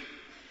away.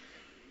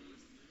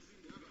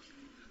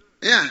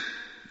 Yeah.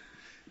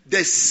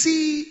 The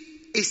sea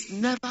is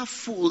never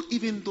full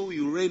even though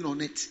you rain on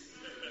it.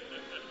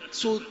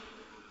 So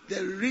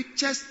the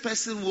richest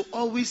person will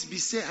always be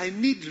saying, I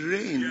need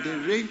rain, the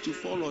rain to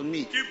fall on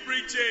me. Keep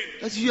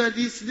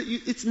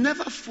preaching. It's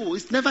never full.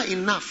 It's never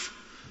enough.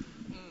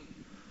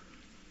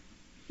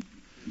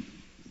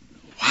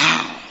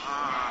 Wow.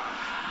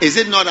 Is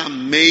it not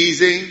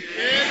amazing? It's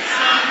amazing.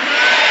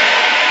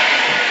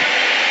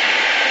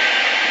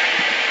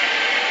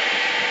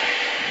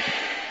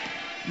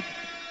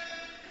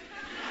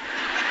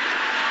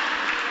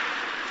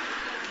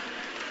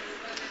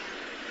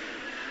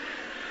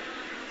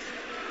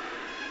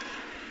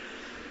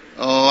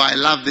 Oh, I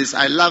love this.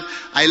 I love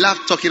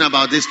talking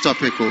about this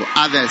topic.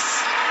 Others.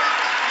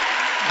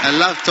 I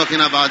love talking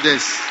about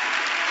this.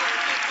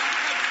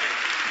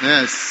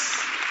 Yes.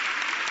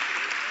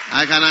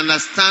 I can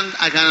understand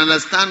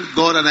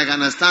God, and I can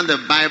understand the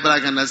Bible. I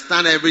can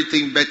understand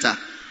everything better.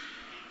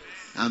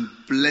 I'm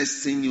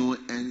blessing you,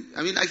 and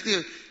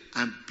actually,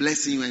 I'm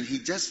blessing you, and he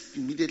just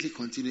immediately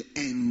continued,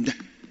 and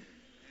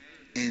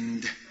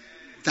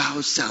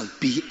thou shalt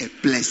be a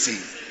blessing.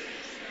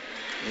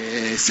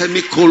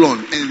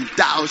 Semicolon, and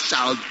thou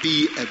shalt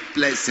be a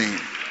blessing.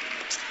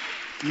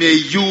 May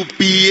you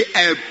be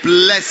a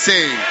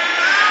blessing.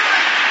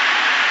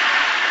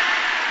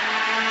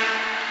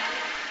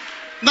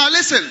 Now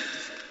listen,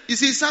 you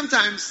see,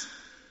 sometimes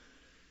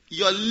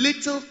your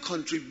little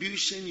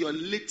contribution, your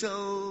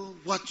little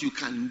what you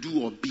can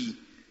do or be,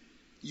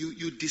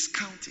 you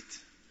discount it.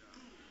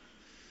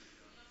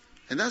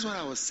 And that's what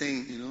I was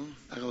saying,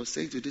 like I was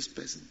saying to this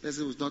person.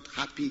 Person was not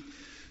happy.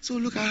 So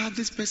look, I have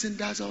this person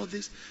does all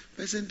this,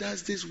 person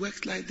does this,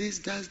 works like this,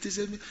 does this.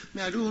 I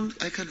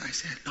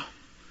said, no.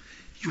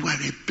 You are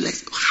a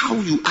blessing. How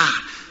you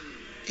are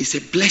is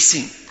a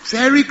blessing.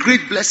 Very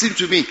great blessing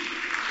to me.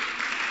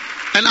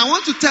 And I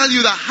want to tell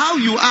you that how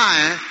you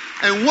are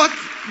and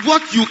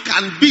what you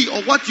can be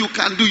or what you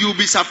can do, you'll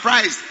be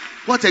surprised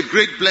what a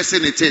great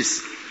blessing it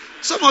is.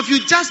 Some of you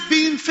just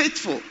being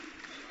faithful.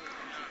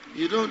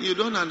 You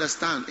don't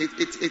understand.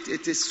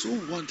 It is so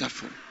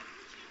wonderful.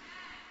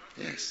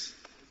 Yes.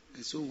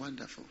 It's so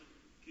wonderful.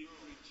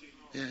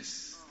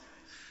 Yes.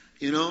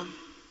 You know,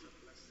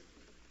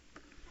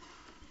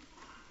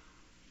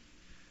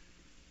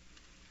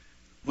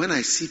 when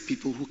I see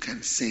people who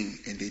can sing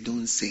and they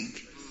don't sing,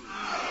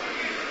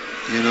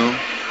 you know,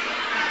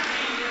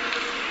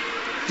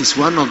 it's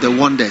one of the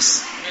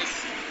wonders.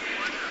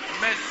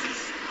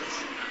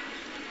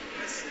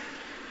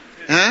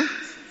 Huh?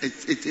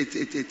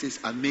 It is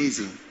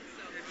amazing.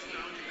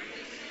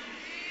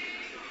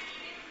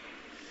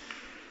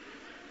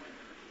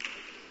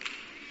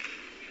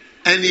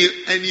 And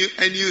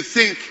you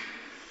think,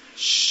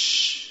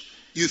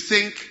 you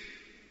think,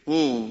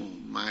 oh,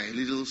 my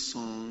little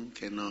song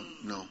cannot.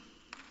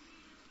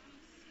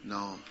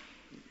 No,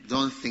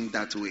 don't think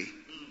that way.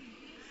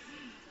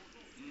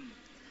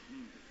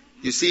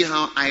 You see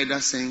how Ida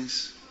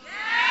sings?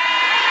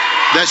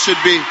 There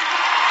should be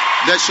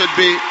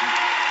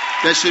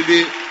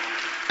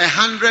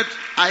 100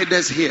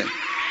 Idas here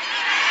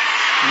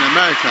in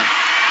America.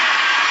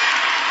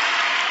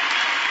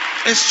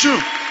 It's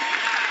true.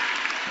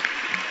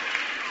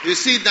 You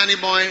see Danny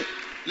Boy,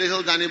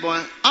 little Danny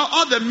Boy,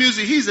 all the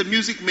music, he's a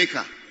music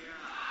maker.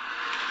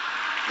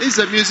 He's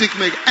a music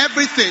maker.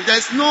 Everything.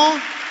 There's no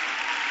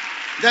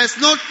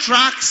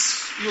tracks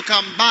you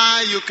can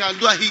buy, you can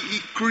do. He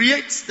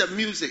creates the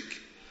music.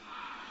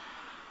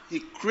 He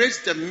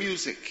creates the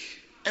music.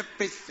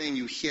 Everything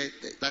you hear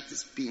that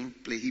is being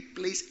played, he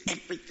plays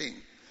everything.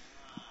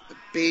 The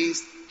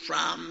bass,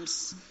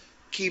 drums,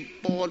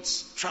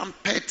 keyboards,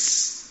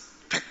 trumpets,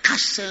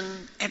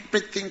 percussion,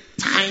 everything,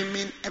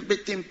 timing,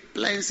 everything,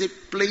 plays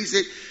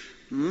it,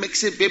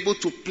 makes it be able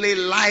to play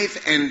live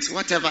and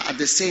whatever at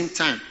the same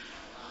time.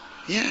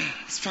 Yeah,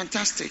 it's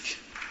fantastic.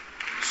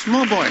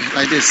 Small boy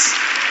like this.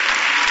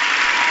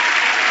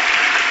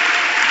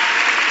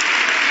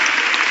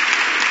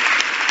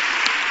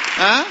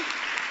 Huh?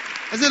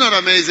 Is it not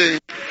amazing? Is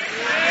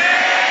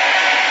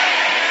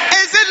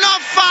it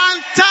not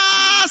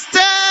fantastic?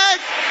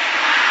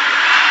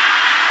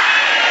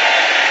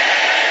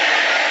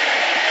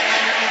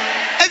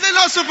 Is it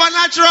not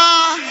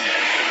supernatural?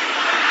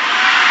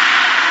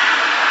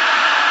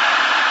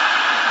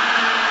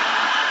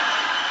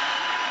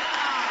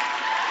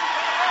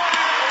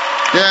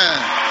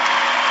 Yeah.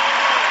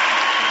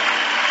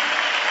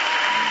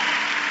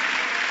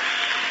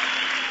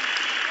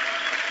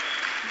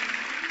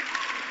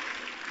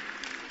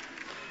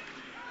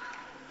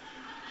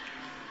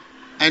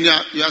 And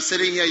you are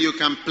sitting here, you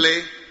can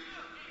play.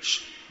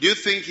 Do you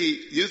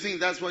think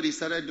that's what he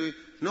started doing?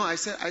 No, I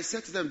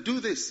said to them, do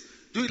this,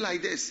 do it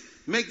like this,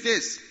 make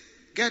this,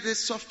 get this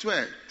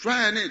software,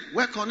 try on it,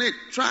 work on it,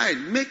 try it,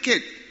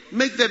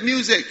 make the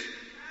music.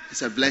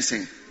 It's a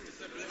blessing.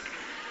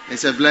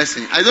 It's a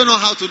blessing. I don't know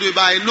how to do it,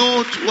 but I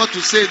know what to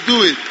say,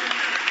 do it.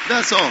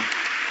 That's all.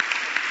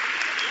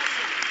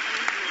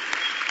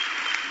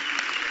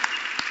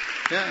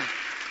 Yeah.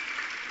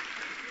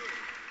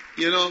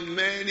 You know,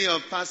 many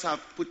of us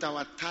have put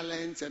our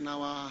talents and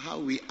how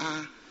we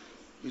are.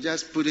 We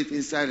just put it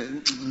inside.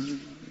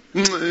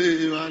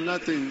 You are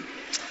nothing.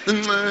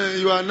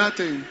 You are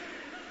nothing.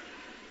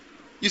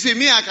 You see,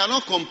 me, I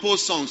cannot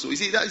compose songs. You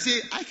see,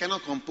 I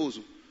cannot compose.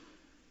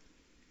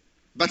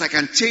 But I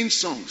can change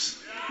songs.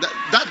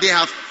 That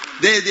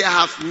they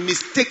have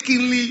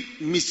mistakenly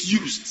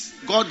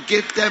misused. God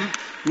gave them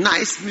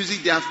nice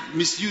music. They have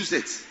misused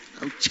it.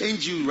 I'll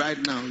change you right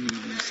now. You'll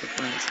be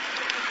surprised.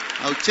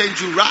 I'll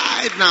change you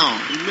right now.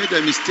 You made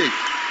a mistake.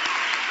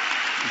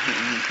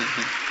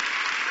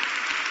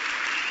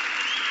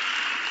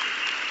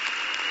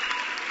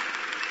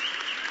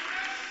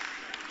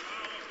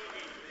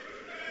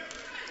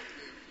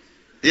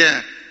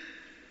 Yeah.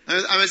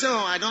 I say,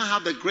 I don't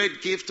have the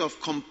great gift of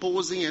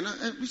composing,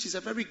 which is a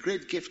very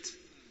great gift.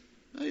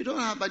 No, you don't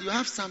have, but you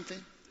have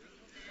something.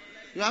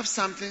 You have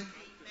something.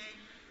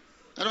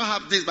 I don't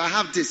have this, but I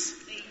have this.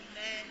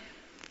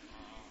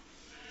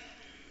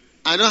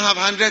 I don't have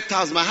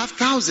 100,000, but I have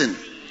 1,000.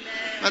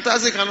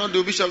 1,000 cannot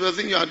do, Bishop. The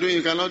thing you are doing,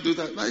 you cannot do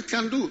that. But it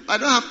can do. I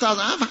don't have 1,000,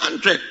 I have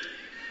 100.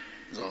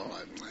 So,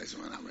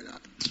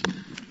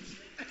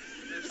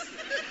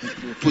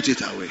 put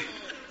it away.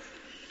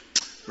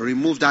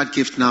 Remove that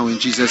gift now in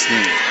Jesus'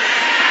 name.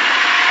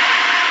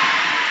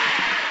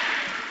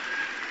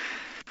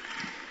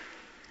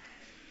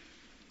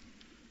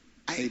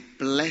 I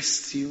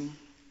blessed you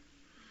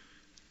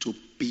to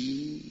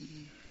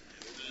be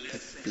a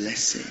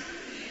blessing.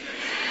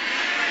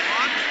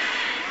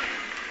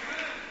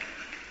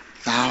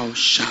 Thou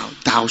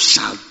shalt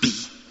be,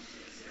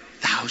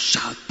 thou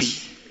shalt be,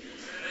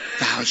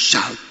 thou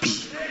shalt be,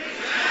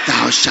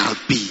 thou shalt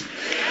be,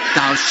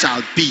 thou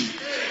shalt be,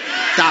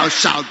 thou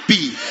shalt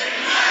be,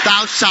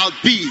 thou shalt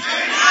be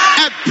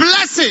a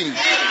blessing.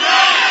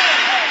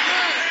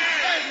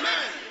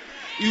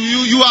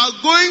 You are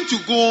going to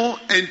go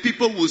and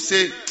people will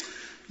say,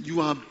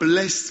 you have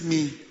blessed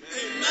me.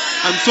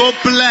 I'm so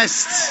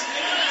blessed.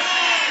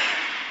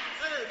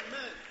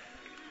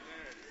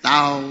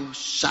 Thou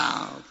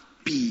shalt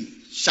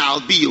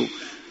be,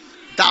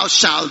 thou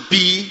shalt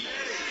be.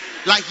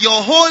 Like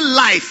your whole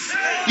life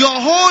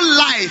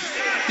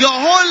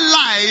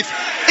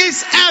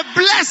is a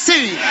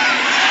blessing.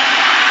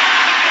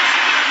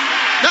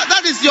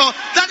 That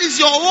is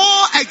your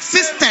whole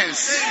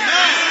existence.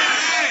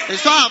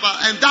 It's all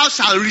about, and thou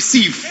shalt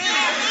receive.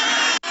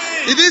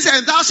 It is,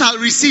 and thou shalt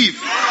receive.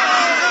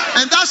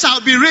 And thou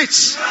shalt be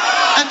rich.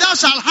 And thou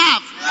shalt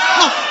have.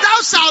 No,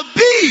 thou shalt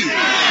be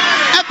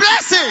a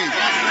blessing.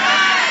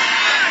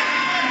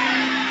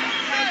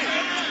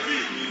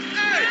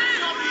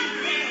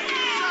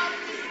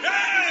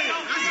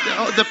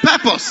 The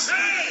purpose.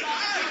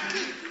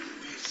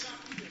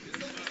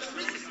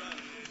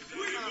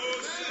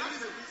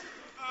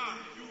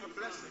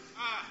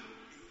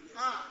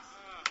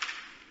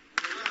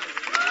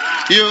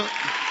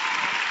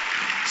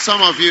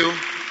 Some of you,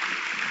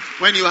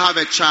 when you have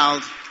a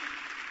child,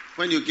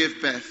 when you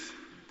give birth,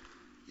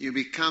 you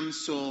become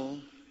so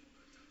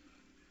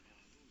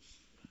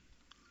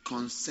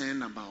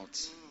concerned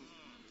about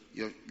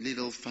your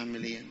little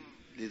family and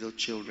little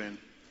children.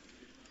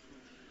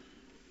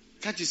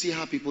 Can't you see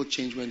how people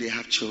change when they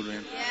have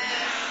children? Yeah.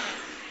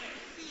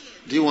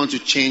 Do you want to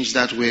change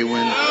that way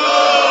when...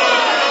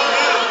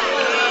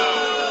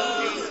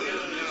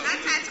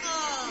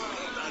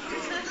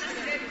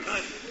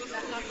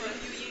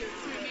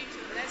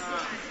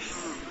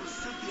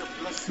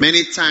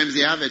 Many times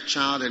they have a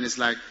child and it's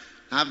like,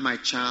 I have my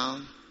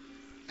child,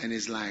 and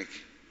it's like,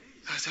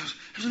 I have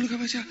to look at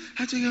my child,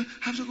 I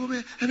have to go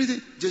there,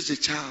 everything. Just the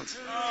child.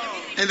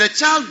 And the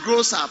child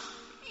grows up,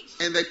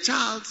 and the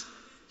child,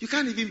 you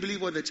can't even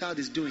believe what the child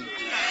is doing.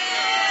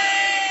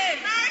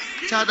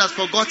 Child has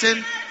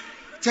forgotten,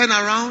 turn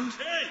around,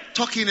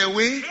 talking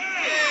away,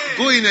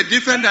 go in a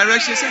different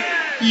direction. Say,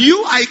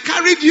 I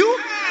carried you?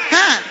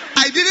 Hey,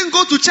 I didn't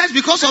go to church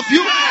because of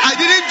you. I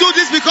didn't do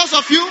this because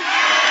of you.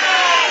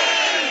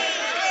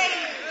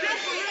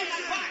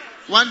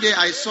 One day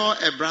I saw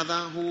a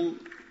brother who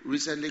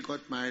recently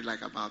got married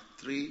like about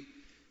 3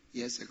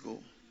 years ago.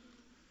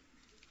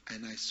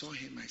 And I saw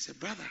him. I said,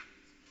 brother,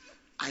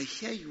 I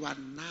hear you are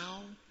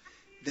now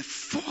the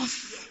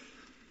fourth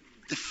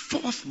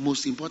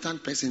most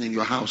important person in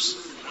your house.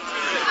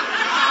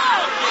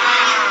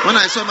 When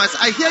I saw him, I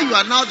said, I hear you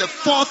are now the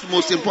fourth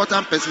most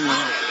important person in your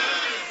house.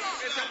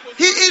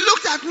 He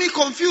looked at me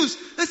confused.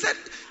 I said,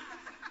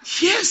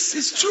 yes,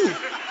 it's true.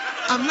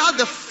 I'm now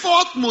the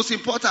fourth most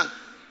important.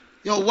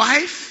 Your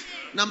wife,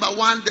 number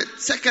one, the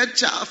second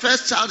child,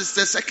 first child is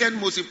the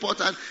second most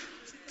important,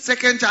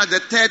 second child the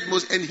third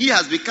most, and he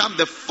has become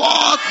the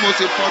fourth most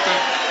important.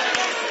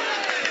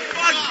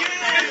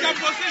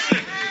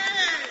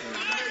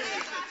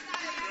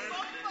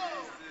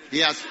 He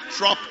has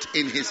dropped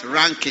in his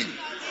ranking.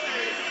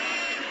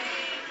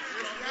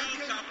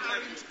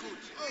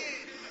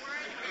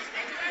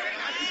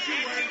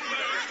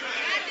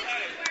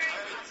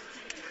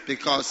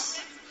 Because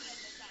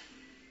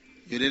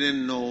you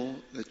didn't know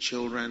the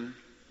children,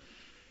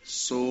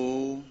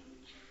 so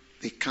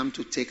they come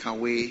to take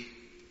away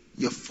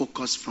your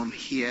focus from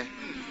here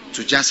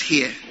to just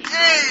here.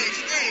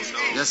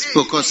 Just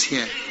focus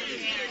here.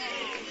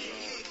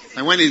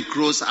 And when it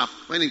grows up,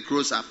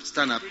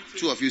 stand up.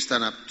 Two of you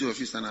stand up.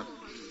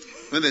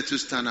 When the two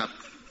stand up,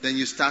 then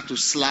you start to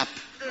slap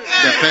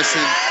the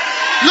person.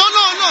 No.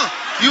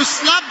 You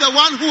slap the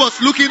one who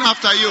was looking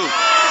after you.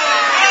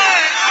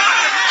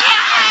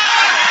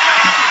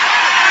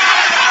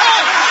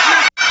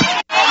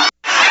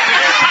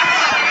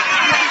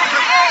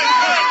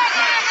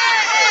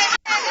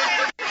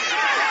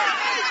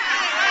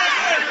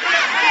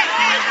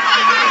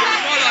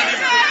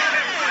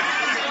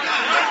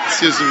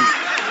 Excuse me.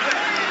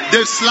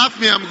 They've slapped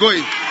me, I'm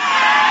going.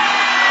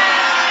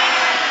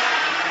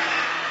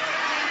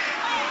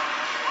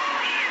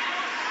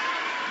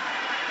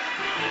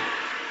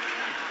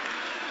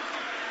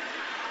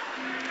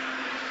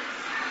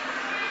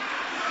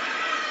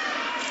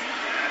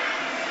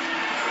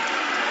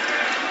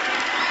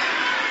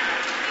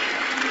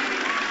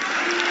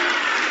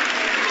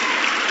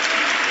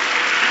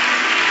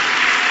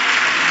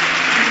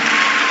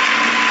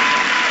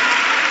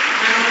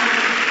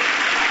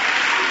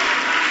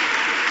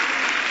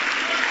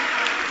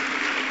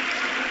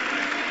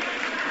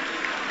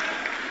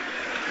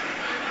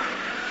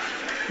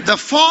 The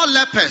 4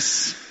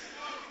 lepers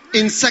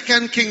in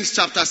 2 Kings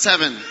chapter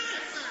 7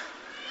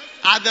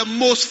 are the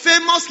most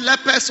famous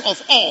lepers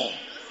of all.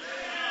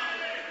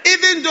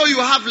 Even though you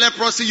have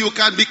leprosy, you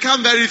can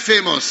become very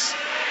famous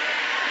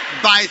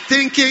by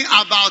thinking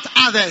about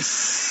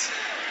others.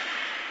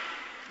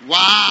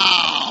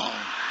 Wow.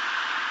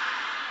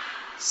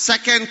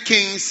 2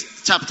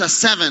 Kings chapter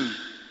 7.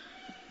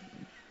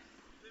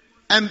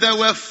 And there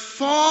were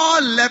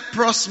 4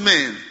 leprous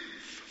men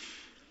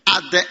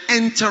at the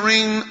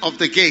entering of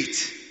the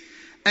gate.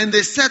 And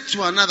they said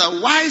to another,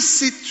 why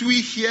sit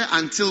we here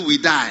until we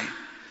die?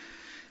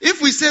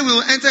 If we say we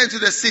will enter into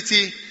the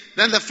city,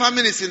 then the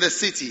famine is in the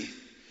city,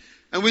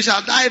 and we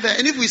shall die there.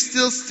 And if we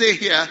still stay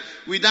here,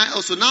 we die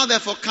also. Now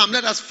therefore come,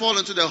 let us fall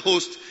into the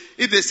host.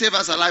 If they save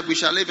us alive, we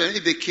shall live, and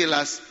if they kill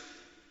us,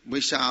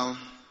 we shall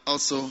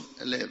also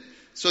live.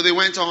 So they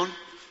went on.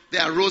 They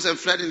arose and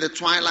fled in the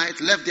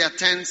twilight, left their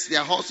tents,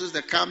 their horses,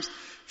 their camps,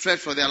 fled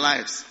for their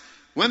lives.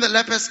 When the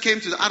lepers came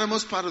to the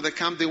uttermost part of the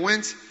camp, they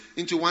went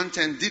into one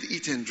tent, did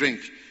eat and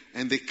drink.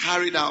 And they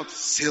carried out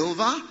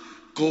silver,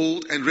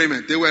 gold, and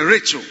raiment. They were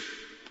rich.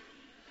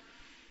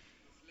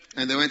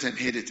 And they went and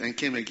hid it and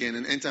came again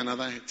and entered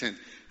another tent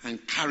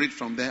and carried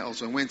from there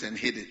also and went and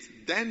hid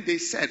it. Then they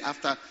said,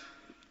 after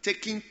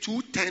taking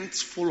 2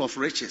 tents full of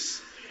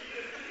riches,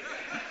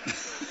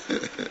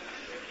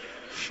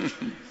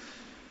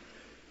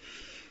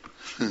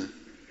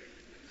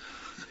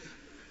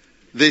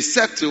 they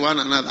said to one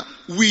another,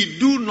 we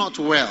do not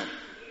well.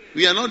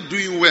 We are not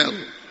doing well.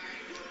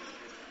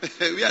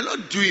 We are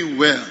not doing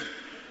well.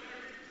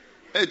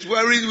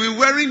 We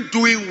weren't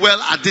doing well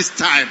at this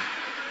time.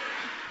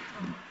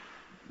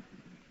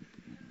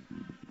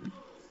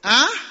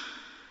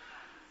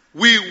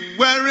 We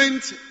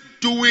weren't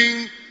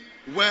doing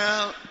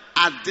well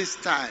at this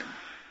time.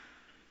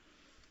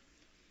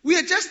 We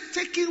are just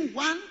taking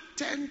one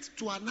tent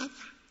to another.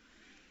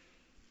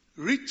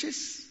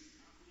 Riches,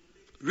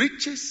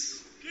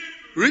 riches,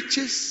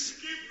 riches,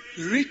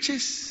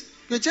 riches.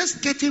 We're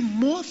just getting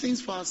more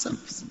things for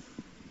ourselves.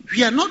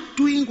 We are not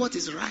doing what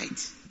is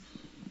right.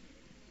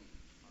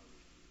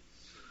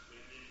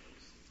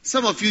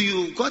 Some of you,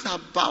 you've got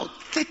about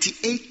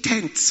 38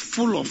 tents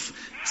full of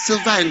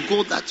silver and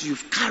gold that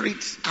you've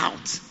carried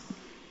out.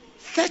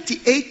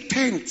 38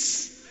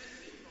 tents.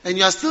 And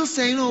you are still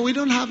saying, oh, we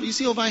don't have, you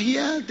see over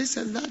here, this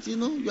and that,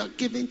 you are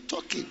giving,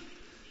 talking.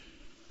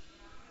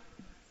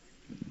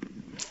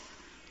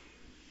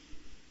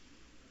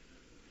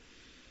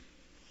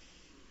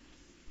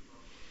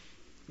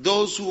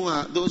 Those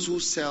who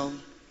sell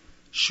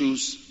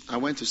shoes, I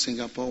went to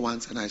Singapore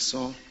once and I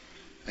saw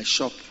a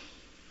shop.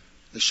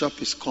 The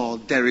shop is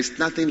called There Is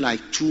Nothing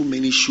Like Too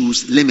Many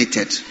Shoes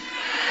Limited.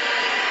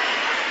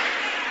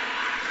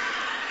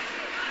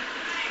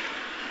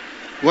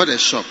 What a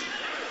shop.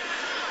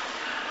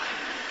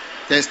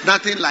 There's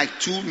nothing like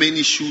Too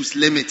Many Shoes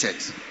Limited.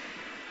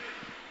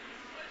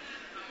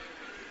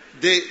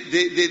 They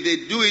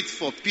do it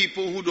for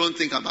people who don't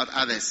think about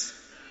others.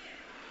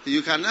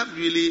 You cannot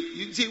really,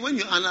 you see, when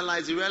you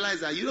analyze, you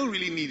realize that you don't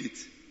really need it.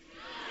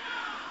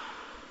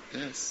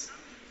 Yes.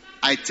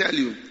 I tell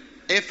you,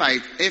 if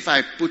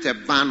I put a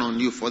ban on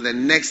you for the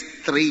next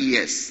 3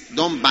 years,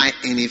 don't buy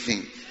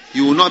anything.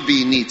 You will not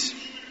be in need.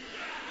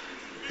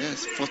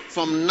 Yes.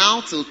 From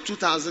now till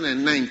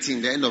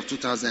 2019, the end of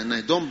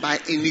 2009, don't buy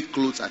any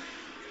clothes.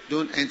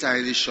 Don't enter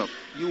any shop.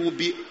 You will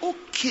be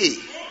okay.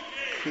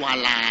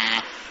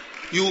 Voila.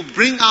 You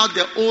bring out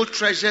the old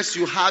treasures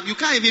you have. You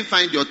can't even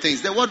find your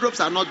things. The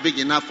wardrobes are not big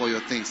enough for your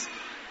things.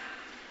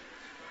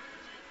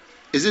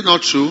 Is it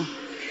not true?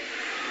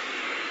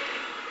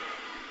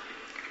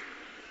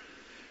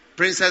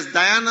 Princess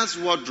Diana's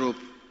wardrobe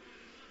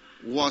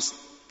was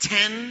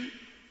 10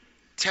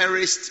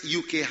 terraced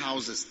UK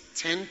houses.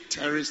 10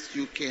 terraced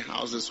UK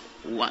houses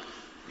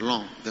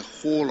long. The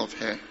whole of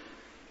her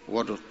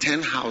wardrobe.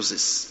 10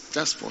 houses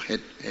just for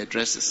her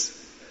dresses.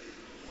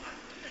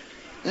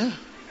 Yeah.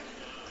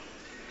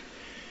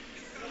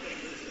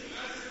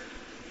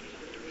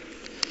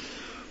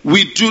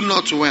 We do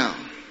not well.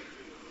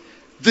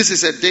 This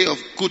is a day of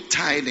good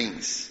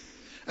tidings,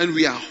 and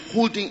we are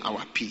holding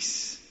our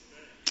peace.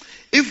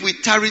 If we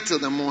tarry till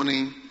the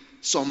morning,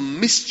 some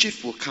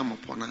mischief will come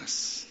upon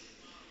us.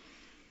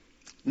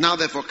 Now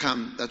therefore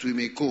come, that we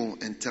may go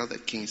and tell the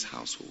king's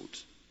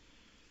household.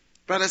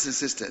 Brothers and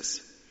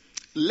sisters,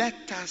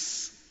 let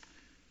us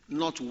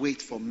not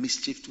wait for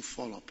mischief to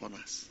fall upon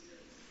us.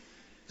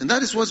 And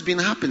that is what's been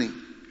happening.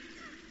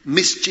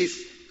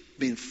 Mischief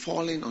been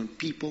falling on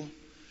people.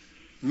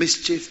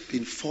 Mischief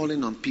been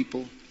falling on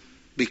people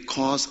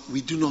because we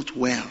do not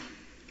well.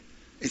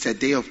 It's a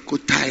day of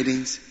good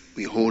tidings,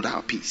 we hold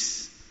our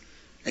peace.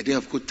 A day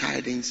of good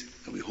tidings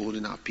and we hold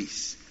in our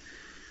peace.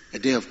 A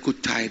day of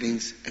good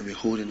tidings and we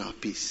hold in our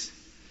peace.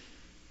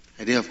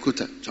 A day of good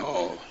tidings.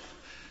 Oh,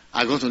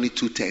 I got only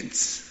 2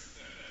 tents.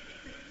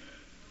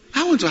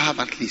 I want to have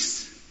at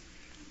least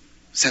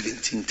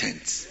 17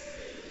 tents.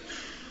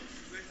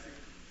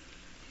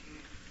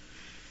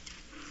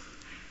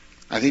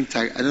 I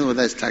don't know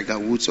whether it's Tiger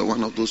Woods or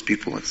one of those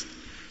people.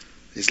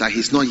 It's like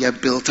he's not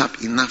yet built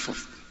up enough of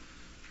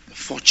the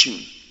fortune.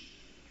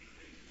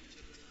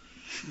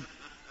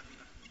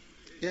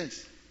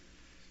 Yes.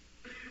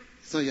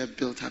 It's not yet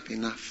built up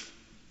enough.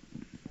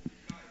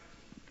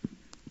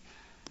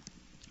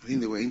 I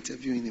think they were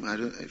interviewing him. I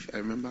don't know if I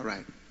remember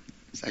right.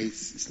 It's like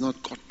it's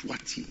not got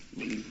what he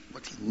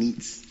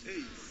needs.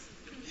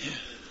 Yeah.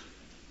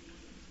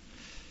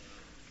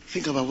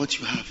 Think about what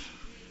you have.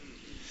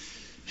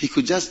 He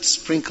could just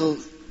sprinkle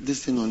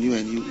this thing on you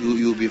and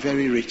you'll be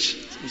very rich.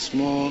 It's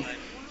more,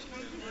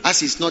 as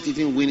he's not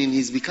even winning,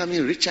 he's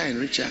becoming richer and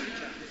richer.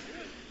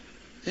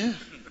 Yeah.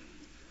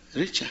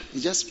 Richer. He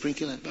just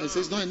sprinkle it. But he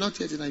says, no, not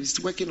yet. He's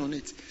working on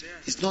it.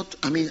 It's not,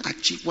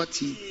 achieve what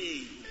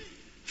he...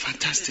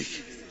 Fantastic.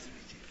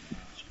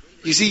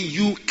 You see,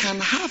 you can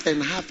have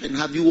and have and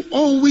have. You will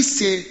always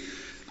say,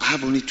 I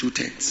have only 2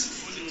 tents.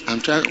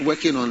 I'm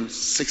working on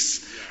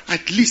 6.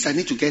 At least I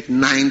need to get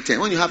 9, 10.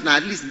 When you have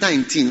at least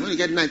 19. When you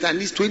get 19, at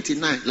least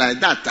 29. Like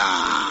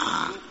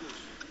that.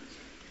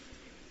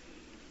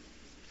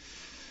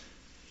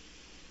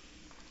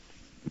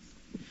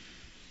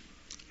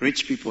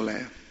 Rich people,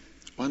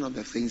 one of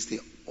the things they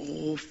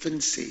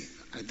often say,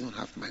 I don't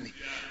have money.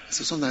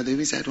 So sometimes they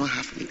even say, I don't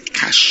have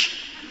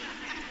cash.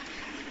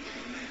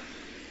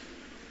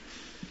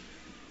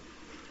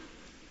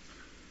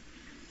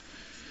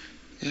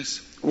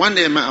 Yes. One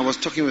day I was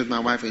talking with my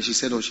wife and she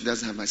said, she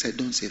doesn't have money. I said,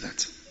 don't say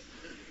that.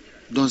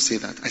 Don't say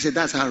that. I said,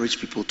 that's how rich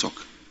people talk.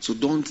 So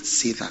don't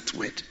say that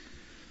word.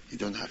 You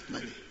don't have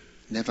money.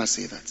 Never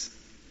say that.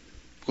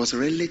 Because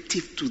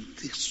relative to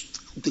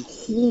the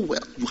whole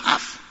world, you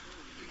have.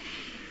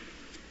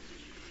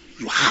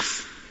 You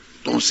have.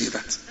 Don't say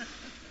that.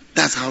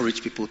 That's how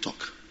rich people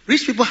talk.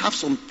 Rich people have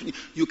some.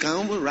 You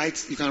can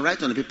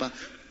write on the paper.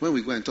 When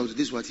we go and talk, this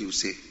is what he will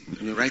say.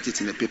 And you write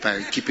it in the paper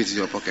and keep it in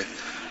your pocket.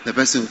 The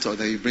person will talk,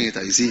 then you bring it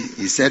out. You see,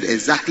 he said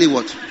exactly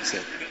what he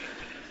said.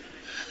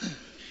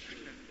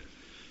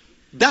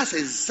 That's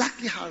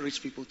exactly how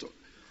rich people talk.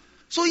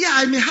 So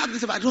I may have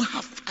this, but I don't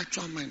have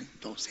actual money.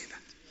 Don't say that.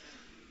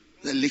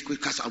 The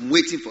liquid cash, I'm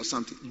waiting for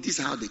something. This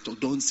is how they talk.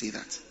 Don't say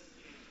that.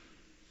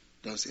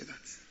 Don't say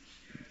that.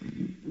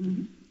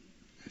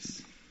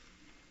 Yes.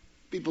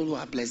 People who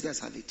are blessed, that's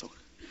how they talk.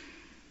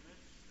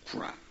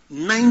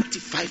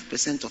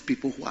 95% of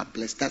people who are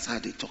blessed, that's how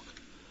they talk.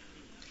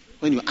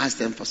 When you ask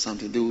them for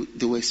something,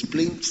 they will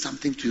explain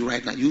something to you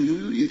right now.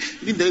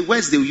 Even the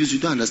words they will use, you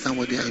don't understand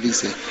what they are even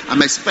saying.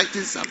 I'm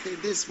expecting something,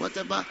 this,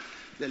 whatever,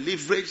 the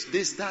leverage,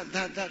 this, that,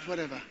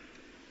 whatever.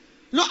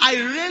 No, I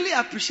really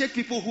appreciate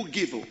people who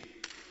give.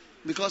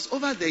 Because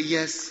over the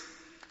years,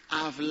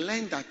 I've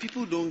learned that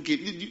people don't give.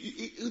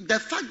 The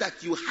fact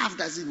that you have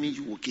doesn't mean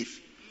you will give.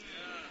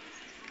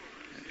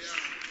 Yes.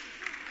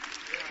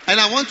 And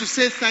I want to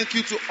say thank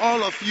you to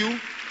all of you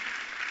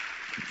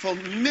for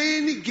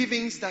many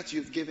givings that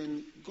you've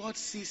given. God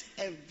sees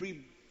every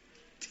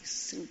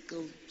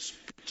single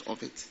spot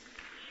of it.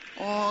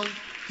 All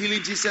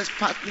Healing Jesus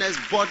partners,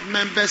 board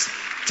members,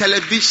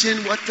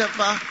 television,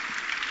 whatever.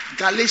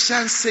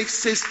 Galatians 6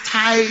 says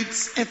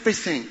tithes,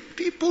 everything.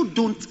 People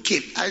don't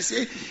give. I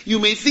say, you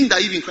may think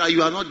that even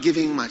you are not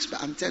giving much,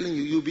 but I'm telling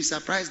you, you'll be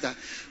surprised that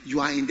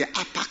you are in the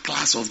upper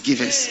class of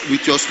givers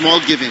with your small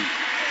giving.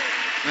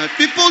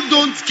 People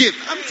don't give.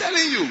 I'm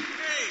telling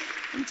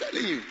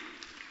you.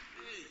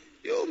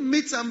 You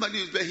meet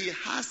somebody where he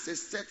has a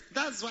set.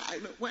 That's why I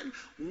know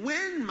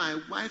when my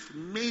wife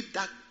made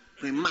that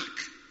remark,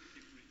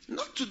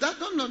 not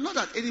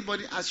that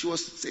anybody, as she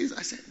was saying,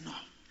 I said, no.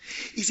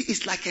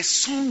 It's like a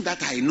song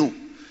that I know.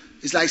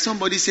 It's like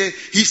somebody say,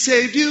 he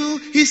saved you,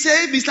 he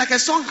saved me. It's like a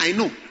song I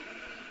know.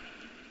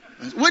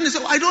 When they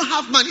say, I don't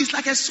have money, it's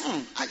like a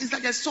song. It's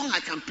like a song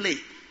I can play.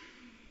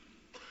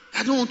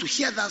 I don't want to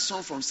hear that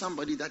song from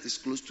somebody that is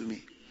close to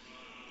me.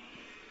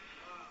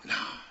 No.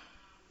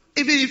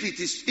 Even if it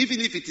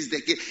is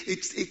the case,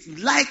 it's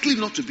likely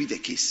not to be the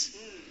case.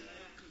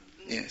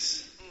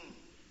 Yes.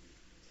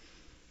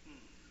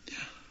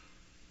 Yeah.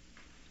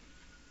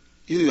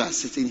 You are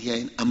sitting here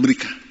in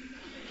America.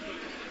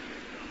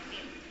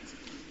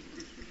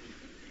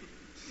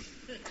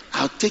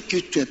 I'll take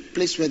you to a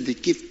place where they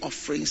give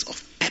offerings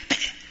of pepper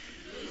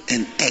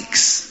and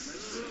eggs.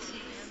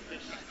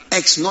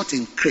 Eggs not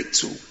in crates,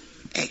 so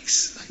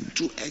eggs, like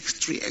 2 eggs,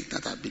 3 eggs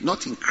that have been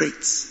not in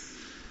crates.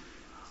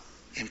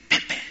 And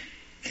pepper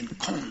and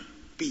corn,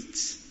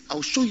 beans.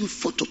 I'll show you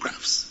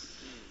photographs.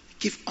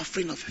 Give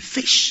offering of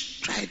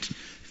fish, dried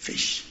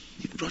fish.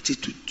 He brought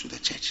it to the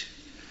church.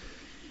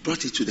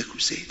 Brought it to the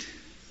crusade.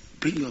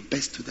 Bring your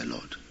best to the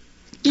Lord.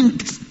 In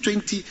this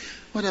 20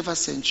 whatever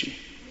century.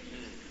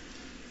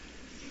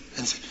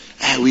 And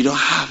say, we don't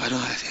have, I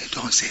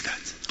don't say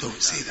that.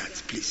 Don't say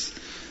that, please.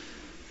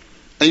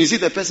 And you see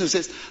the person who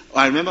says,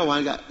 I remember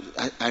one guy,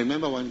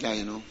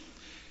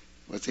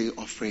 was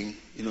offering,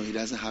 he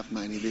doesn't have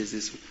money, there's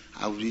this.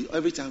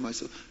 Every time I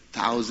saw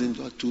 1,000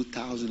 or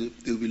 2,000,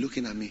 they'll be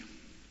looking at me.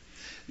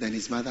 Then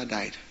his mother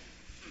died.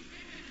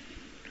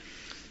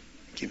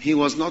 He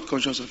was not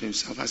conscious of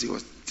himself as he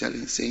was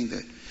saying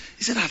that.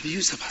 He said, I've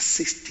used about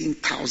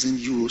 16,000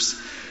 euros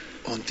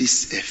on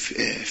this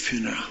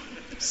funeral.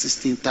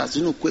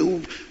 16,000.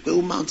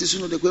 Kwewu Mountains,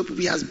 the Kwewu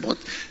he has bought,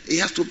 he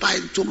has to buy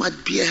too much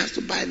beer, he has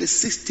to buy the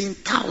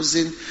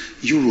 16,000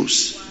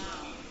 euros.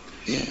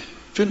 Yeah,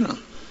 funeral.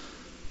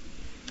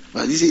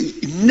 But he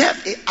said,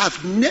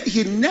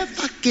 he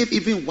never gave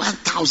even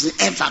 1,000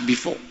 ever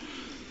before.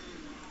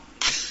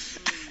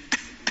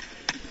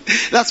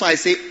 That's why I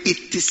say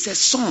it is a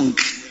song.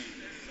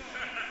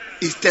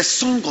 It's the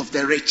song of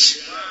the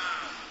rich.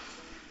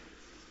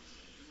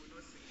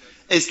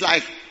 It's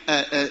like,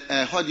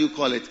 how do you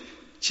call it?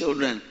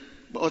 Children.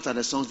 What are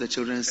the songs the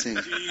children sing?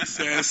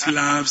 Jesus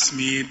loves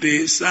me,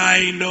 this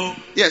I know.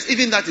 Yes,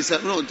 even that is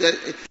Father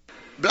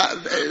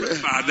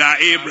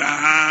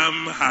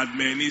Abraham had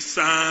many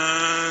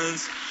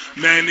sons.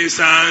 Many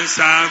sons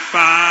have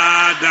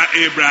Father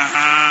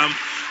Abraham.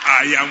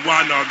 I am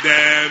one of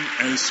them,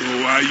 and so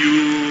are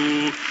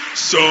you.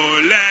 So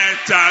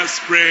let us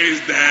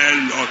praise the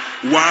Lord.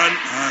 One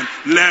hand,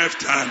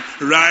 left hand,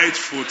 right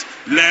foot,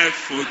 left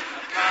foot.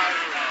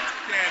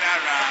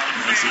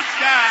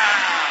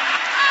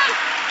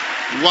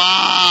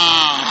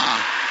 Wow.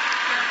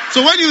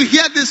 So when you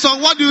hear this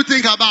song, what do you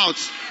think about?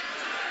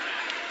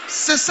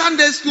 It's a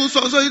Sunday school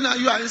song. So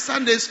you are in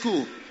Sunday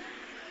school.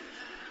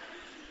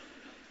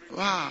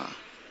 Wow.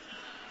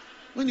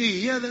 When you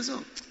hear the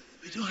song,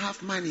 we don't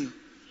have money.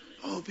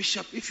 Oh,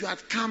 Bishop, if you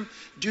had come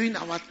during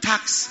our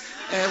tax,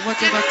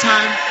 whatever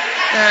time,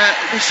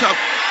 Bishop,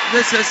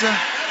 this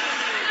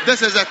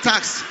is a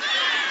tax.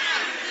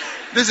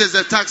 This is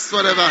a tax,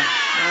 whatever.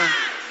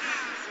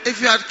 If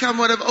you had come,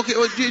 whatever, okay,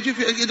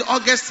 in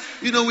August,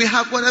 we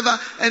have whatever,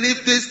 and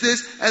if this,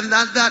 and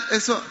that,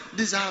 and so,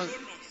 these are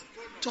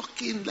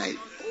talking like,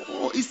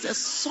 oh, it's a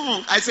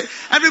song. I say,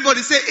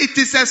 everybody say, it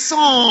is a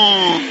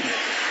song.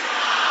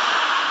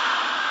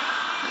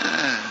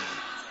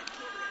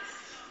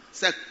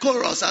 It's a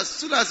chorus. As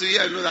soon as you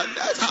hear, you know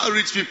that's how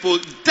rich people,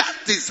 that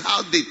is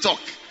how they talk.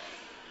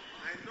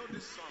 I know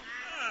this song.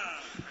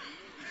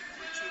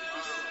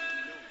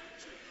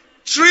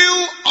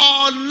 True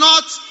or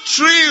not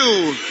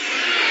true?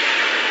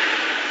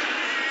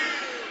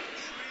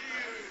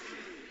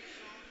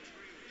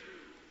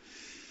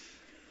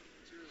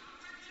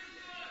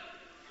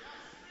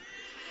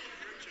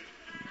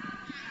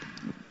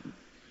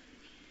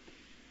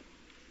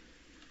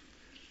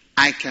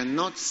 I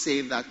cannot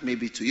say that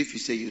maybe to you if you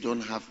say you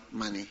don't have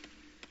money.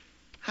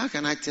 How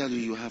can I tell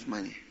you have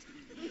money?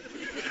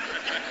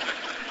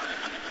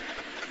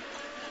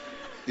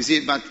 You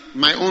see, but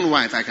my own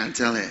wife, I can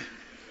tell her.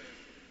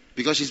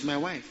 Because she's my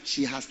wife.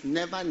 She has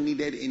never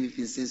needed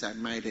anything since I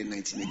married her in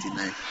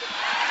 1989.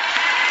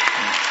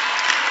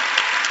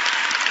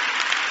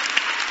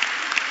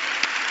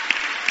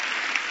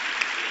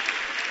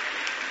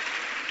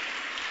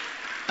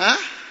 Huh?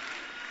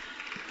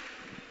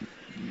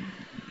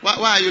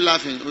 Why are you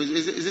laughing?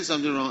 Is it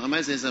something wrong? Am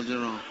I saying something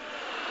wrong?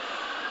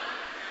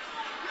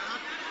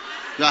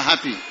 You are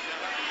happy.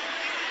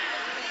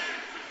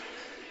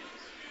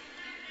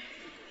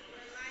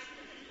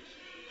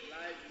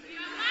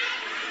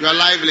 You are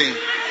lively.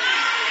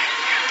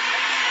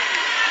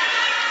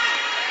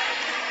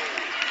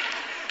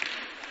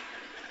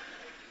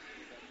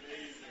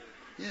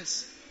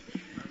 Yes.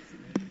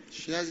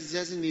 She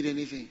doesn't need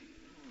anything.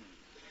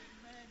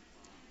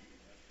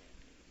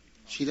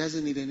 She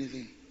doesn't need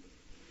anything.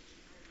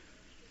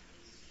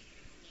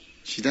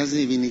 She doesn't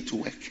even need to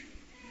work.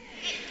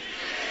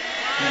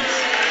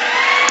 Yes.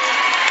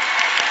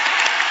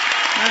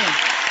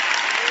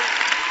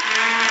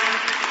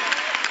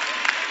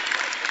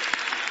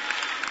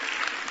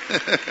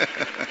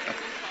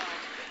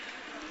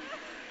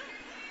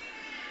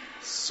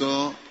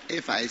 So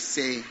if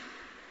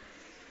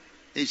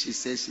she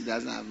says she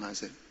doesn't have money,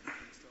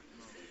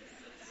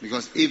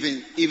 because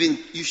even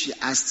if she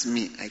asks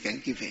me, I can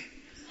give her.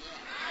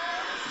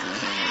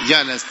 You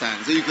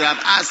understand? So you could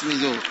have asked me,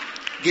 though,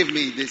 give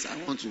me this, I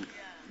want to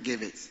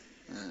give it.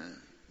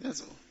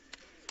 That's all.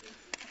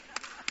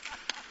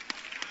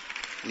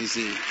 You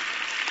see.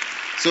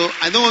 So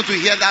I don't want to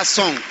hear that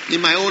song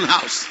in my own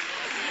house.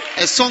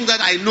 A song that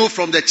I know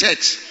from the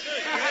church.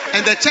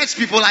 And the church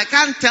people, I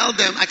can't tell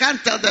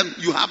them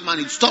you have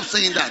money. Stop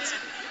saying that.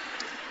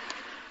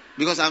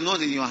 Because I'm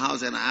not in your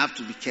house and I have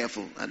to be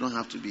careful. I don't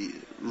have to be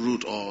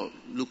rude or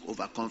look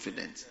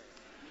overconfident.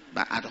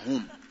 But at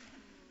home,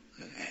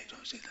 hey,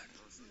 don't say that.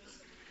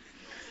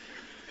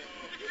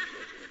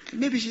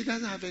 Maybe she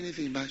doesn't have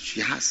anything, but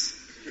she has.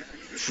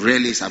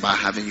 Really, it's about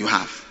having, you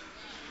have.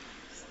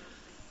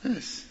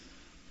 Yes.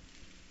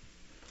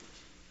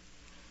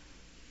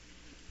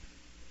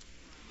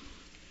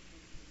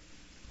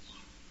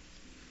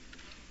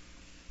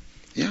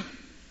 Yeah.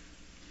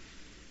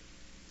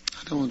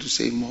 I don't want to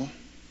say more.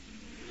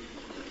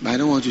 But I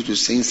don't want you to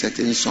sing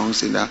certain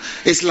songs in that.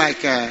 It's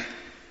like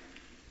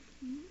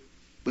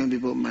when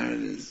people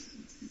marry,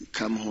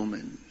 come home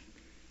and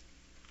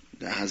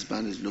the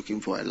husband is looking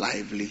for a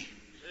lively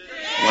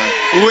wife.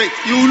 Wait,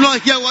 you will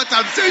not hear what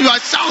I'm saying. You are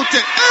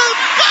shouting.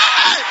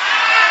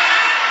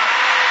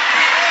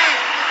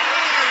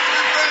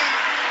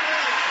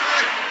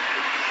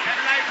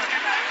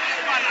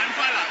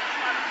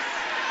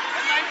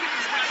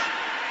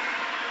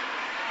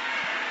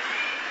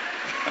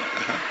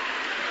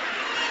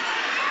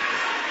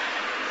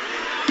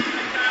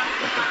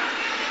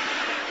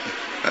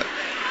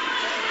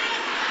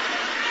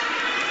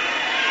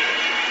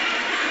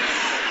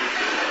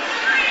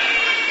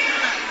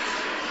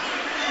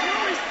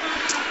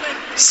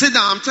 Sit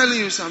down, I'm telling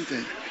you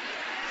something.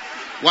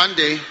 One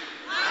day,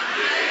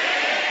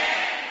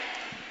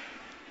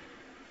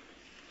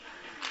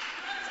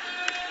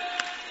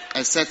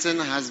 a certain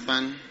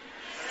husband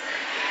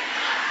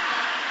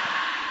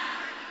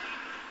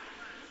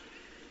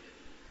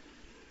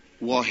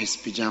wore his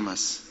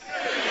pajamas.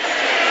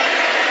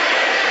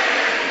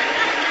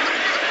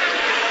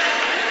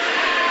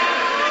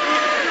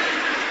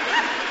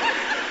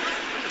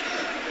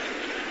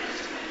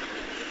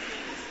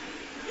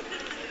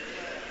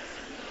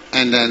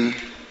 And then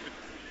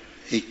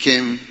he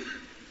came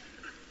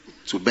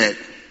to bed.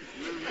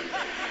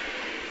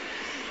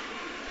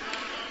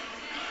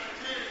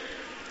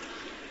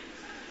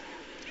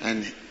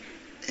 And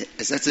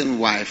a certain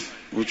wife,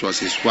 which was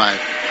his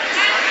wife,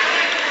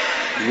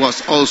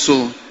 was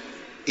also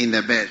in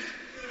the bed.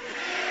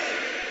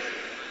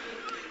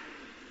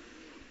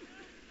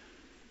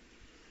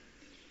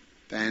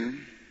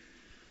 Then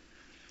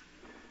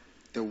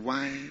the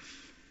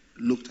wife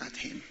looked at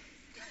him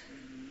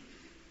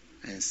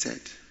and said,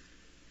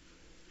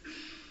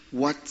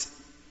 "What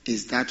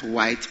is that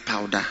white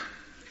powder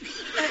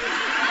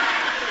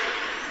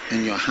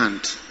in your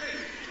hand?"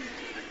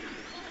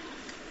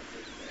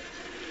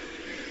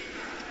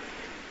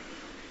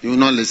 You will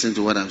not listen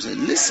to what I'm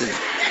saying. Listen.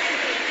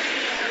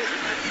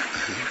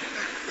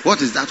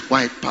 What is that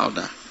white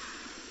powder?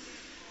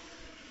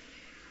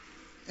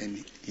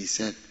 And he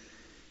said,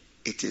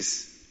 "It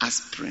is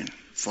aspirin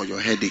for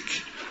your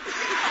headache."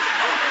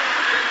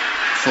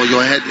 For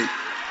your headache.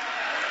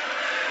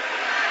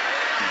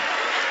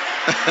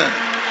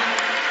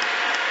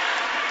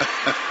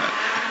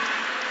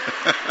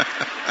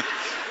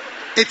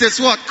 It is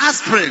what?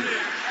 Aspirin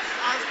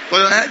for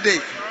your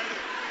headache.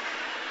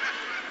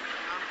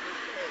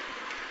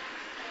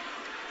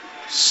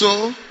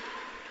 So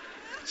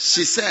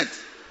she said,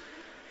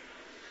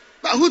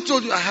 "But who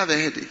told you I have a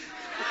headache?"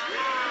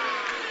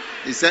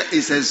 He said,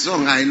 "It's a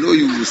song. I know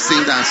you will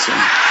sing that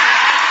song.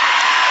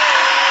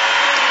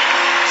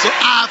 So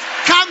I've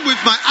come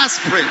with my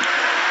aspirin,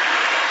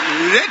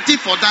 ready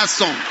for that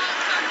song."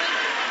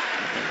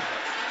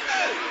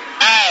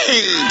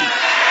 Hey!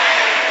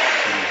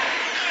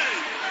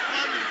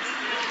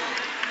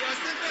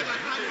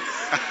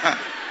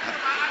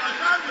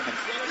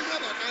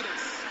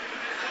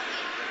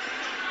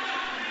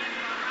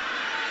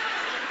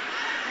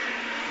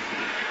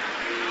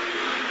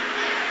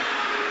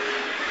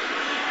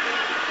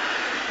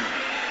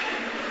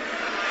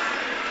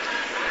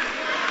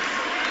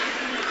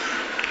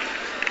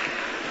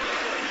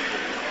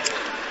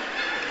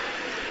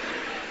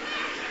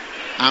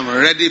 I'm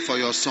ready for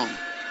your song.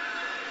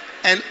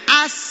 And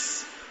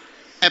as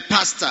a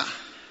pastor,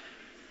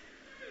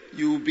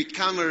 you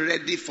become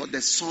ready for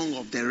the song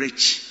of the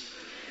rich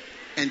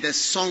and the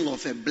song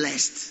of a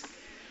blessed.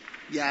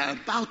 They are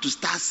about to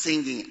start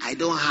singing, "I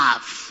don't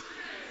have."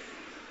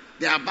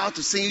 They are about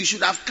to sing, "You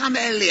should have come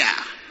earlier."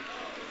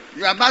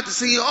 You are about to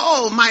sing,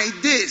 "Oh, my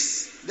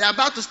this." They are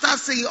about to start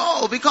singing,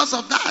 "Oh, because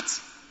of that."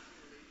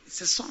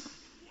 It's a song.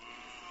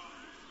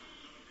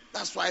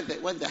 That's why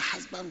when the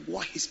husband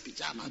wore his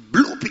pajamas,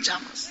 blue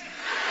pajamas.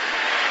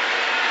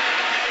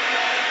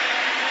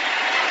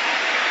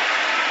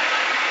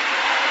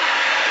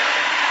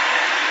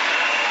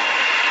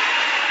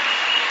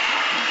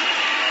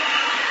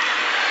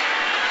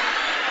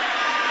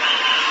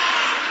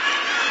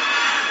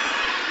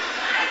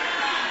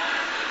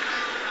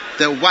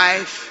 The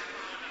wife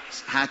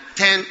had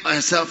turned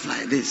herself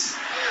like this.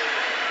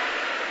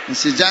 And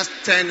she just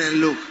turned and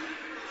looked.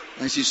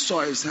 And she saw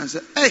his hand and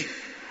said, "Hey,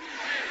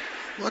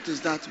 what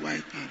is that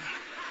white powder?"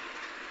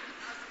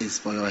 "It's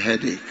for your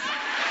headache."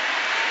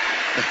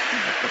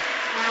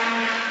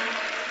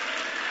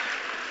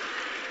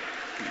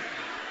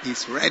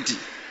 He's ready.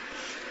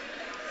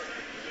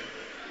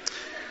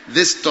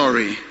 This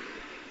story,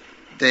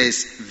 there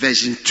is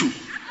version 2.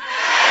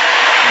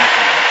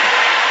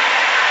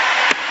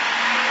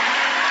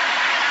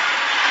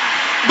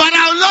 But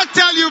I will not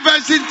tell you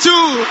version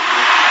 2.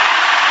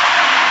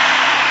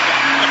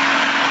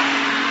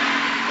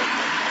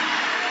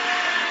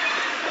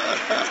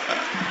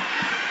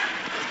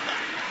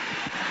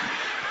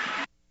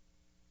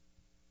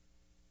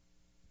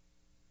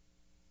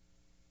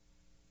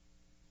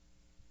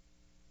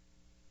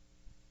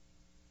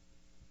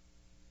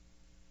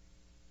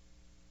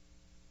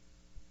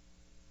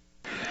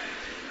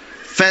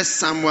 First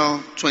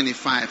Samuel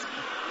 25.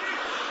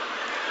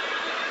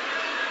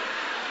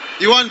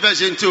 You want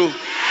version 2? No.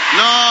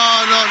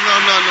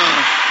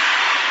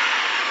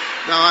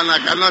 That one I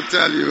cannot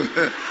tell you.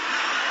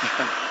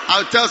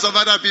 I'll tell some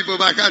other people,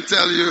 but I can't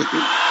tell you.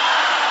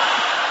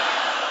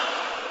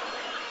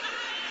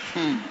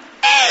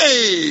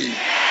 Hey!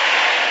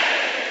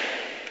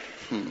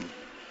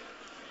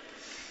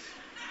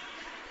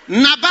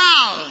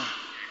 Nabal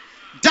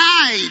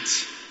died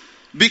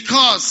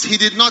because he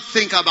did not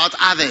think about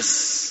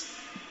others.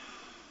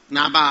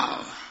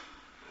 Nabal.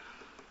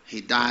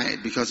 He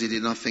died because he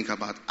did not think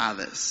about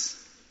others.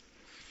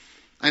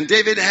 And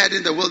David heard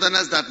in the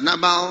wilderness that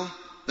Nabal,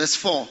 verse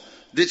 4,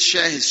 did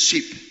share his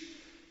sheep.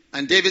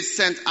 And David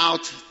sent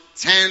out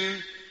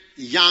 10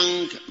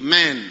 young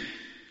men.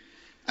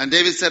 And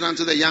David said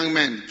unto the young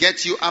men,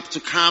 "Get you up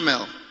to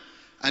Carmel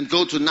and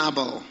go to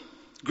Nabal.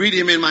 Greet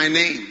him in my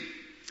name.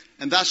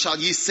 And thus shall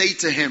ye say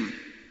to him,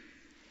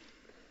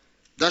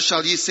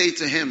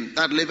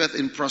 that liveth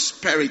in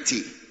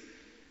prosperity,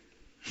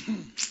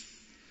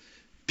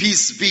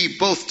 peace be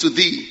both to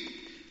thee,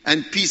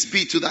 and peace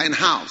be to thine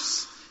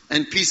house,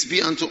 and peace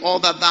be unto all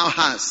that thou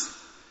hast.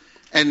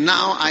 And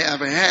now I have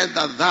heard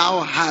that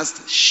thou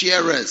hast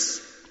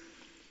shearers,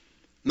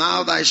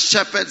 Now thy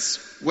shepherds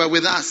were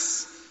with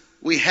us.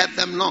 We heard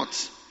them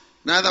not.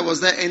 Neither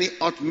was there any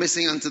aught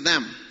missing unto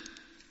them.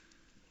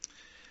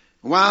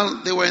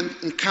 While they were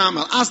in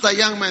Carmel, ask thy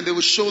young men, they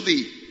will show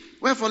thee.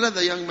 Wherefore let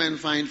the young men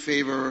find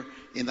favor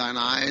in thine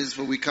eyes,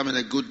 for we come in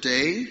a good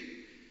day.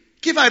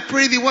 Give, I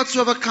pray thee,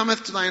 whatsoever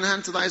cometh to thine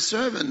hand to thy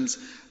servants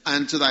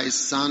and to thy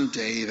son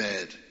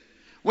David.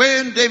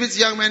 When David's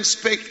young men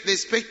spake, they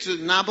spake to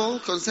Nabal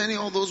concerning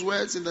all those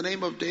words in the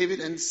name of David,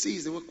 and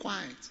ceased. They were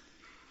quiet.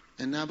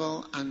 And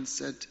Nabal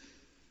answered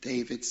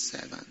David's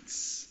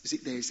servants. You see,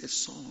 there is a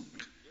song.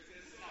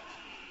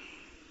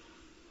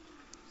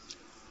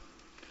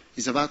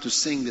 He's about to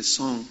sing the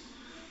song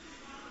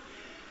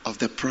of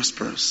the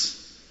prosperous.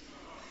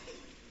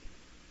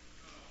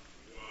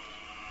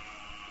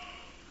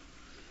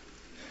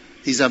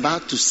 He's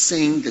about to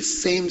sing the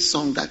same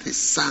song that is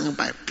sung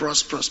by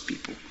prosperous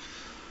people.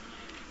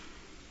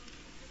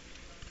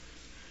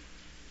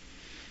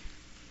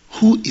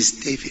 Who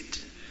is David?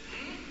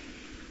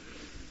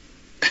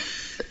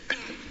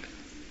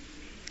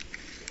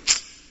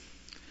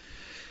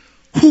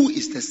 Who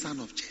is the son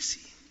of Jesse?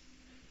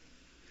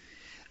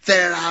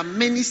 There are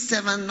many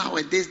servants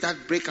nowadays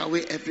that break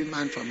away every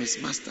man from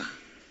his master.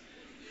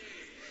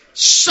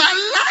 Shall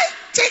I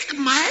take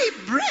my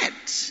bread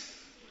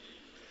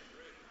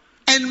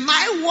and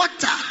my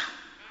water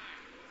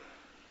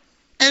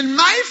and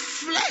my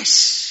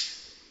flesh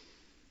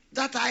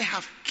that I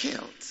have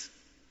killed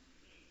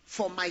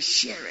for my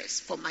sharers,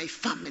 for my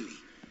family?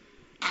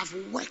 I've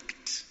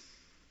worked.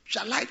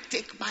 Shall I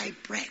take my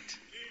bread,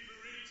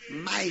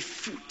 my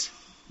food,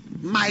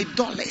 my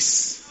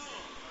dollars,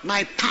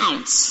 my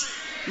pounds,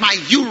 my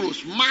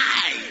euros,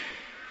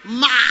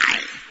 my,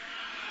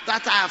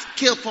 that I have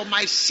killed for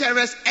my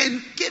sharers,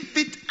 and give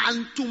it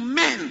unto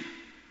men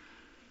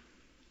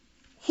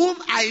whom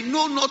I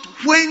know not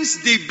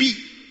whence they be?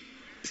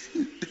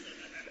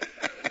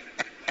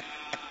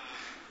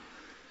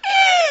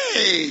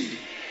 Hey!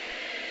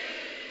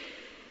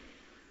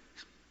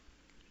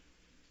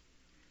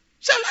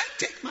 Shall I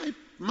take my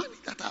money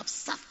that I've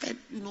suffered?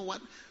 You know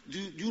what? Do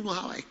you know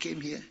how I came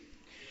here?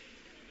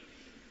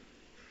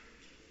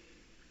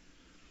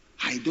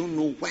 I don't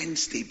know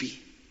whence they be.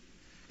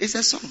 It's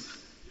a song.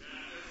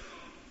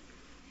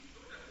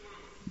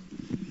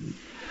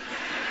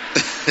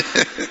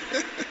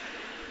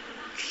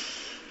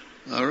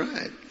 All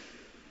right.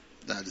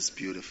 That is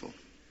beautiful.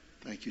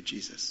 Thank you,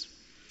 Jesus.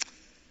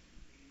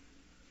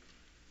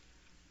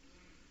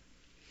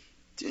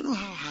 Do you know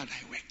how hard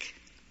I work?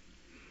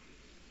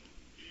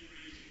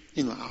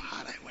 You know how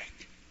hard I work.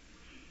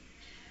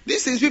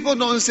 These things people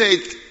don't say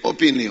it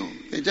openly.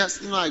 They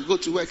just, I go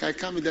to work, I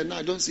come in the night,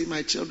 I don't see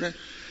my children,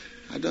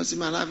 I don't see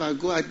my life, I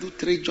go, I do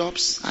 3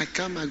 jobs, I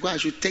come, I go, I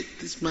should take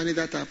this money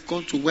that I've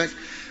gone to work.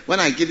 When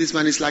I give this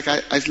money, it's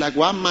like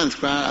 1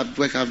 month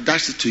I've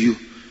dashed it to you.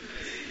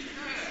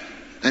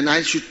 And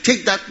I should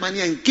take that money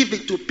and give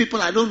it to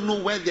people I don't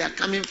know where they are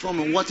coming from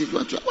and what it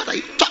was. What are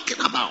you talking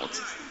about?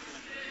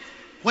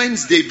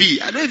 Whence they be?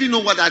 I don't even know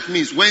what that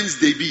means. Whence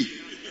they be?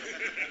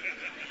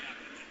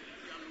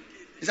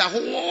 It's like,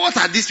 what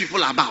are these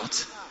people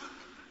about?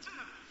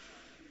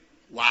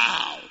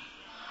 Wow.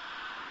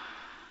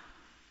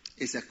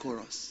 It's a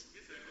chorus.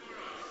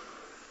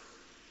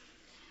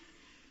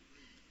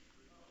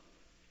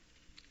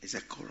 It's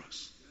a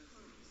chorus.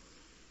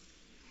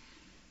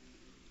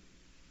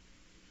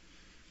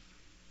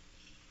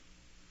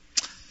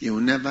 You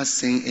will never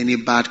sing any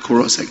bad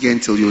chorus again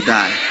till you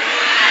die.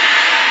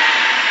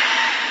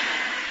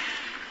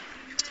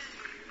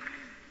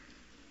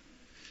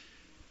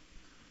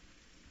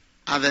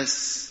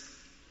 Others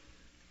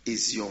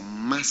is your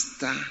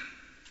master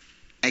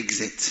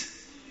exit.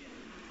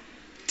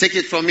 Take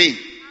it from me.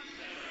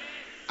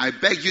 I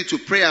beg you to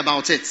pray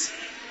about it.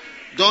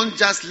 Don't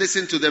just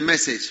listen to the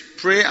message.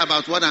 Pray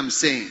about what I'm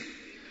saying.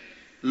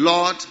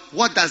 Lord,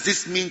 what does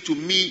this mean to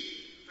me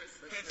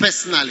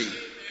personally?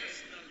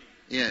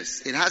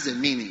 Yes, it has a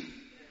meaning.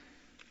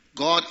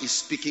 God is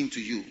speaking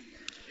to you.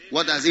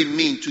 What does it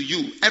mean to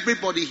you?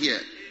 Everybody here,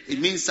 it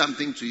means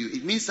something to you.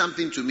 It means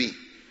something to me.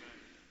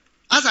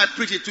 As I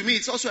preach it, to me,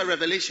 it's also a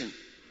revelation.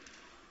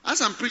 As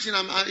I'm preaching,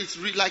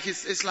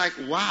 it's like,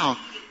 wow,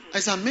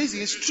 it's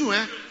amazing. It's true,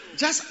 eh?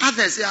 Just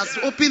others, it has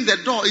opened the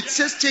door. It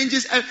just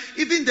changes.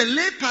 Even the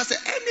lay pastor,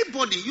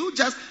 anybody,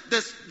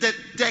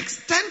 the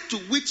extent to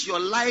which your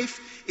life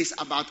is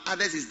about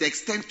others is the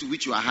extent to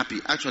which you are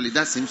happy. Actually,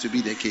 that seems to be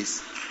the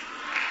case.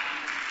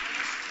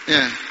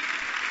 Yeah.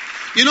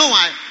 You know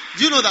why?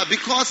 Do you know that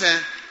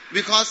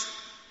because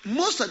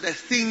most of the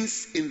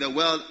things in the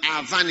world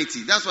are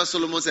vanity. That's what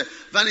Solomon said.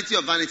 Vanity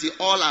of vanity,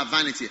 all are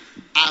vanity.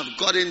 I've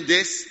gotten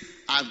this.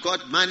 I've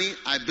got money.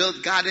 I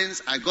built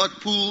gardens. I got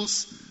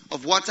pools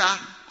of water.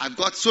 I've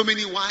got so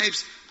many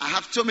wives. I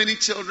have so many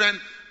children.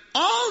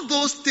 All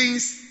those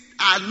things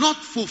are not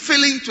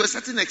fulfilling to a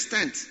certain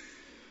extent.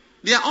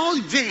 They are all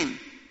vain.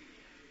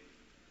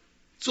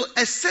 So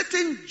a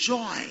certain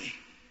joy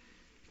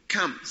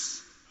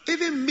comes.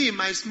 Even me,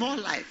 my small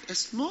life, a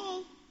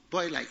small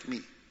boy like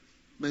me,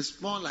 my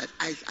small life,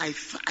 I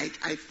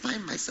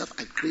find myself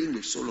agreeing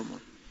with Solomon.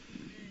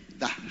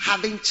 that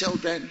having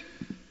children,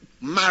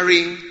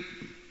 marrying,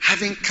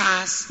 having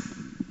cars,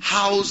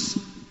 house,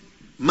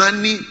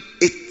 money,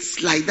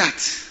 it's like that.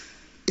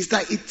 It's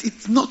like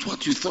it's not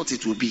what you thought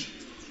it would be.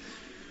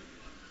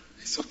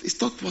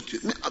 It's not what you.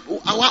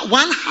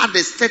 One had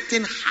a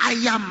certain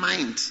higher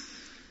mind.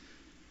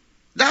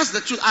 That's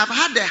the truth. I've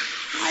had a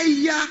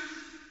higher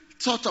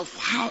thought of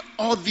how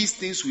all these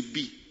things would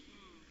be.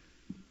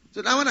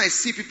 So now when I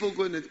see people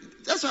going,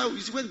 that's why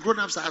when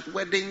grown-ups are at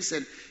weddings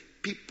and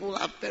people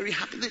are very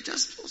happy, they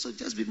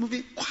just be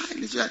moving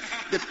quietly. So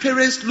the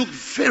parents look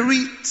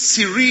very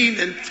serene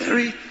and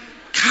very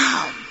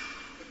calm.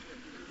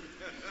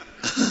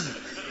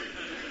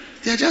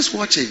 They're just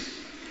watching.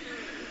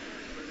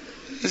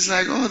 It's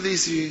like all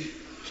this.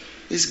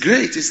 It's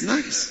great. It's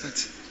nice.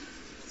 But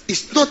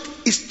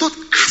it's not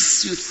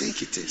as you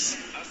think it is.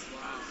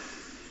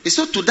 It's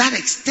not to that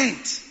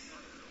extent.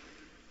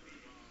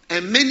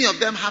 And many of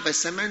them have a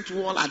cement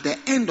wall at the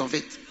end of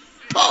it.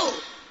 Boom!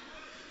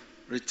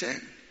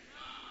 Return.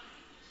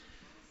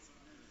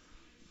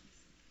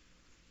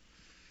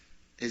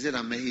 Is it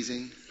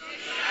amazing?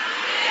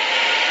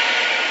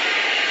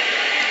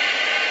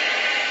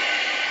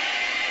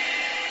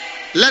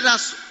 Let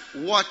us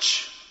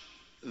watch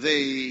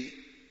the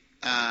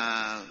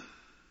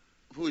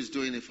who is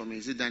doing it for me?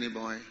 Is it Danny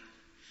Boy?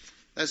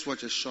 Let's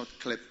watch a short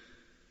clip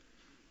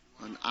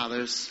on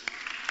others.